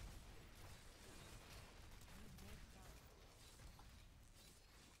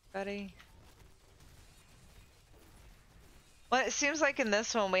 Buddy. Well, it seems like in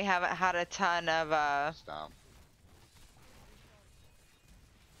this one we haven't had a ton of Stomp.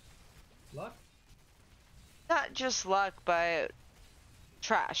 Luck? not just luck, but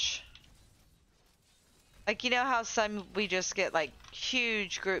trash. Like, you know how some we just get like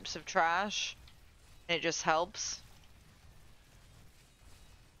huge groups of trash and it just helps?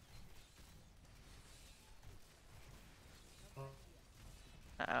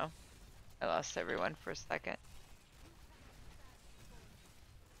 Uh-oh. I lost everyone for a second.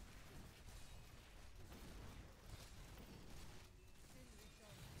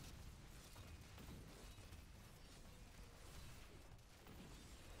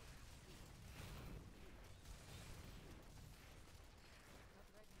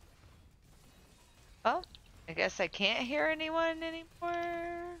 Well, I guess I can't hear anyone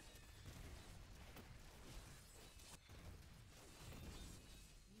anymore.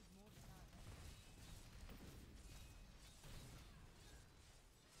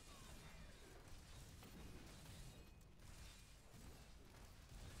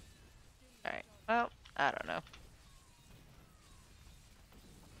 Alright, well, I don't know.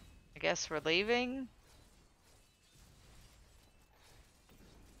 I guess we're leaving.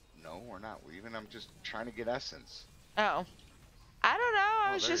 No, we're not leaving. I'm just trying to get essence. Oh. I don't know, I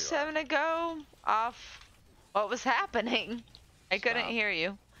Oh, was there just you are. having to go off what was happening. I couldn't Stop. hear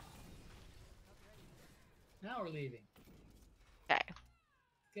you. Now we're leaving. Okay.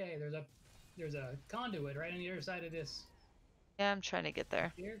 Okay, there's a conduit right on the other side of this Yeah, I'm trying to get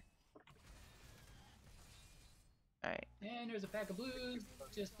there. here. Alright. And there's a pack of blues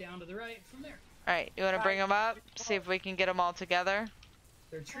just down to the right from there. Alright, you want to bring them up? See if we can get them all together?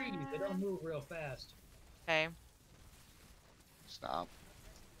 They're trees. They don't move real fast. Okay. Stomp.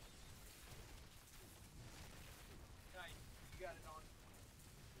 You got it on.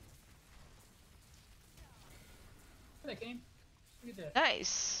 That came. Look at that. Nice.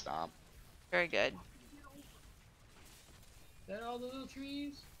 Stomp. Very good. Is that all the little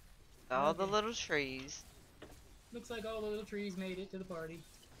trees? All the Okay. little trees. Looks like all the little trees made it to the party.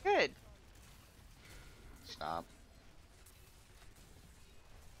 Good. Stomp.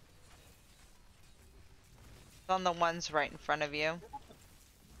 It's on the ones right in front of you.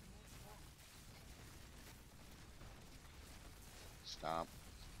 Stomp.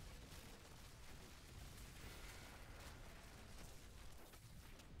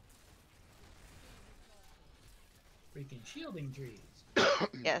 Freaking shielding trees.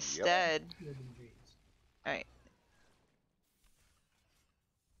 Yes, Yep. dead. Shielding trees. Alright.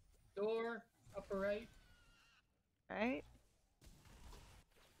 Door, upper right. Right.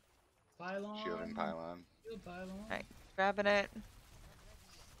 Pylon. Shielding pylon. Shield pylon. Right. Grabbing it.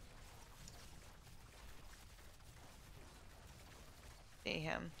 See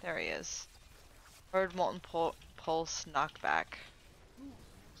him. There he is. Horde Molten Pulse knockback.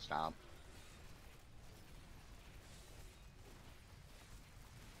 Stomp.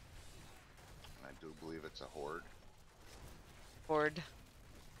 I do believe it's a horde. Horde.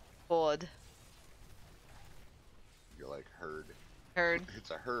 Horde. You're like herd. Herd.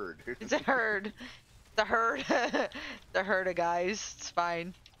 It's a herd. It's a herd. It's a herd. It's a herd of guys. It's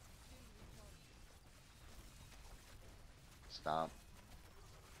fine. Stomp.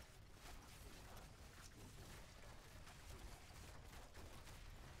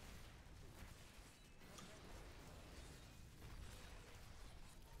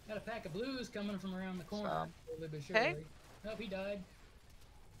 Got a pack of blues coming from around the corner. Stop. Slowly but Okay. surely. Nope, he died.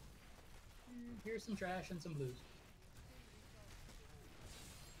 Here's some trash and some blues.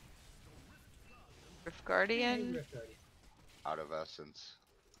 Rift Hey, Guardian. Rift Guardian. Out of essence.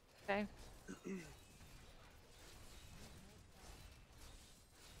 Okay.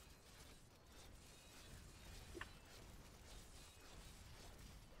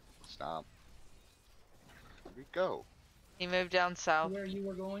 Stomp. Where'd he go? He moved down south. Where you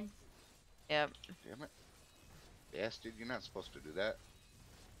were going? Yep. Damn it. Yes, dude, you're not supposed to do that.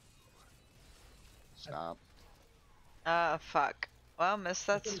 Stomp. Fuck. Well, missed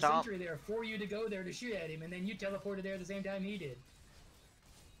I that put a stomp. sentry there for you to go there to shoot at him, and then you teleported there at the same time he did.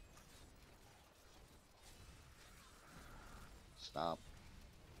 Stomp.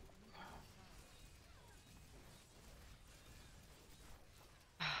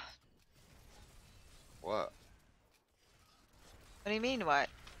 What? What do you mean, what?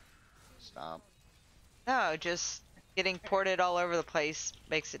 Stomp. No, just getting ported all over the place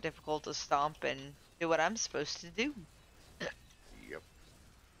makes it difficult to stomp and do what I'm supposed to do. Yep.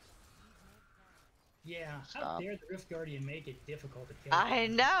 Yeah, how Stop. dare the Rift Guardian make it difficult to kill I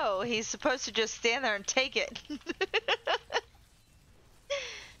him? know. He's supposed to just stand there and take it.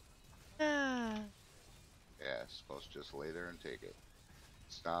 Yeah, supposed to just lay there and take it.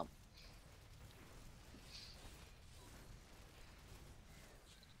 Stomp.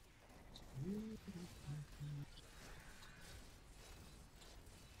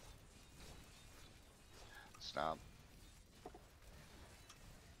 Stomp.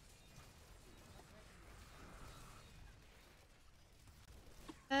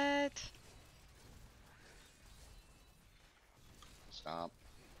 What? Stomp.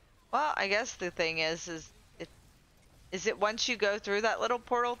 Well, I guess the thing is it once you go through that little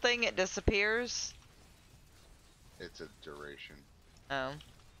portal thing, it disappears? It's a duration. Oh.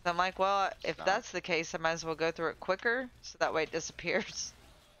 So I'm like, well, if Stop. that's the case, I might as well go through it quicker, so that way it disappears.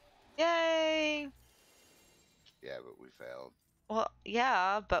 Yay! Yeah, but we failed. Well,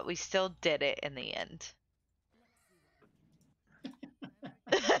 yeah, but we still did it in the end.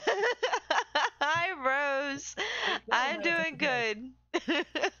 Hi, Rose. I'm doing good.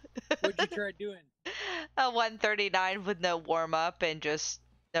 What'd you try doing? A 139 with no warm up and just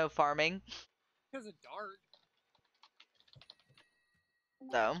no farming. Because of dark.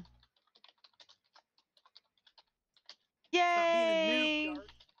 So. Stop being a Yay! noob, dark.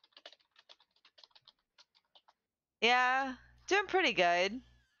 Yeah, doing pretty good.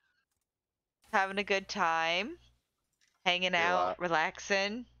 Having a good time. Hanging Hey, out, Lot.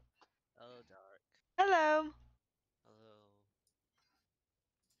 relaxing. Hello, Dark. Hello. Hello.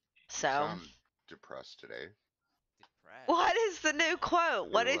 You So, sound depressed today. Depressed. what is the new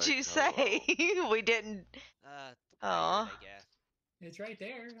quote? What You're did like, you say? we didn't. Tired, Aw. I guess. It's right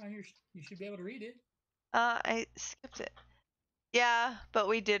there on your. You should be able to read it. I skipped it. Yeah, but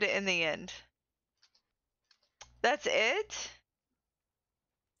we did it in the end. That's it?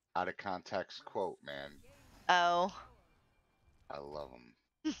 Out of context quote, man. Oh. I love them.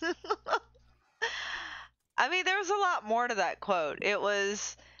 I mean, there was a lot more to that quote. It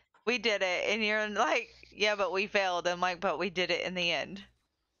was, we did it, and you're like, yeah, but we failed. I'm like, but we did it in the end.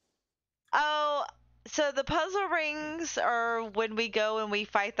 Oh, so the puzzle rings are when we go and we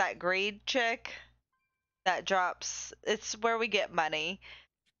fight that greed chick that drops. It's where we get money.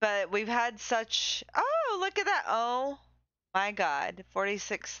 But we've had such. Oh, look at that. Oh my god.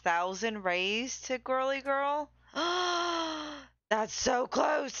 46,000 raised to Girly Girl. That's so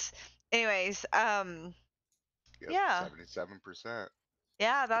close. Anyways, Yep, yeah. 77%.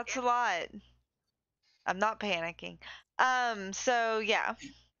 Yeah, that's a lot. I'm not panicking. So yeah.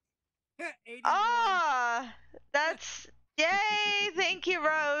 81. Ah, that's yay! Thank you,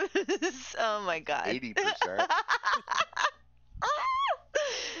 Rose. Oh my god. 80%.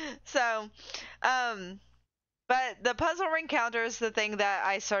 So, but the puzzle ring counter is the thing that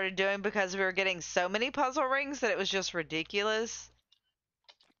I started doing because we were getting so many puzzle rings that it was just ridiculous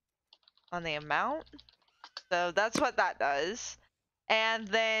on the amount. So that's what that does. And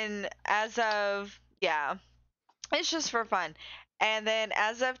then as of yeah, it's just for fun. And then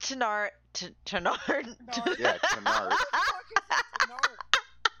as of tonight, Yeah, Tenart.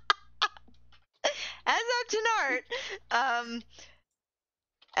 as of tonight,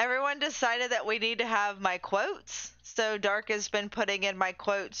 everyone decided that we need to have my quotes. So Dark has been putting in my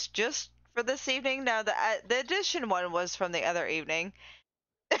quotes just for this evening. Now the edition one was from the other evening.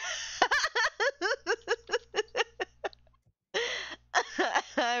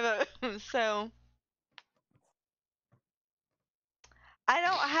 So I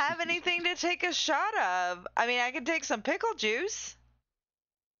don't have anything to take a shot of. I mean, I can take some pickle juice.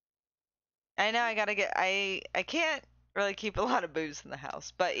 I know I gotta get. I can't really keep a lot of booze in the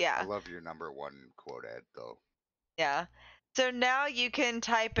house, but I yeah, love your #1 quote ad, though. yeah. So now you can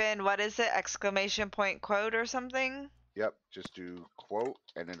type in what is it? Exclamation point quote or something. Yep, just do quote,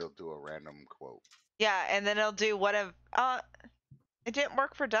 and it'll do a random quote. Yeah, and then it'll do what if. It didn't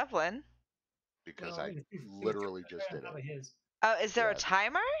work for Devlin. Because Well, I literally just did it. his. Oh, is there a Yeah.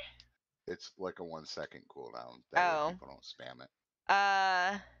 timer? It's like a 1-second cooldown. That Oh. way people don't spam it.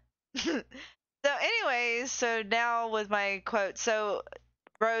 So anyways, so now with my quote, so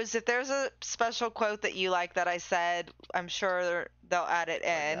Rose, if there's a special quote that you like that I said, I'm sure they'll add it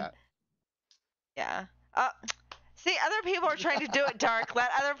Like in. that. Yeah. See, other people are trying to do it, Dark.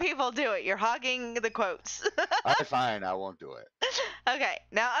 Let other people do it. You're hogging the quotes. Alright, fine, I won't do it. Okay,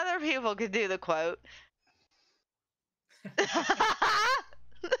 now other people can do the quote.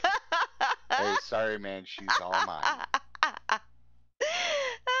 Hey, sorry, man, she's all mine.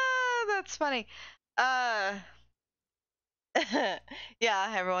 That's funny. Yeah,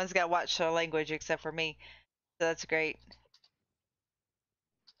 everyone's got to watch their language except for me. So that's great.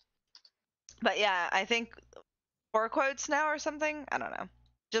 But yeah, I think 4 quotes now or something. I don't know.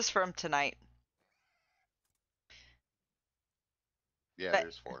 Just from tonight. Yeah, But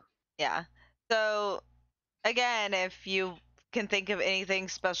there's 4. yeah. So again, if you can think of anything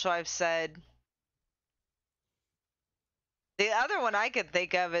special I've said. The other one I could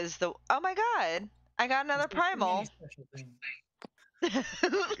think of is the oh my god, I got another primal. Special thing.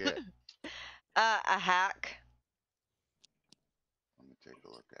 Good. A hack. Let me take a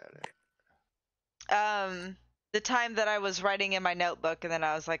look at it. The time that I was writing in my notebook and then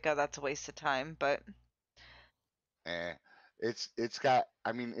I was like, oh, that's a waste of time, but It's got,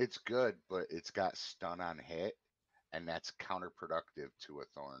 I mean, it's good, but it's got stun on hit, and that's counterproductive to a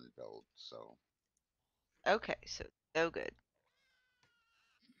Thorn build, so. okay, so good.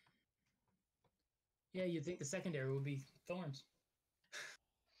 Yeah, you'd think the secondary would be thorns.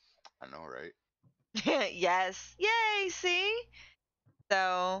 I know, right? Yes. Yay, see?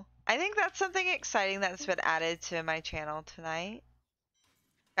 So I think that's something exciting that's been added to my channel tonight.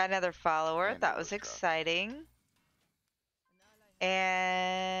 Got another follower. And That it was was rough. exciting.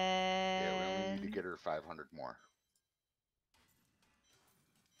 Yeah, we only need to And get her 500 more.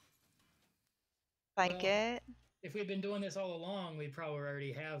 like Well, it. If we'd been doing this all along, we'd probably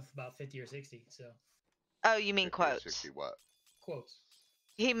already have about 50 or 60. So Oh, you mean 50 or quotes? 60 what? quotes.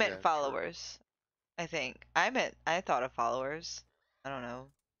 He meant Yeah, true. followers. I think. I thought of followers. I don't know.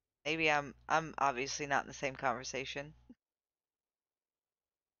 Maybe I'm obviously not in the same conversation.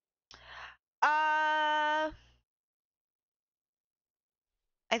 I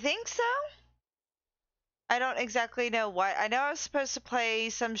think so. I don't exactly know what. I know I was supposed to play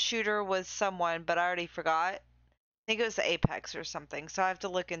some shooter with someone, but I already forgot. I think it was Apex or something, so I have to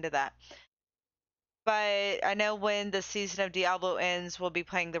look into that. But I know when the season of Diablo ends, we'll be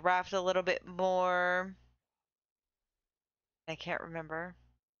playing the raft a little bit more. I can't remember.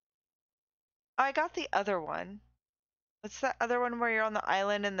 Oh, I got the other one. What's that other one where you're on the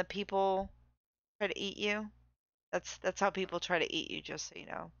island and the people try to eat you? That's how people try to eat you, just so you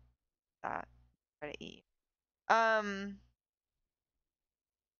know. That try to eat you.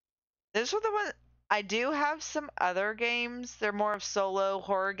 Those are the ones. I do have some other games. They're more of solo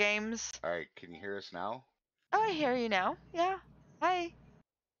horror games. All right, can you hear us now? Oh, I hear you now. Yeah. Hi.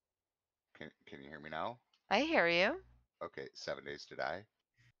 Can you hear me now? I hear you. Okay, 7 Days to Die.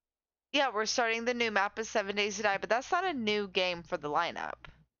 Yeah, we're starting the new map of 7 Days to Die, but that's not a new game for the lineup.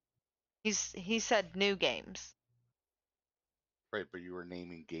 He said new games. Right, but you were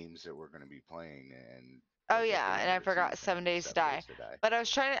naming games that we're going to be playing, and Oh like at yeah, the and end I of the forgot season, 7 Days to 7 Days Die. to Die. But I was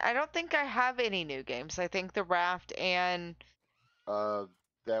trying to, I don't think I have any new games. I think the Raft and Uh,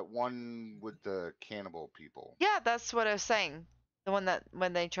 that one with the cannibal people. yeah, that's what I was saying. The one that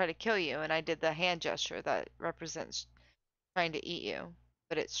when they try to kill you and I did the hand gesture that represents trying to eat you,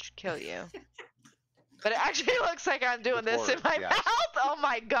 but it's kill you. But it actually looks like I'm doing The this in forest, my yes. mouth. Oh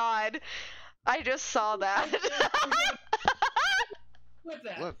my god. I just saw that. With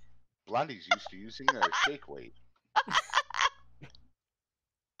that. Look, Blondie's used to using a shake weight.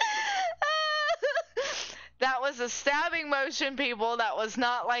 That was a stabbing motion, people. That was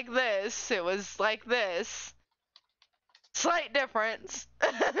not like this. It was like this. Slight difference.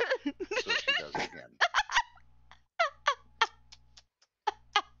 So she does it again.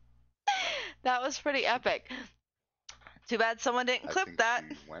 That was pretty epic. Too bad someone didn't I clip think that.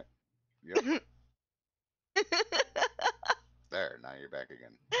 she went. Yep. There, now you're back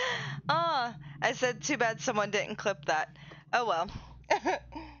again. Ah, I said too bad someone didn't clip that. Oh well.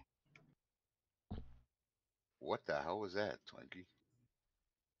 What the hell was that, Twinkie?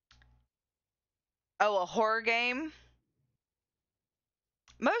 Oh, a horror game?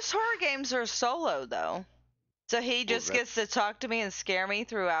 Most horror games are solo though. So he Well, just gets to talk to me and scare me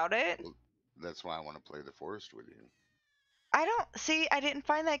throughout it. Well, that's why I want to play the forest with you. I don't see. I didn't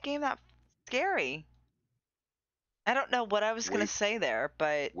find that game that scary. I don't know what I was gonna Wait, say there,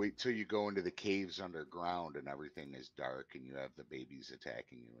 but wait till you go into the caves underground and everything is dark and you have the babies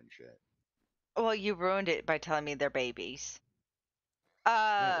attacking you and shit. well, you ruined it by telling me they're babies.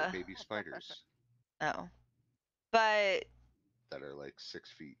 Yeah, they're baby spiders Oh, but that are like 6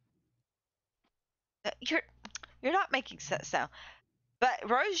 feet. you're not making sense now. But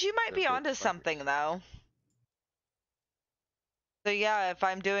Rose, you might They're be big onto spiders. something though. So yeah, if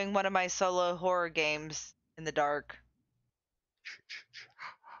I'm doing one of my solo horror games in the dark,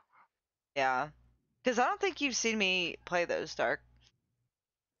 yeah, because I don't think you've seen me play those dark.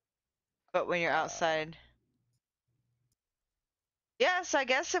 But when you're outside, yes, I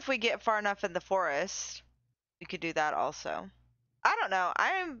guess if we get far enough in the forest, we could do that also. I don't know.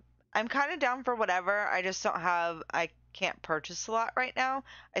 I'm kind of down for whatever. I can't purchase a lot right now.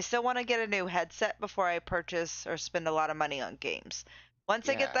 I still want to get a new headset before I purchase or spend a lot of money on games. Once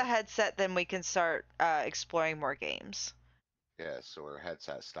I get the Yeah, headset, then we can start exploring more games. yeah, so her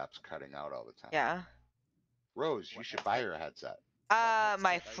headset stops cutting out all the time. Yeah. Rose, you What should buy headset? her a headset.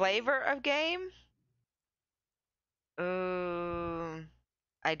 My Headset are flavor you? of game? Ooh,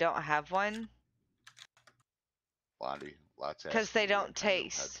 I don't have one Blondie, lots because asking they you what don't kind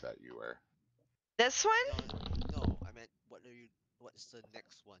of taste. headset you wear. This No, one? no. I meant what are you? What's the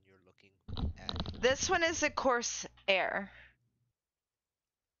next one you're looking at? This one is a Corsair.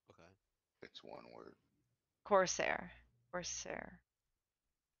 Okay. It's one word. Corsair. Corsair.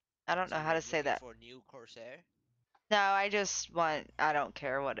 I don't So know how you're to say looking that. for new Corsair? No, I don't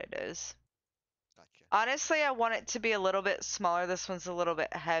care what it is. Gotcha. Honestly, I want it to be a little bit smaller. This one's a little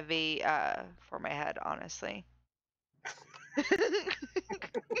bit heavy for my head, honestly.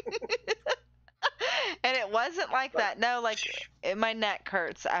 And it wasn't like that. No, like my neck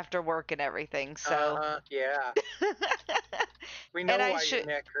hurts after work and everything. So Yeah. We know and I why your should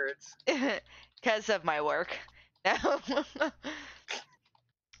neck hurts. because of my work. No.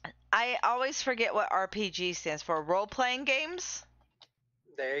 I always forget what RPG stands for. Role playing games?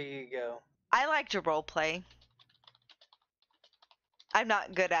 There you go. I like to role play. I'm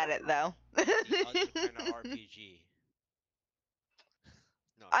not good at it though. The other kind of RPG.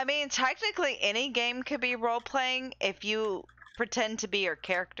 No, I'm I mean, kidding. technically any game could be role playing if you pretend to be your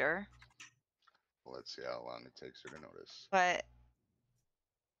character. Well, let's see how long it takes her to notice. But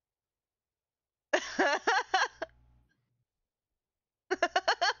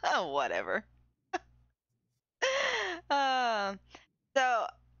whatever. Um so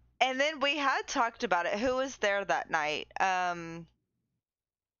and then we had talked about it. Who was there that night?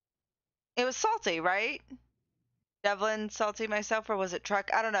 It was Salty, right? Devlin, Salty, myself, or was it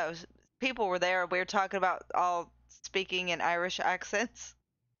Truck? I don't know. People were there. We were talking about all speaking in Irish accents.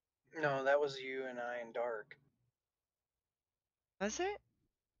 No, that was you and I and Dark. Was it?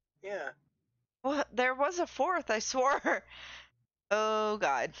 Yeah. Well, there was a fourth, I swore. Oh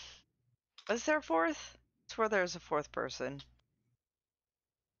god. Was there a fourth? I swore there was a fourth person.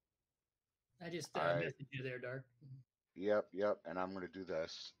 I just All right. messaged you there, Dark. Yep. And I'm gonna do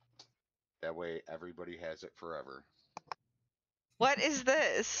this. That way, everybody has it forever. What is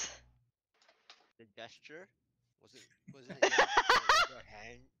this? The gesture? Wasn't it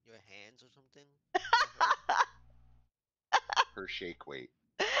your hands or something? I heard. Her shake weight.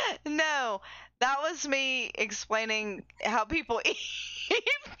 No, that was me explaining how people eat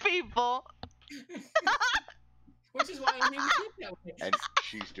people. Which is why I named it that way. And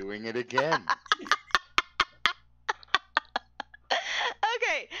she's doing it again.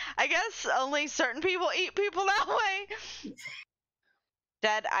 Okay, I guess only certain people eat people that way.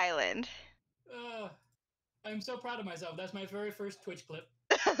 Dead Island. I'm so proud of myself. That's my very first Twitch clip.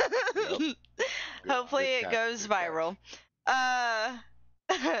 Hopefully good it catch, goes good catch. viral.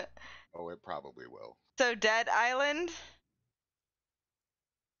 Oh, it probably will. So Dead Island.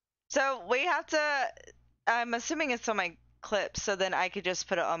 So we have to. I'm assuming it's on my clips, so then I could just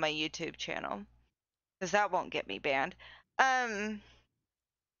put it on my YouTube channel, because that won't get me banned.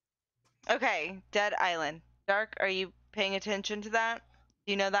 Okay, Dead Island. Dark, are you paying attention to that?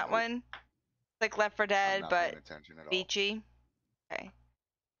 Do you know that Nope. one? It's like Left 4 I'm Dead, not but paying attention at all. beachy. Okay.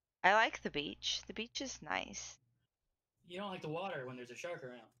 I like the beach. The beach is nice. You don't like the water when there's a shark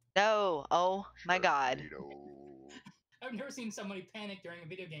around. No. Oh my god. Sharknado. I've never seen somebody panic during a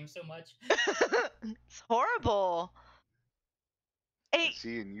video game so much. It's horrible. Hey, And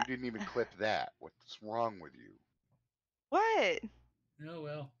see, and you didn't even clip that. What's wrong with you? what? Oh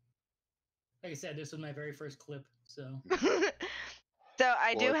well. Like I said, this was my very first clip, so. So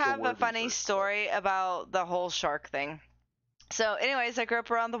I Well, do it's a have a worthy funny first clip. story about the whole shark thing. So, anyways, I grew up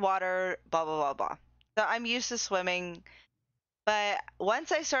around the water, blah blah blah blah. So I'm used to swimming, but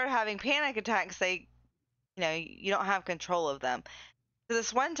once I started having panic attacks, you don't have control of them. So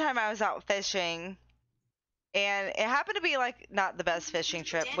this one time I was out fishing, and it happened to be like not the best fishing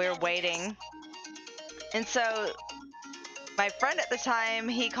trip. We were waiting, and so my friend at the time,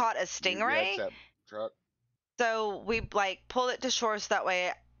 he caught a You that's stingray. that truck. So we like pulled it to shore so that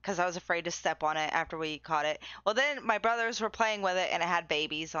way, because I was afraid to step on it after we caught it. Well, then my brothers were playing with it, and it had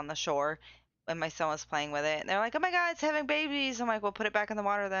babies on the shore when my son was playing with it. And they're like, "Oh my god, it's having babies!" I'm like, "Well, put it back in the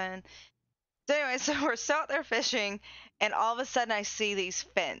water then." So anyway, so we're still out there fishing, and all of a sudden I see these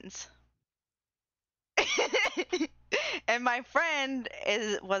fins. And my friend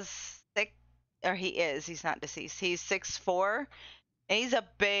was sick, or he is. He's not deceased. He's 6'4", and he's a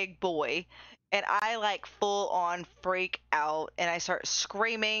big boy. And I like full on freak out, and I start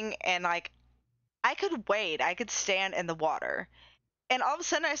screaming, and like I could wade, I could stand in the water, and all of a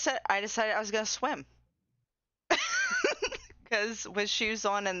sudden I decided I was gonna swim. Because with shoes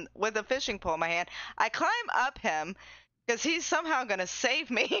on and with a fishing pole in my hand, I climb up him because he's somehow gonna save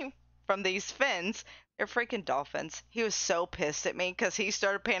me from these fins. They're freaking dolphins. He was so pissed at me because he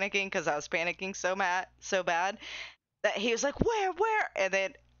started panicking because I was panicking so bad that he was like, where? And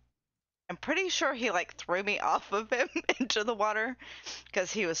then I'm pretty sure he like threw me off of him into the water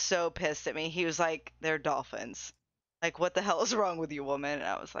because he was so pissed at me. He was like, "They're dolphins. Like, what the hell is wrong with you, woman?" And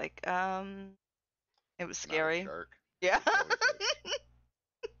I was like, it was It's not a scary. shark. Yeah. It's a jellyfish.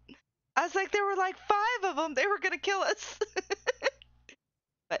 I was like, there were like 5 of them. They were gonna kill us.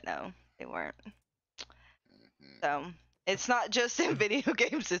 But no, they weren't. Mhm. So it's not just in video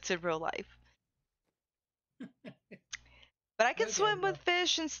games; it's in real life. But I can Okay, swim well. with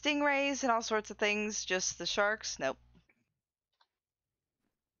fish and stingrays and all sorts of things. Just the sharks, nope.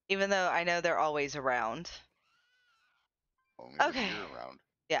 Even though I know they're always around. Only when Okay. you're around.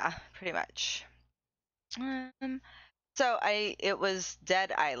 Yeah, pretty much. So it was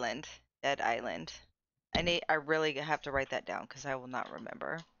Dead Island. Dead Island. I really have to write that down because I will not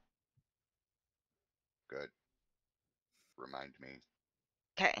remember. Good. Remind me.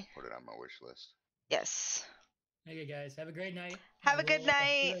 Okay. Put it on my wish list. Yes. Okay, guys. Have a great night. Have a good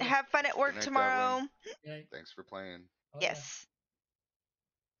night. Have fun at work night, tomorrow. Devlin. Good night. Thanks for playing. Oh, yeah. Yes.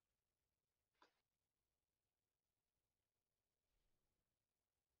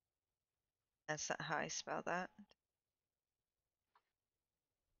 That's not how I spell that.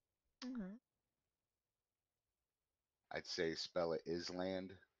 I'd say spell it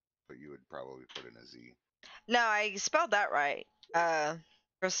Island, but you would probably put in a Z. No, I spelled that right.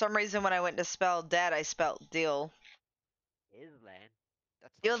 For some reason when I went to spell dead, I spelled deal. Island.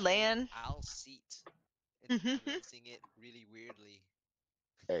 That's Deal like saying land. I'll seat and pronouncing it really weirdly.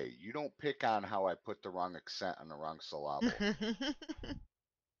 Hey, you don't pick on how I put the wrong accent on the wrong syllable.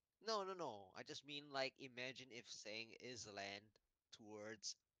 No. I just mean like imagine if saying Island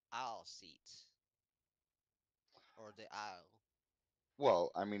towards aisle seats or the aisle.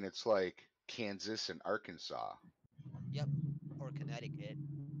 Well, I mean, it's like Kansas and Arkansas. Yep, or Connecticut.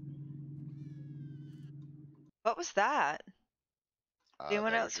 What was that? Did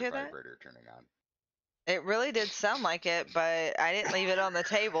anyone That else was your hear that? vibrator turning on. It really did sound like it, but I didn't leave it on the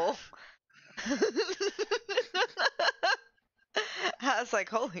table. I was like,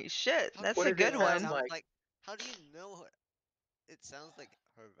 holy shit, How do that's you What a did it good know it sound one. sounds like? like? How do you know it sounds like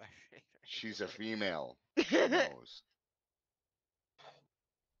her vibrator She's a anyway? female. She knows.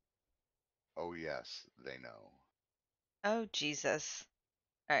 Oh, yes, they know. Oh, Jesus.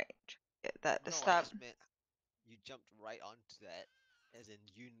 Alright, get that to No, I stop. just meant you jumped right onto that, as in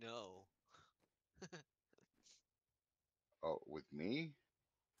you know. Oh, with me?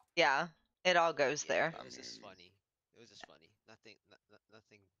 Yeah, it all goes Yeah, there. it I was just mean, funny. It was just funny. Nothing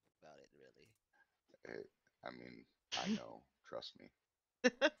about it really. it, I mean, I know. Trust me.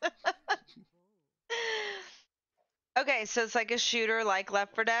 Okay, so it's like a shooter like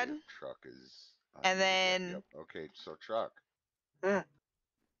Left 4 Let's see Dead. if Truck is And unmuted yet. then Yep. Okay, so Truck, Hmm.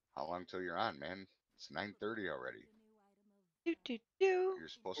 how long till you're on, man? It's 9:30 already. do do do. You're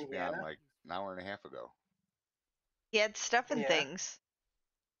supposed to be on Yeah. like an hour and a half ago. He had stuff and Yeah. things.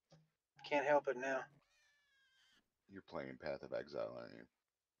 Can't help it now. You're playing Path of Exile, aren't you?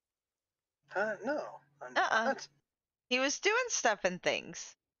 No, I'm Uh-uh. not. He was doing stuff and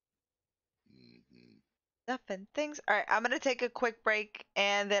things. Hmm. Stuff and things. Alright, I'm gonna take a quick break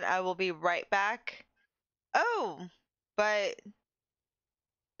and then I will be right back. Oh, but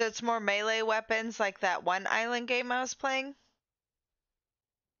so it's more melee weapons like that one island game I was playing?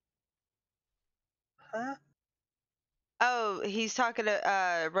 Huh? Oh, he's talking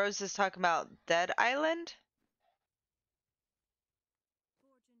to Rose is talking about Dead Island.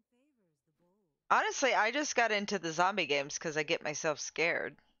 Honestly, I just got into the zombie games because I get myself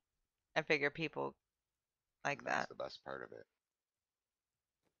scared. I figure people like And that's that. the best part of it.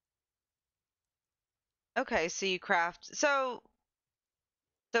 Okay, so you craft. So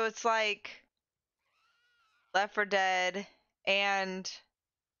it's like Left 4 Dead and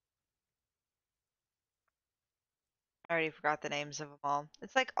I already forgot the names of them all.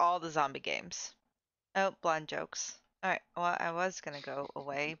 It's like all the zombie games. Oh, blind jokes. All right. Well, I was gonna go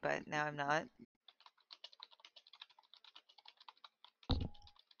away, but now I'm not.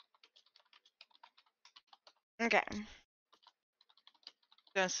 Okay.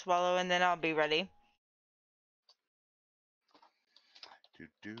 Gonna swallow and then I'll be ready. Do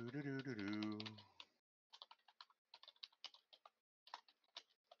do do do do do.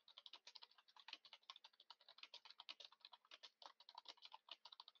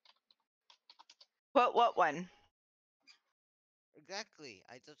 What one? Exactly.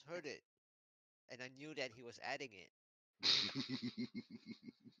 I just heard it, and I knew that he was adding it.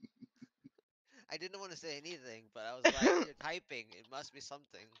 I didn't want to say anything, but I was like, "You're typing. It must be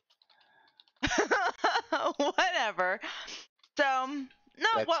something." Whatever. So, no,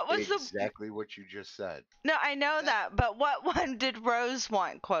 That's what was the. exactly what you just said. No, I know Exact. that, but what one did Rose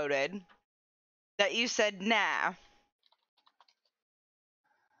want quoted? That you said nah.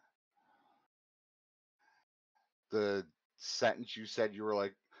 The sentence you said, you were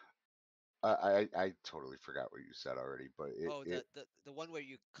like, I totally forgot what you said already, but Oh, it the one where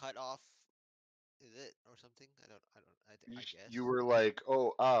you cut off, is it or something? I you guess. were like,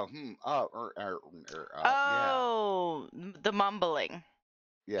 oh, yeah, Oh, the mumbling.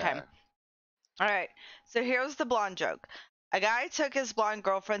 Okay. yeah. All right. So here's the blonde joke. A guy took his blonde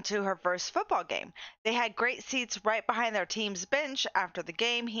girlfriend to her first football game. They had great seats right behind their team's bench. After the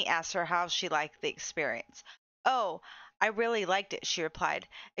game, he asked her how she liked the experience. Oh, I really liked it, she replied,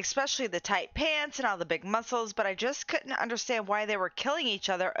 especially the tight pants and all the big muscles, but I just couldn't understand why they were killing each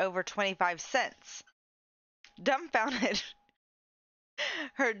other over 25 cents. Dumbfounded,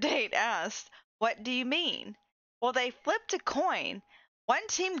 her date asked, "What do you mean?" "Well, they flipped a coin. One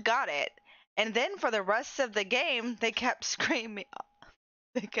team got it, and then for the rest of the game, they kept screaming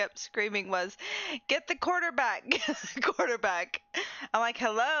was, 'Get the quarterback, get the quarterback.'" I'm like,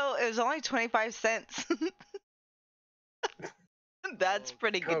 hello, it was only 25 cents. That's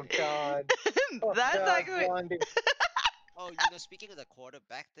pretty Oh good. Okay. God. Oh That's God, actually. Blondie. Oh, speaking of the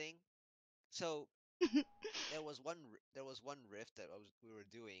quarterback thing, so there was one rift that we were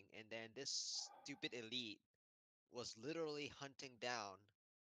doing, and then this stupid elite was literally hunting down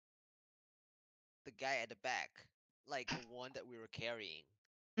the guy at the back, like the one that we were carrying.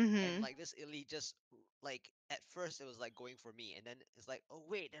 And Hmm. like this elite just like at first it was like going for me, and then it's like, oh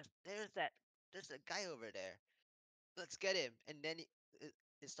wait, there's that guy over there. Let's get him. And then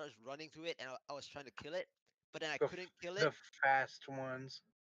it starts running through it, and I was trying to kill it, but then I The, couldn't kill it. the fast ones.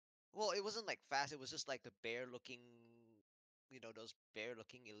 Well, it wasn't like fast. It was just like the bear-looking, those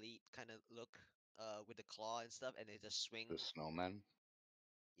bear-looking elite kind of look, with the claw and stuff, and they just swing. The snowmen.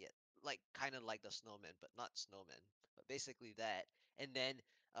 Yeah, like kind of like the snowman, but not snowman. But basically that, and then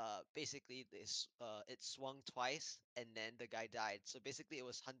basically it swung twice, and then the guy died. So basically, it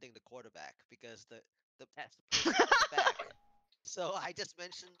was hunting the quarterback because the pest pushed it back. So I just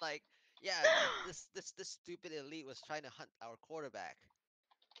mentioned like, yeah, this stupid elite was trying to hunt our quarterback.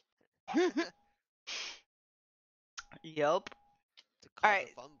 Yup. To All cause a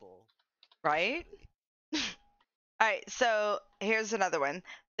right. fumble, Right. basically. All right. So here's another one.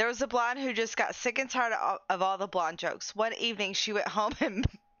 There was a blonde who just got sick and tired of all the blonde jokes. One evening, she went home and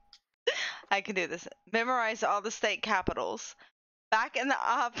I can do this. Memorized all the state capitals. Back in the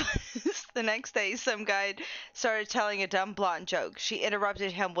office the next day, some guy started telling a dumb blonde joke. She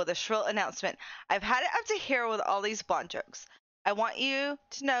interrupted him with a shrill announcement. I've had it up to here with all these blonde jokes. I want you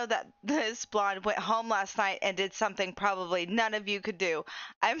to know that this blonde went home last night and did something probably none of you could do.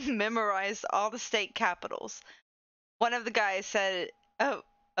 I've memorized all the state capitals. One of the guys said, oh,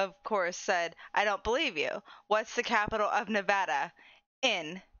 of course, said, I don't believe you. What's the capital of Nevada?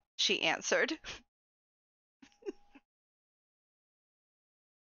 N, she answered.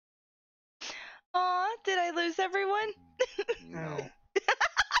 Aw, did I lose everyone? No.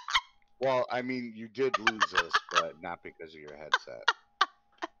 Well, I mean, you did lose us, but not because of your headset.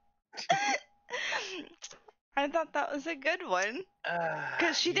 I thought that was a good one.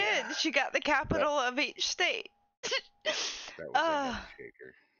 Because she Yeah. did. She got the capital of each state. That was a head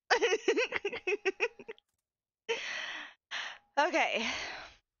shaker. Okay.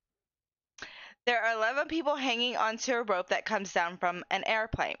 There are 11 people hanging onto a rope that comes down from an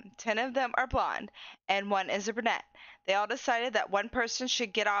airplane. 10 of them are blonde, and one is a brunette. They all decided that one person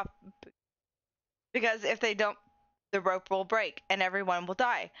should get off because if they don't, the rope will break and everyone will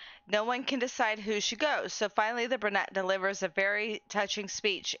die. No one can decide who should go, so finally the brunette delivers a very touching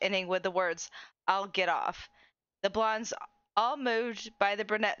speech, ending with the words, I'll get off. The blondes, all moved by the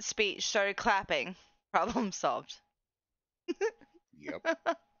brunette's speech, started clapping. Problem solved. Yep.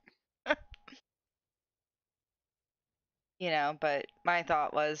 But my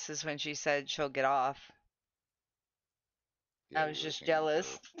thought was is when she said she'll get off. Yeah, I you was were just thinking of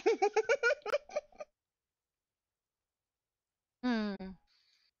jealous. her.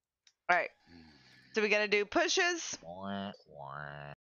 All right. So we gonna do pushes.